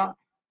tu ni na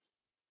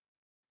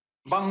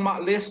bangma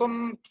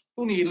lesson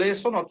tu ni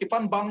lesson o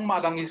kipan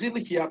bangma dang izil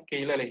hiya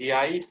ke le hi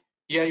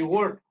ai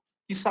word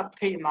kisak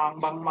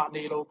theinang bangma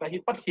nei lo ka hi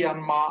pathian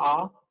ma a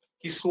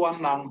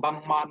kisuan nang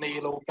bangma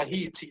nei lo ka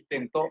hi chi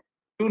teng to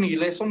tu ni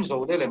lesson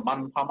zo de le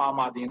man phama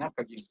ma dina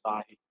ka gin ta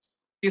hi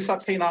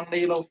kisak theinang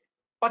nei lo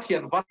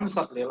pathian van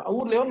sat le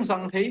au leon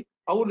zang thei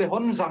au le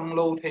hon zang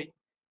lo thei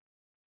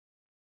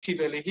ki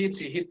le hi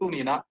chi hi tu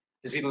ni na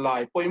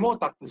zillai poimo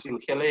tak zil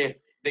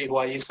khele de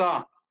wa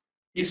isa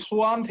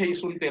isuan thei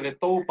sun te le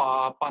to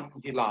pa pan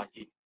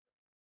hilai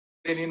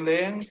tenin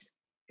leng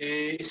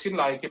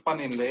Sinlai ke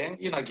panin leng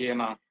ina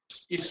gena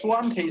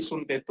isuan thei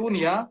sun te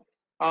tunia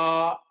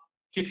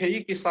ki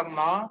thei ki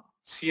sangna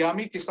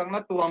siami ki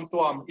sangna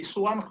tuam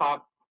isuan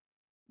khak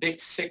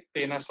dek sek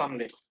te na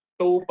sanle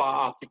to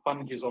pa ki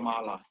pan hi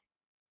zomala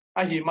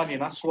a hi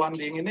manina suan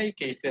ding nei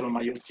ke tel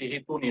mayu chi hi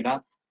tunina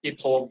i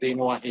thok ding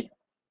wa hi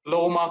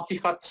loma ki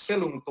khat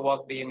selung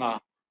tuak dinga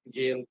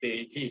gel te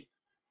hi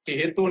chi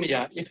hi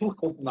tunia i thu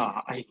khup na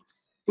ai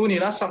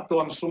tunina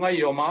Saptuam sungai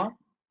yoma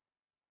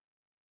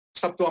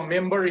Saptuam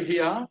member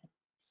hiya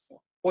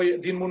poi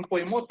dinmun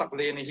poi mo tak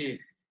le ni hi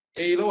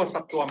e lo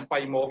Saptuam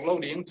pai mok lo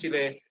ding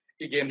chile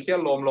igen kia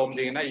lom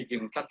ding na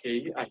igin tak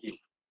ke a hi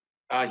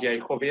hi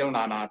khovel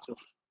na chu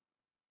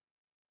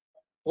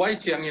wai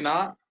chiang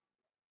ina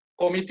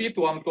committee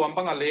tuam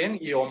banga leng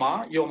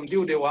ioma yom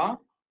diu dewa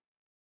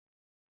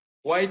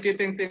wai te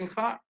teng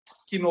kha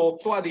kinok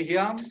to adi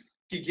hiam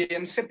ki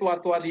gen se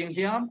tua ding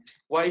hiam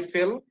wai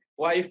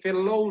fel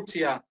lo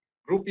chia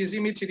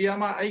groupism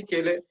chidiama ai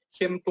kele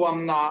khem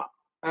tuam na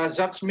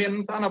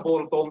judgment ana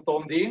bol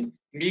tom ding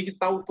mi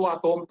tau tua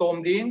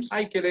tom ding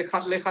ai kele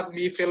khat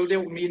mi fel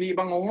deu mi ni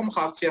bangom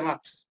khak chianga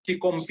ki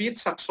compete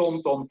sak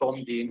som tom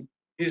ding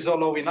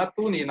izolowina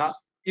tunina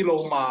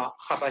iloma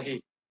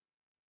khatahi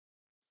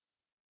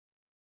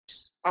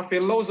a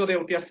fellow zo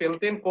deu tia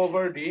felten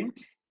cover ding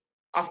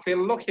a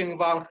fellow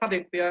khengwal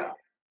khadek tia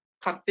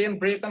khaten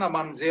break ana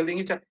man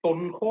zeling cha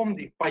ton khom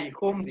di pai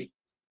khom di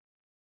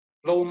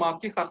lo ma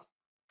ki khat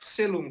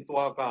selung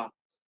tua ka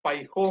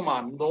pai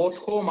khoma not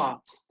khoma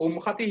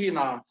khati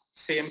hina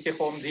sem ke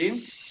khom ding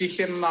ki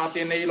khen na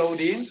te nei lo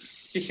ding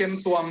ki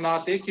khen tuam na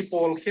te ki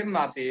pol khen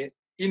na te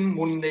in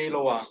mun nei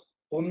lowa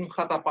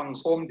khata pang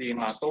khom ding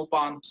a to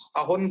pan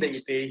a hon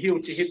dei te hiu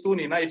chi hi tu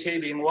ni nai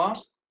theiling wa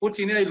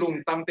puchine ai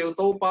lung tang teu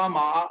to pa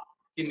ma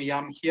in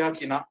yam khia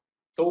kina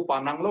to pa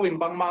nang lo in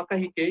bang ma ka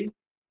hi ke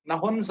na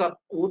hon zat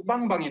ut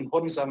bangbang in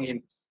hon zangin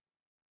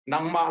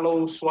nang ma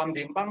lo suan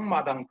ding bang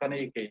madang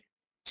kanei ke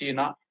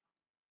china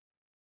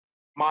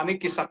mani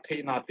kisak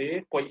thei na te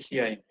koi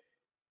hiai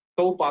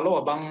to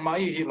palo bang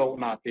mai hi lo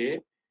na te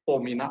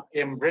pomina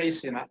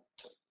embrace ina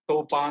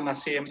to pa na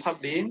sem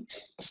thak ding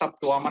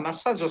Saptuam na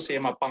sa jo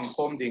sema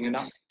pangkhom ding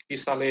ina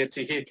isale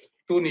chi hi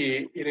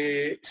tuni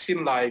ire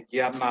Sinlai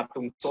Biakna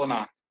tung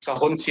tona ka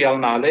hon chial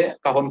na le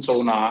ka hon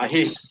chou na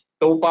hi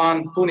to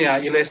pan tunia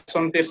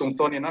election te tung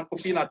tonina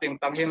kupina teng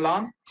tang hen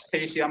lan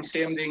thei siam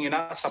sem ding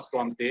ina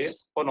Saptuam te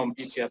honom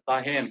pi chia ta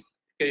hen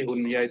ke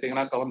hun yai teng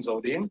na ka hon zo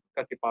ding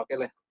ka ki pa ke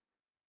le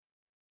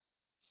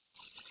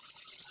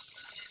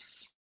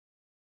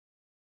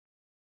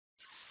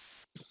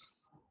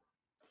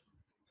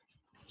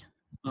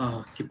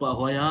kipa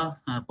hoya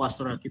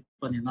pastor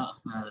kipa ni na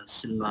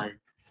Sinlai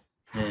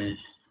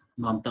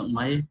Muanthang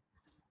mai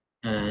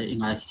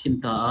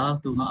Ngaihte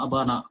tu na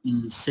abana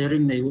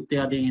sharing nei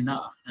utia ding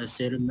ina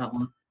sharing na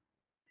hun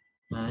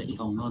I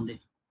hong non di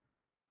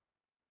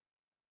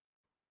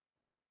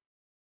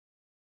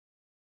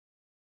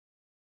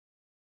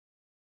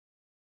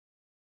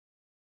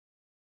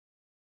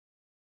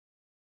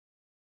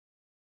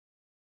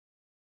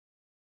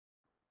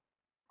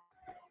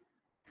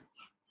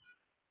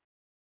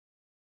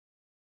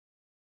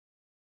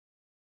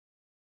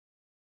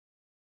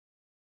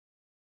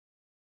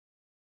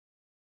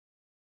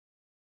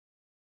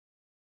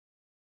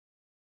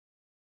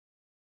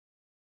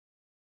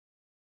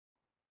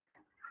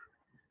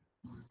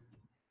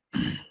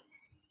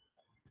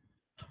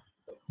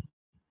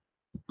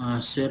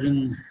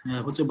sharing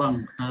huchu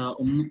bang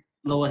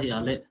lawa hi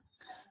ale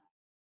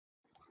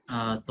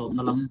to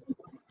nalam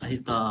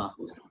ahita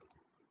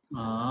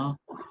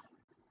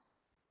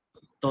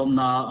tom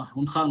na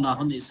Hunkhakna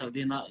hun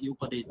isagdina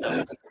yupadi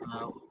tak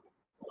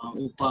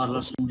upa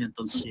Lalsuonglien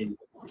ton sim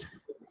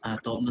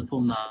to na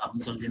Thumna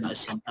hunjang dina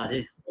isanta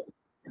he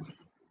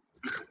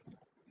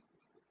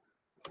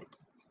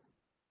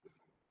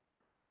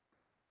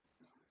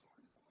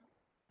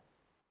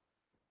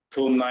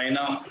Thumna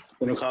ina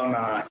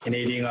Hunkhakna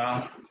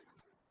hinidinga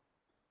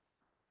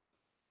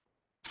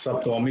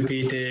Saptuam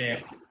pi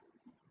te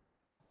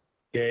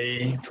ke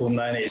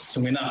Thumna ni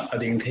sungina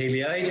ading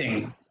theliai ting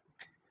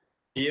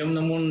yem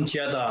namun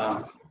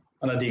chiata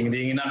ana ding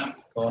ina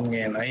kon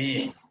nge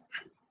nai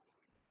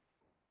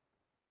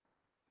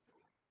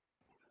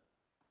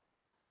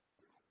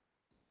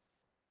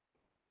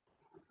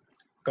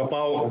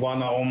kapau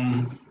wana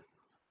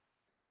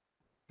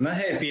na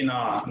happy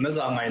na na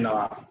zangai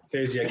na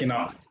tezia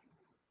kina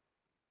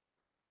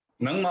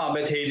nang ma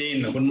be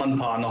thedin kun man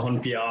pha na hon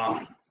pia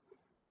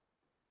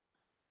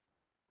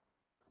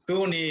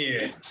tu ni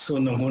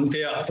sun hun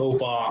te to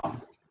pa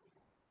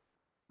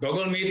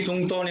Google Meet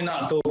tung to ni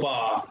na to pa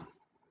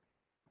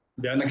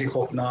biana ki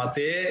khop na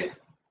te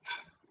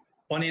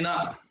panina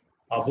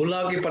abula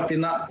ki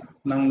patina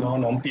nang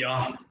hon pia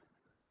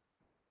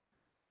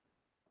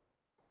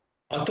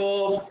ato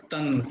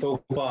tan to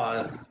pa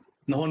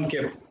nahon ke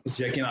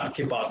siakina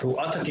ki pa thu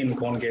athakin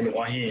kon ke no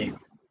hi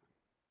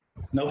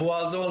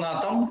nabwal zo na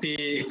tampi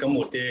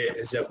kamute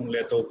siakung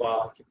le to pa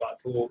ki pa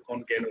thu kon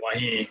ke no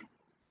hi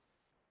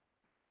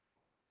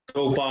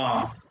to pa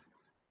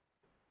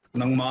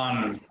nangman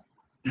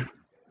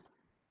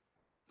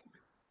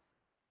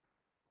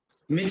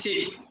michi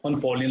on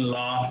polin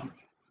la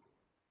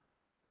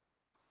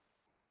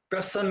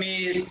kasami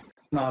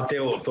na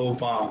teo to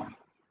pa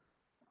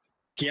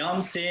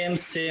kiam sem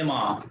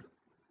sema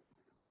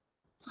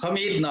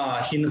khamid na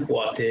hin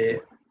huate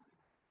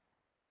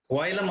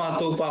waila ma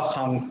to pa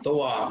khang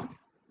towa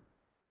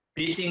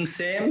Piching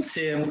sem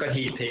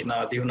kahi the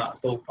na diuna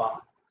to pa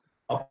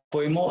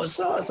apoi mo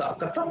sa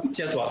katam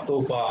chatwa to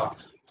pa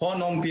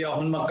honom pia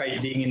hon ma kai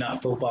ding ina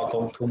to pa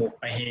kong thumu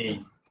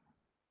ahi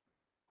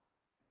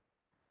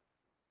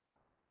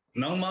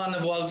nang ma na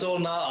walzo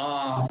na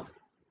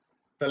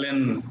talen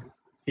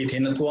hi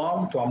thena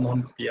tuam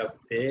hon pia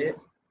te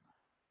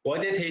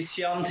wade the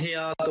siam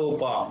thea to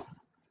pa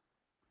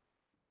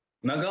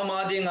nagama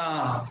dinga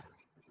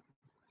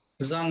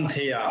zang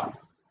thea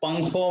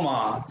pangkhoma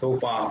to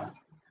pa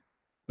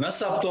na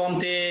Saptuam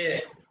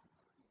te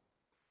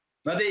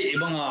na de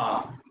ibanga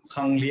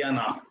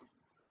khangliana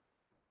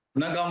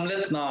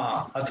nagamlet na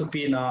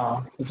athupina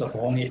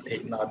zaphongi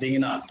theina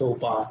dingina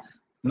topa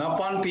na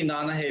pan pina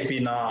na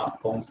hepina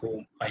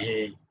pongthum ahe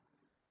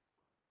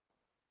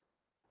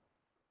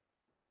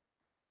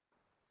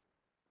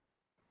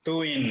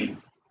tuin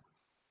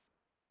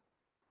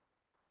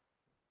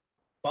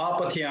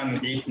papathian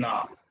itna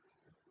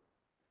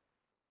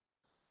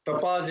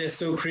tapa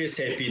Jesu Christ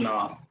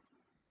hepina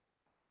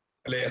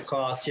le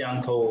kha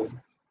siang tho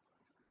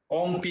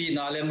om pi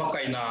na le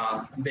makaina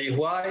de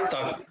huai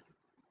tak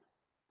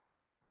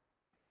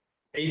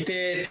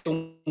eite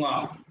tunga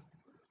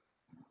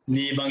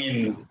ni bangin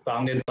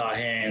tangden ta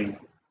hen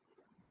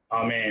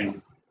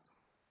amen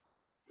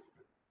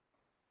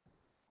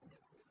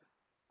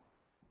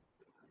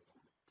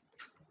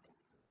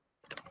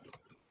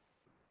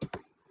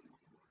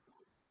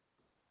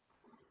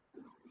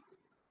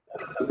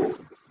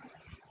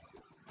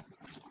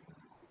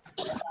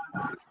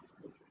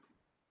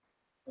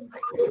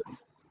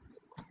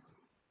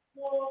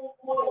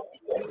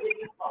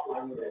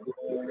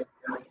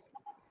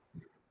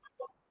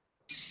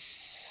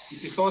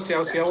so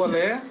xiao xiao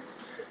le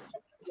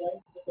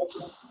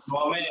no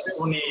me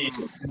uni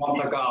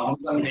montaka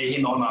hon de hi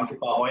no na ki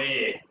pa oi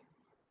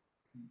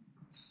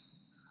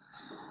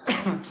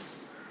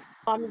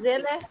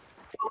Zele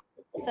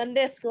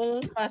Sunday school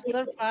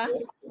pastor pa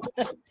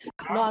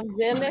nom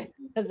zele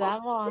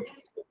zamo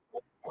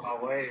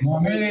no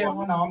me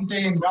mo na om te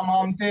ga ma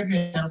om te me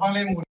ba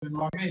le mu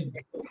no me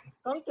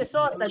không cái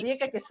số tadi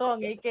cái số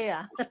nghĩ kia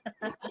à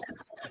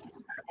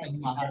ai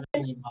ma ha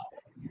ni ma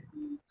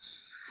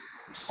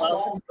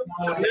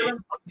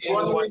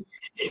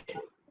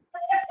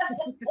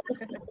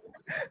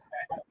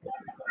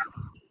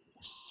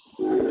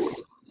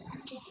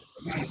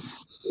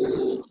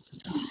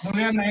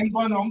Nulian na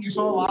ko nong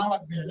iso wa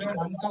lat be le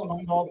nang chau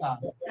nong do ka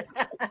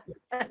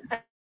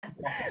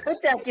có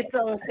chả kịp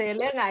rồi sẽ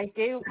lấy ngày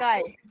kêu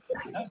cái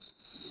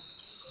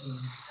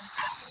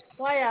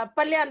Wah ya,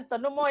 palian to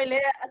no mo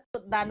ile at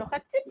dano ka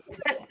chip.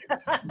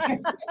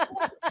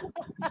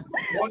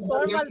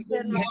 Formal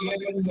sen.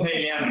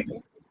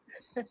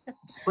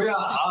 Kuya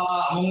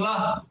mong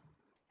la.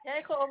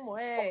 Ay ko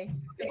mo eh.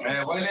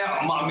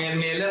 Wala ma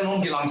men mele nung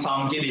kilang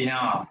sam ki di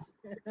ha.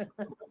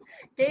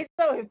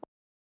 Keso